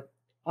thing to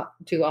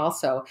do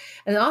also.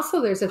 And also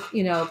there's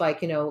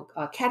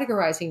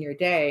categorizing your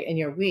day and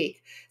your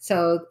week.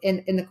 So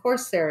in the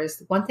course,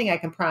 there's one thing I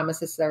can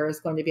promise is there is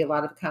going to be a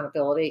lot of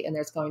accountability, and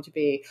there's going to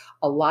be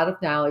a lot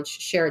of knowledge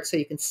shared, so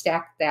you can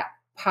stack that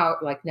power,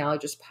 like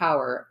knowledge is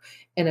power,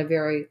 in a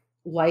very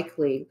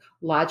likely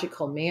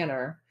logical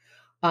manner.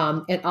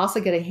 And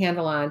also get a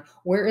handle on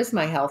where is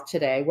my health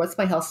today? What's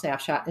my health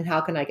snapshot, and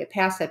how can I get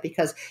past that?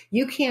 Because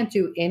you can't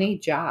do any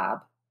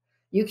job,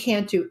 you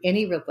can't do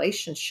any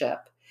relationship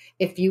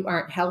if you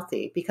aren't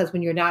healthy. Because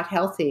when you're not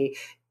healthy,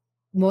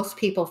 most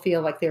people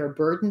feel like they're a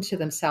burden to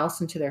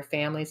themselves and to their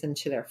families and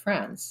to their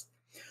friends.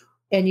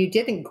 And you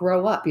didn't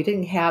grow up. You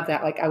didn't have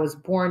that, like, I was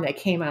born, I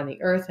came on the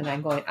earth, and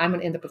I'm going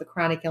to end up with a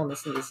chronic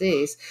illness and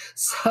disease.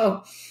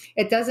 So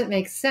it doesn't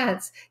make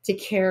sense to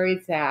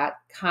carry that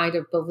kind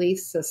of belief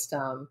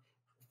system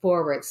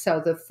forward. So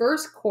the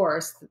first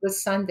course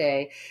this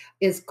Sunday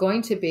is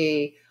going to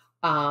be,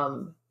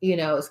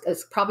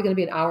 it's probably going to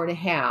be an hour and a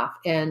half.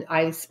 And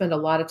I spend a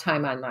lot of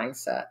time on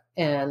mindset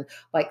and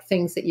like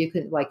things that you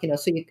can,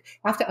 so you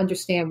have to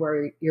understand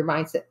where your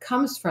mindset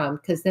comes from,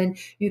 because then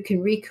you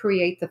can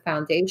recreate the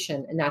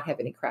foundation and not have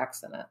any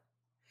cracks in it.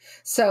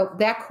 So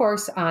that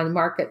course on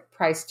market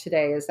price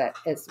today is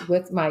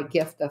with my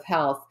gift of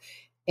health,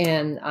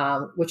 and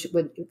which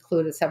would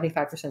include a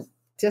 75%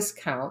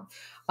 discount.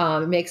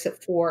 It makes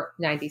it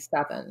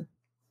 $497.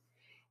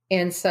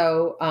 And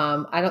so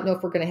I don't know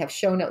if we're going to have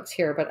show notes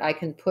here, but I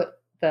can put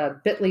the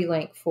bit.ly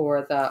link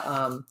for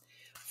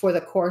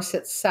the course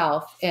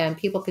itself, and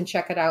people can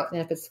check it out.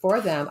 And if it's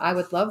for them, I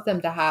would love them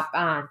to hop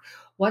on.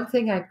 One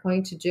thing I'm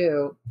going to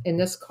do in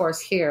this course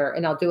here,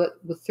 and I'll do it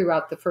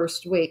throughout the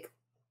first week,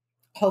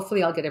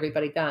 hopefully I'll get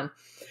everybody done,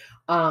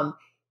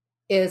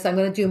 is I'm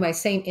going to do my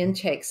same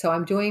intake. So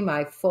I'm doing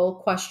my full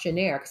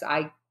questionnaire, because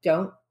I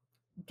don't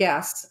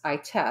guess, I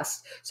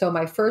test. So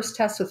my first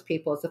test with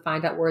people is to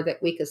find out where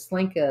that weakest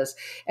link is,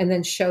 and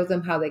then show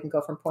them how they can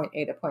go from point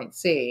A to point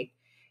C,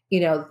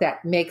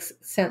 that makes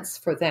sense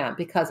for them,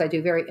 because I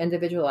do very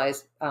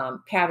individualized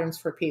patterns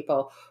for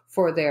people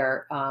for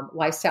their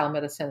lifestyle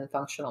medicine and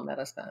functional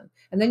medicine.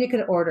 And then you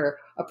can order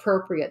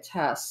appropriate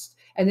tests,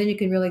 and then you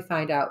can really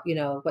find out,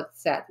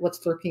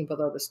 what's lurking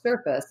below the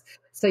surface,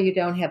 so you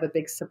don't have a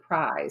big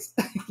surprise,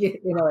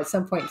 at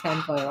some point in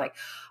time going like,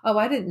 oh,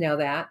 I didn't know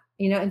that,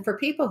 and for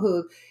people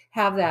who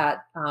have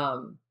that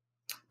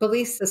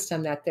belief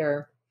system that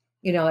they're,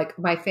 like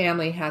my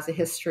family has a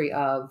history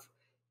of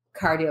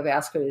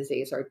cardiovascular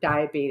disease or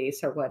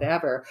diabetes or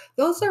whatever,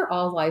 those are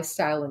all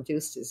lifestyle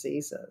induced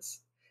diseases.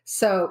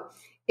 So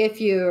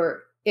if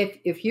you're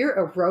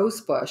a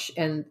rose bush,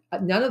 and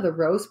none of the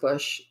rose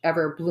bush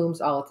ever blooms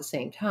all at the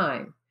same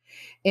time,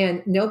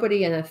 and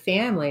nobody in a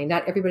family,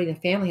 not everybody in the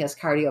family has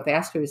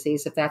cardiovascular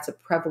disease if that's a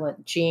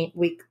prevalent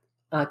weak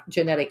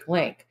genetic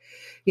link,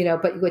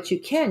 but what you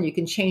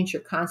can change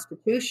your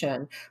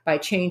constitution by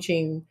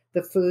changing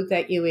the food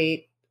that you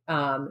eat,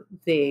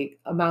 the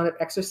amount of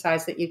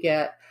exercise that you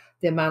get,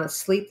 the amount of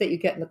sleep that you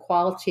get, and the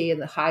quality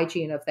and the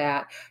hygiene of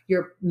that,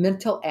 your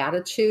mental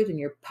attitude, and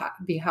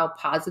how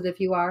positive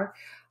you are.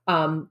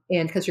 And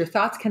because your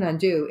thoughts can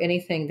undo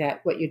anything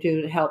what you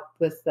do to help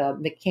with the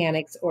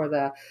mechanics or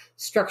the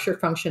structure,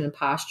 function, and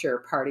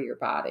posture part of your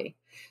body.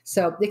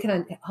 So they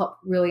can help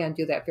really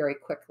undo that very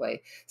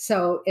quickly.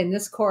 So in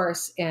this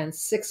course, in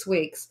 6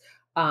 weeks,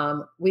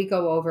 we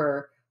go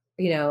over,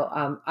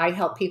 I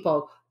help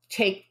people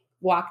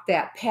walk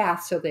that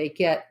path so they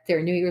get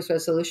their New Year's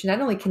resolution.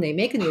 Not only can they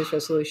make a New Year's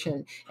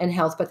resolution in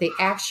health, but they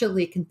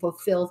actually can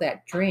fulfill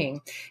that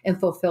dream and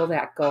fulfill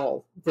that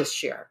goal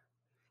this year,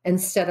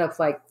 instead of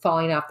like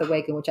falling off the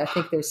wagon, which I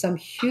think there's some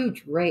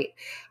huge rate.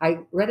 I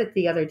read it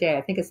the other day.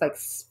 I think it's like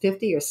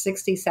 50 or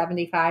 60,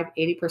 75,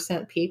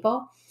 80%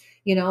 people,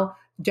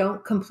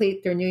 don't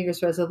complete their New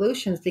Year's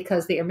resolutions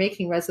because they are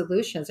making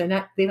resolutions. They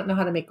don't know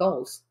how to make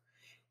goals.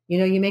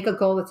 You make a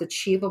goal that's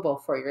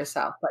achievable for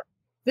yourself. But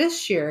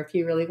this year, if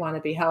you really want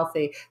to be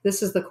healthy,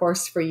 this is the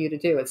course for you to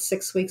do. It's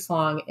 6 weeks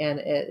long, and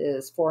it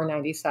is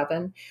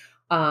 $497.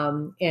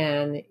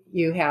 And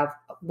you have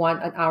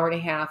an hour and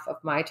a half of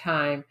my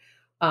time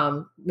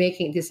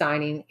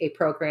designing a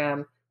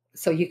program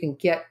so you can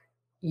get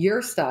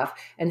your stuff,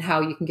 and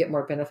how you can get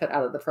more benefit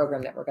out of the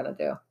program that we're going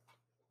to do.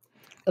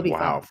 It'll be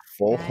Wow,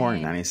 fun.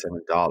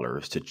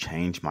 $497 to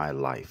change my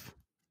life.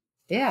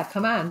 Yeah,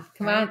 come on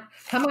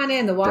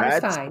in. The water's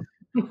fine.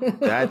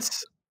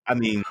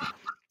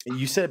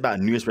 You said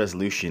about New Year's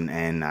resolution,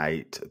 and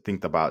I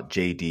think about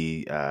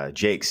J.D.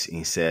 Jakes. And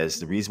he says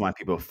the reason why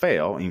people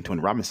fail, and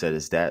Tony Robbins said,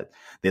 is that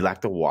they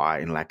lack the why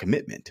and lack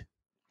commitment.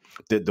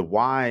 The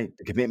why,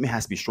 the commitment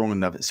has to be strong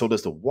enough. So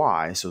does the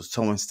why. So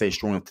someone stays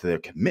strong enough to their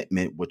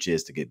commitment, which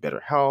is to get better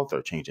health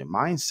or change their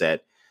mindset.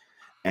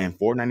 And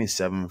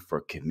 $497 for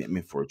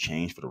commitment for a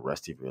change for the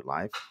rest of your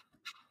life.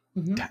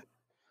 Mm-hmm.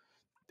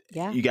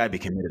 Yeah. You got to be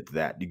committed to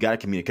that. You got to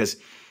commit, because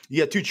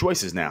you got two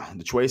choices now.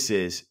 The choice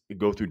is you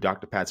go through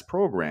Dr. Pat's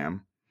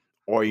program,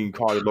 Or you can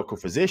call your local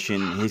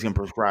physician, and he's going to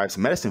prescribe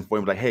some medicine for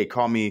you. Like, hey,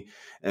 call me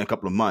in a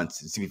couple of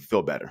months and see if you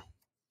feel better.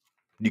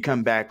 You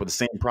come back with the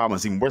same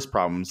problems, even worse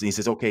problems, and he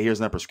says, okay, here's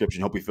another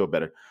prescription. Hope you feel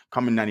better.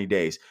 Come in 90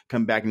 days.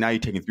 Come back. Now you're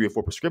taking 3 or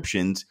 4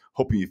 prescriptions,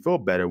 hoping you feel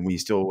better when you're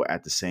still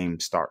at the same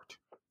start.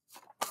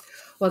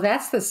 Well,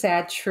 that's the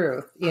sad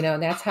truth,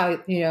 and that's how,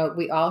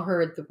 we all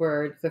heard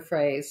the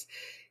phrase,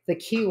 the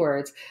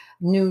keywords,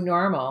 new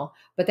normal,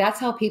 but that's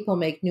how people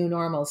make new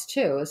normals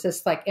too. It's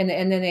just like, and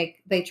then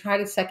they try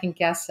to second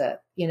guess it,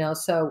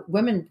 so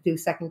women do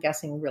second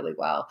guessing really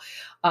well.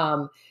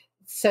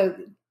 So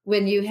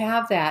when you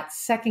have that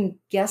second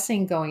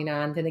guessing going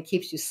on, then it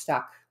keeps you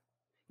stuck.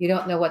 You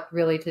don't know what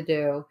really to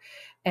do.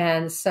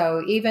 And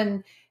so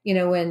even,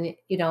 when,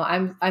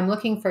 I'm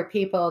looking for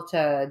people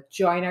to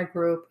join our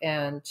group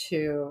and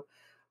to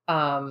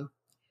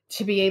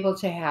be able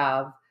to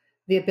have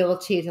the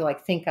ability to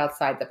like think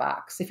outside the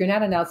box. If you're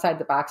not an outside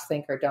the box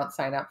thinker, don't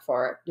sign up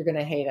for it. You're going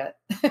to hate it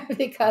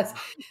because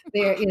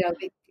they're,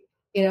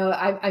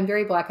 I'm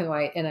very black and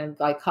white, and I'm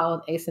like call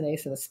an ace and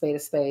a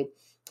spade.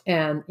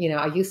 And,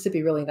 I used to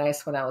be really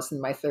nice when I was in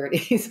my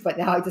 30s, but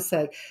now I just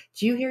say,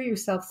 do you hear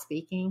yourself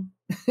speaking?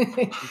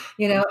 But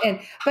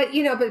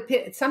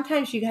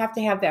sometimes you have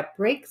to have that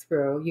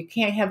breakthrough. You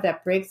can't have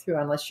that breakthrough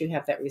unless you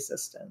have that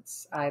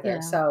resistance either. Yeah.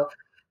 So,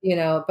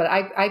 but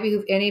I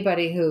believe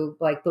anybody who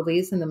like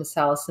believes in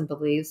themselves and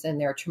believes in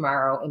their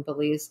tomorrow and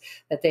believes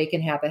that they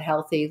can have a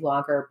healthy,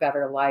 longer,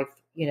 better life,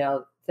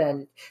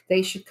 then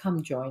they should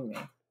come join me.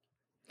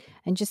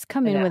 And just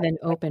come in with an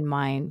open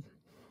mind.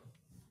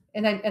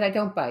 And I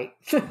don't bite.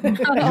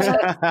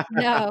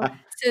 No.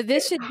 So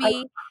this should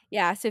be,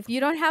 so if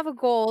you don't have a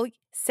goal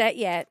set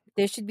yet,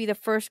 this should be the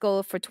first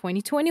goal for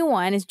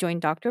 2021 is join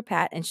Dr.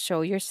 Pat and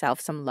show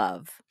yourself some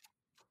love.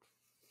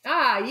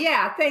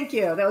 Yeah. Thank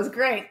you. That was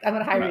great. I'm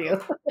going to hire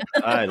you.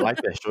 I like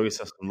that. Show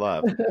yourself some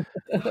love.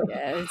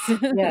 Yes.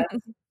 Yes.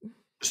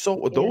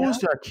 So those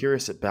that are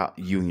curious about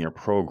you and your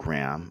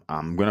program,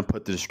 I'm going to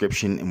put the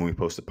description in when we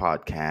post the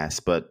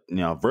podcast, but,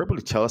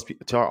 verbally tell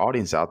our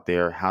audience out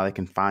there how they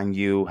can find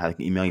you, how they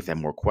can email you if they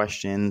have more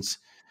questions,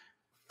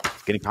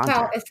 get in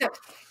contact. Well,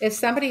 if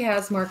somebody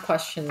has more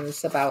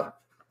questions about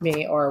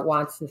me or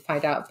wants to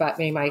find out about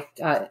me, my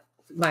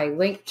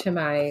link to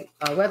my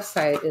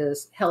website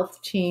is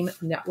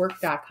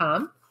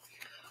healthteamnetwork.com.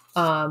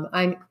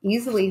 I'm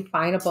easily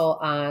findable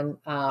on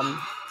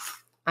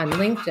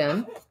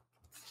LinkedIn.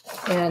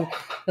 And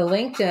the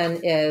LinkedIn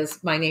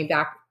is my name,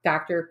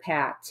 Dr.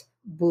 Pat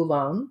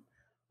Boulogne,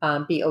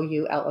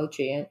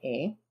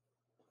 Boulogne.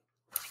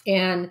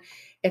 And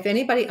if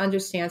anybody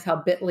understands how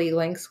bit.ly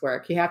links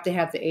work, you have to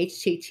have the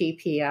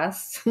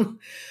HTTPS,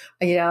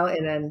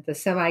 and then the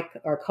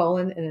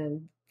semicolon and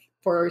then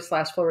 //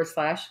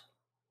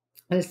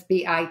 and it's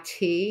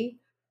bit.ly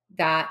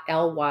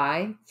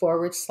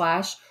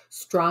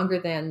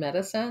 /stronger than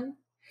medicine.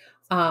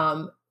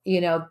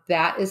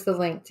 That is the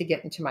link to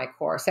get into my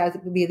course.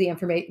 That would be the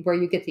information where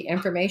you get the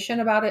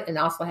information about it and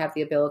also have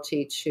the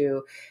ability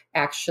to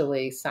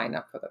actually sign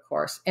up for the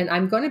course. And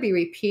I'm going to be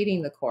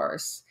repeating the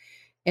course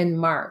in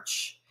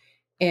March,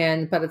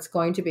 but it's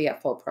going to be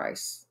at full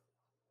price.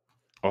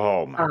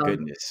 Oh my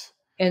goodness.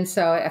 And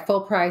so at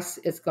full price,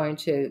 you're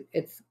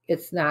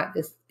not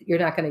going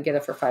to get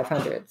it for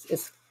 $500.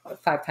 It's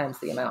 5 times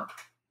the amount.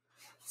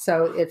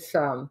 So it's,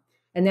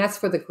 and that's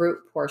for the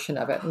group portion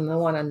of it. And the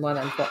one-on-one,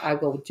 I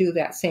will do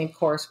that same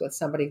course with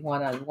somebody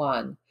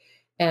one-on-one.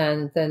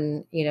 And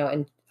then,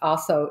 and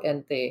also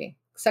in the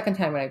second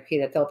time when I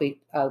repeat it, there'll be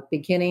a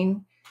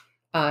beginning,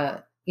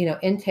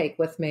 intake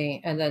with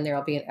me, and then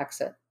there'll be an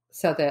exit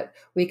so that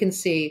we can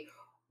see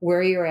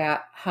where you're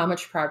at, how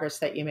much progress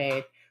that you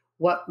made,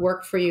 what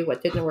worked for you,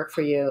 what didn't work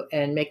for you,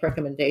 and make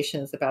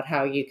recommendations about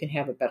how you can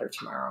have a better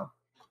tomorrow.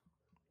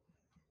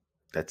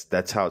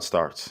 That's how it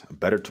starts. A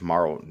better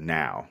tomorrow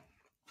now.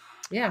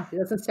 Yeah, it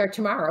doesn't start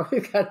tomorrow.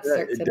 You got to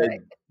start today.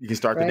 You can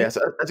start today. So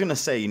I was going to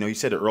say, you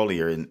said it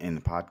earlier in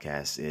the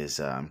podcast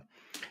is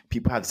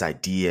people have this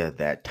idea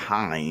that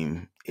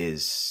time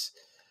is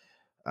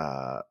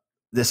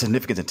the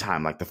significance of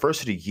time. Like the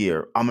first of the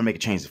year, I'm going to make a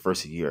change the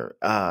first of the year.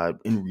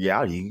 In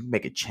reality, you can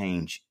make a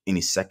change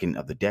any second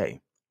of the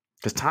day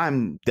because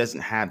time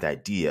doesn't have the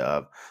idea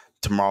of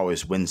tomorrow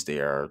is Wednesday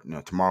or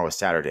tomorrow is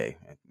Saturday.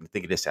 I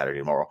think it is Saturday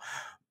tomorrow.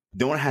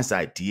 No one has the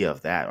idea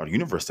of that, or the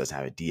universe doesn't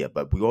have an idea,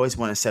 but we always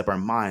want to set up our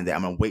mind that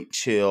I'm going to wait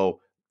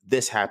till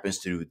this happens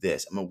to do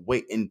this. I'm going to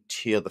wait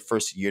until the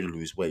first year to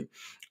lose weight.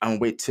 I'm going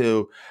to wait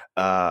till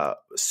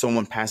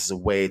someone passes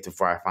away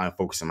before I finally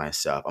focus on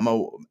myself.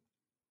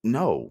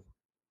 No.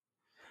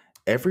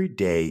 Every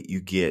day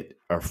you get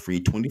a free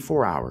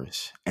 24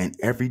 hours, and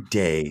every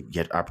day you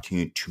get the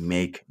opportunity to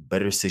make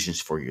better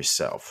decisions for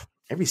yourself.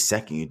 Every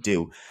second you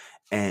do.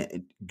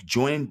 And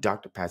joining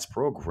Dr. Pat's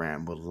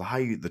program will allow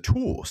you the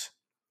tools.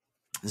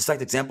 It's like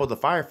the example of the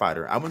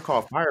firefighter. I wouldn't call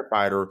a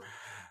firefighter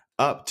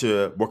up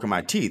to work on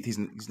my teeth. He's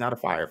not a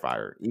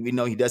firefighter. Even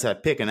though he does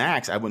have pick and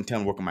axe, I wouldn't tell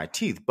him to work on my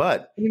teeth.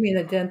 But you mean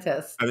a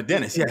dentist? The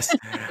dentist, yes.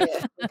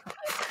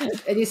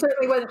 And you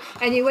certainly wouldn't.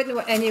 And you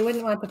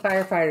wouldn't want the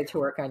firefighter to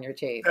work on your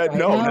teeth. Right?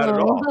 No, not at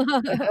all.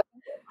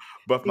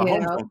 But if my you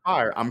home's know. on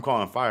fire, I'm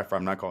calling a firefighter.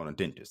 I'm not calling a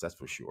dentist. That's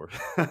for sure.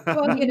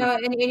 Well, and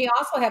you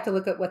also have to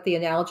look at what the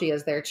analogy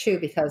is there too,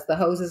 because the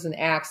hoses and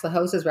axe, the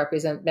hoses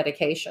represent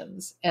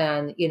medications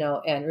and,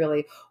 and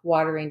really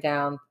watering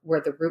down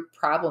where the root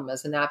problem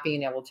is and not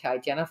being able to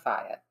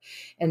identify it.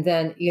 And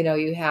then,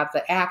 you have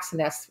the axe, and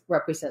that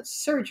represents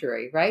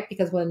surgery, right?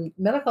 Because when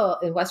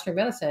in Western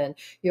medicine,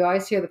 you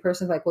always hear the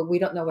person's like, well, we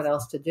don't know what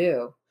else to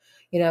do.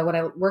 When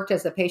I worked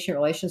as a patient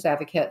relations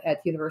advocate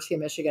at University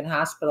of Michigan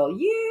Hospital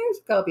years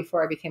ago,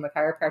 before I became a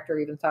chiropractor, or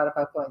even thought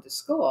about going to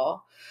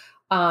school,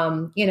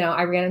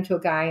 I ran into a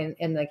guy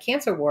in the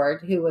cancer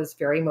ward who was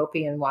very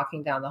mopey and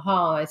walking down the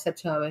hall. And I said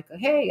to him, I go,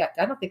 hey,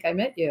 I don't think I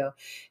met you.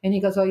 And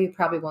he goes, oh, you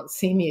probably won't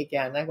see me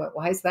again. I went,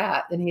 why is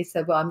that? And he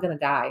said, well, I'm going to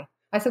die.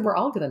 I said, we're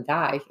all going to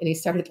die. And he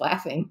started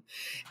laughing.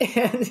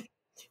 And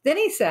then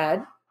he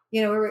said,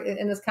 we were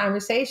in this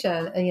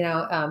conversation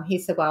and, he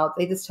said, well,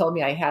 they just told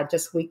me I had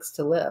just weeks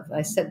to live. And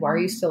I said, why are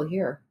you still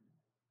here?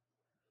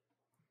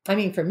 I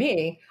mean, for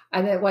me,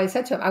 I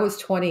said to him, I was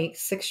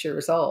 26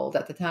 years old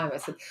at the time.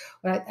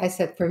 I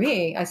said, for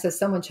me,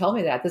 someone told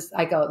me that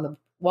I go in the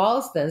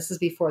walls. Then this is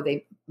before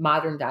they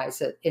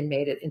modernized it and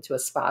made it into a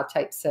spa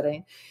type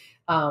setting.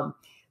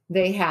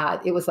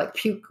 It was like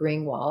puke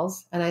green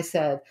walls. And I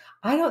said,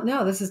 I don't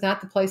know. This is not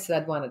the place that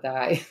I'd want to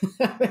die.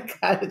 I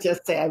gotta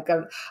just say, I'd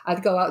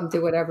go out and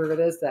do whatever it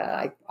is that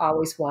I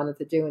always wanted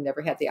to do and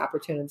never had the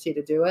opportunity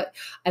to do it.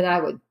 And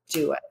I would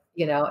do it,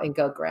 and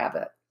go grab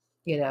it.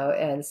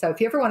 And so if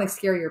you ever want to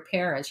scare your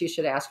parents, you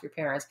should ask your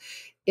parents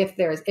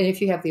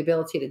if you have the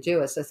ability to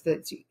do it. So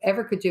if you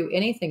ever could do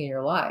anything in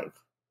your life,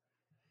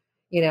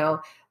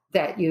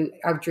 that you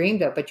have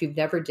dreamed of, but you've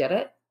never did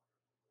it.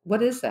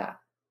 What is that?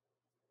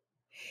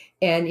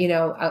 And,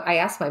 I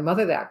asked my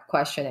mother that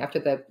question after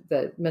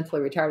the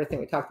mentally retarded thing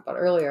we talked about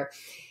earlier.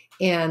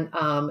 And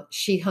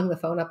she hung the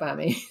phone up on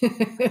me.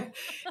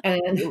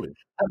 And Really?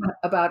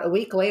 about a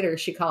week later,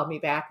 she called me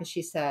back and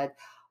she said,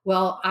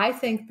 well, I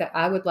think that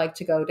I would like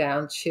to go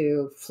down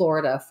to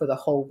Florida for the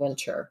whole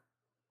winter.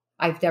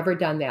 I've never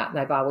done that, and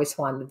I've always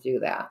wanted to do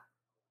that.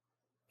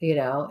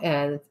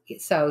 And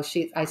so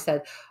I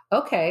said,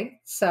 okay.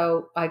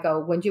 So I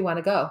go, when do you want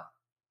to go?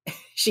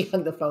 She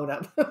hung the phone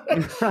up. I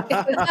was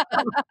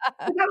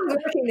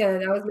working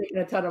then, I was making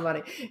a ton of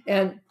money.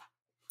 And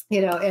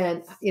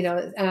and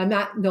I'm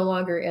no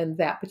longer in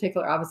that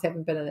particular office. I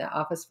haven't been in that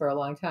office for a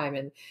long time.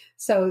 And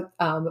so,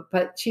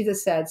 but she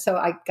just said, so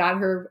I got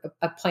her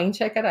a plane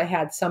ticket. I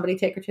had somebody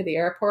take her to the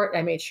airport.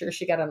 I made sure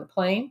she got on the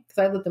plane because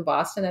I lived in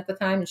Boston at the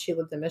time and she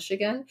lived in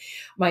Michigan.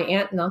 My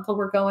aunt and uncle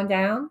were going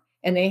down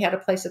and they had a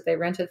place that they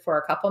rented for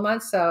a couple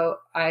months. So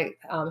I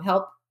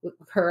helped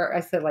her.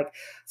 I said,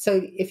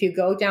 so if you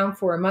go down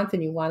for a month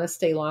and you want to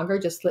stay longer,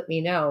 just let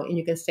me know and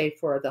you can stay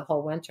for the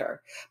whole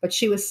winter. But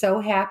she was so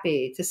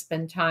happy to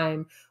spend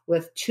time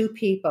with two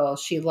people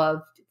she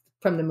loved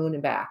from the moon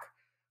and back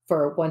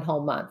for one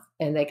whole month.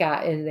 And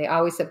they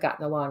always have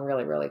gotten along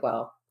really, really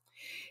well.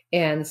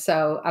 And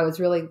so I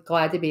was really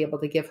glad to be able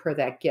to give her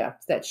that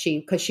gift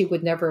because she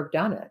would never have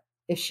done it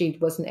if she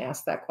wasn't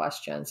asked that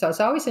question. So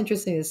it's always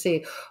interesting to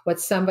see what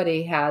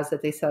somebody has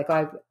that they say,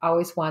 I've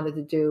always wanted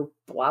to do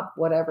blah,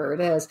 whatever it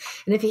is.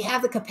 And if you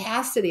have the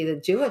capacity to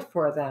do it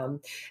for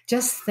them,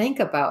 just think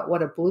about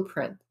what a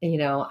blueprint,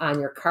 on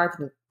your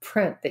carbon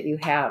print that you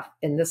have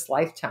in this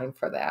lifetime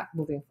for that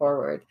moving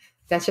forward.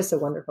 That's just a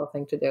wonderful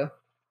thing to do.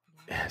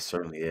 Yeah, it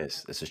certainly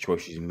is. It's a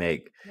choice you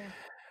make. Yeah.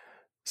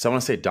 So I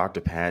want to say,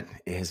 Dr. Pat,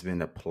 it has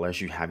been a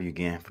pleasure to have you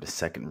again for the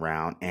second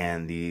round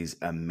and these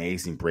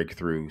amazing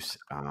breakthroughs.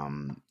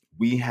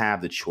 We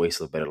have the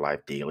choice of a better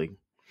life daily,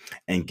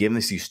 and given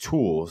us these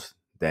tools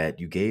that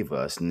you gave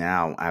us,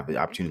 now I have the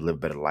opportunity to live a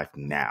better life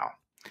now.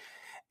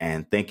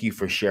 And thank you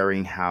for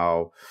sharing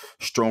how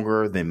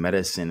stronger than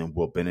medicine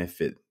will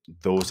benefit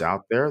those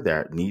out there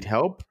that need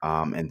help,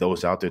 and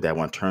those out there that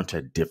want to turn to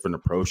a different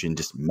approach and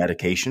just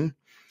medication.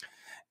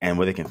 And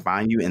where they can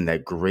find you in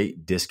that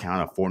great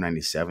discount of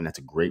 $497. That's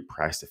a great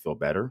price to feel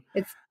better.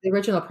 It's the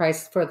original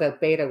price for the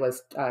beta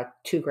was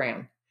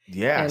 $2,000.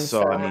 Yeah. And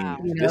so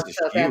I mean, this is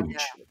huge.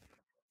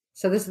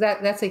 So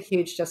that's a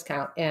huge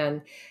discount.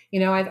 And,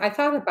 I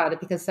thought about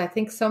it because I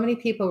think so many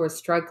people were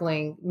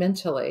struggling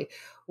mentally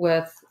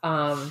with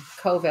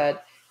COVID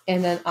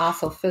and then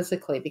also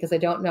physically because they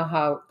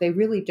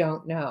really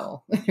don't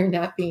know. They're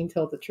not being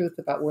told the truth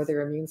about where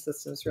their immune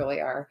systems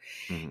really are.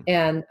 Mm-hmm.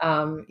 And,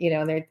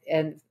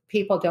 and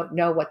people don't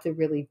know what to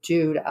really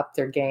do to up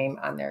their game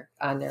on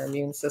their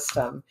immune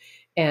system.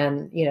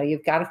 And,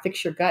 you've got to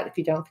fix your gut. If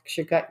you don't fix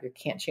your gut, you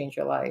can't change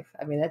your life.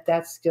 I mean,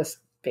 that's just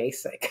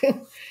basic.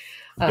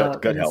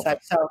 Gut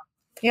health. So,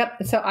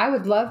 yep. So I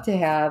would love to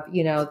have,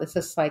 this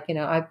is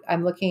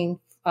I'm looking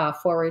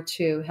forward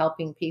to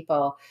helping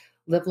people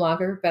live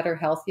longer, better,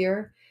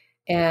 healthier.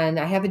 And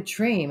I have a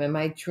dream, and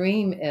my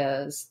dream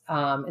is,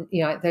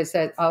 there's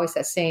always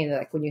that saying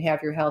that when you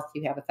have your health,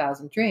 you have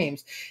 1,000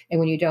 dreams. And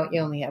when you don't,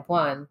 you only have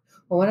one.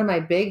 Well, one of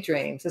my big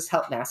dreams is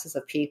help masses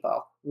of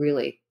people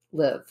really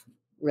live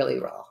really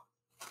well.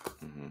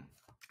 Mm-hmm.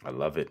 I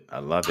love it. I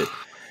love it.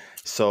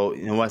 So,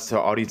 you know what? So,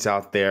 audience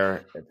out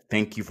there,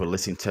 thank you for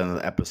listening to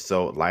another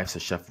episode, Life's a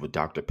Shuffle with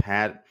Dr.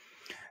 Pat.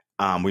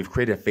 We've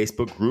created a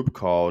Facebook group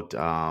called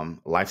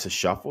Life's a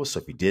Shuffle.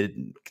 So if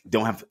you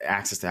don't have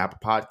access to Apple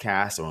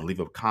Podcasts or want to leave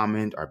a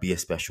comment or be a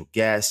special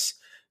guest,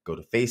 go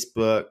to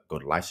Facebook, go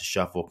to Life's a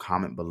Shuffle,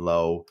 comment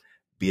below,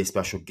 be a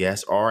special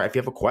guest. Or if you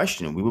have a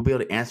question, we will be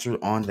able to answer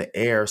it on the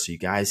air so you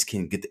guys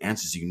can get the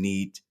answers you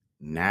need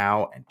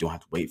now and don't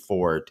have to wait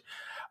for it.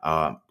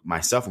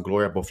 Myself and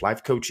Gloria are both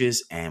life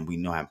coaches, and we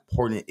know how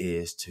important it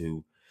is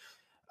to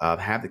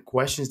have the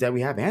questions that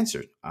we have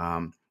answered.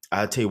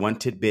 I'll tell you one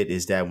tidbit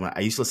is that when I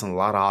used to listen to a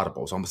lot of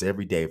audibles almost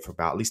every day for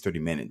about at least 30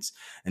 minutes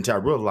until I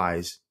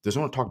realized there's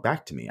no one to talk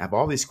back to me. I have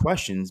all these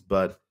questions,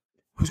 but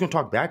who's going to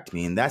talk back to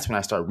me? And that's when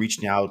I start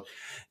reaching out,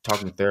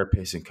 talking to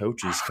therapists and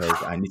coaches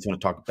because I need someone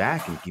to talk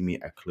back and give me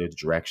a clear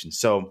direction.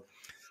 So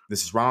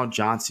this is Ronald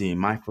Johnson,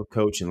 mindful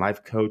coach and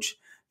life coach.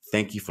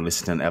 Thank you for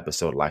listening to an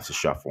episode of Life's a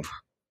Shuffle.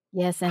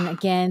 Yes. And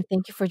again,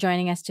 thank you for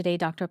joining us today,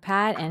 Dr.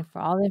 Pat, and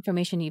for all the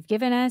information you've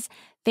given us.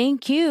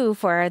 Thank you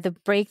for the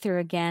breakthrough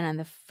again on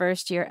the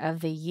first year of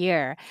the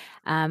year.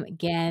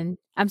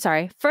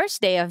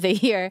 First day of the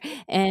year.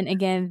 And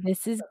again,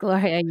 this is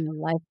Gloria, your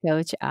life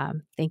coach.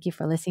 Thank you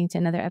for listening to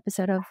another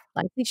episode of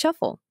Lively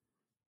Shuffle.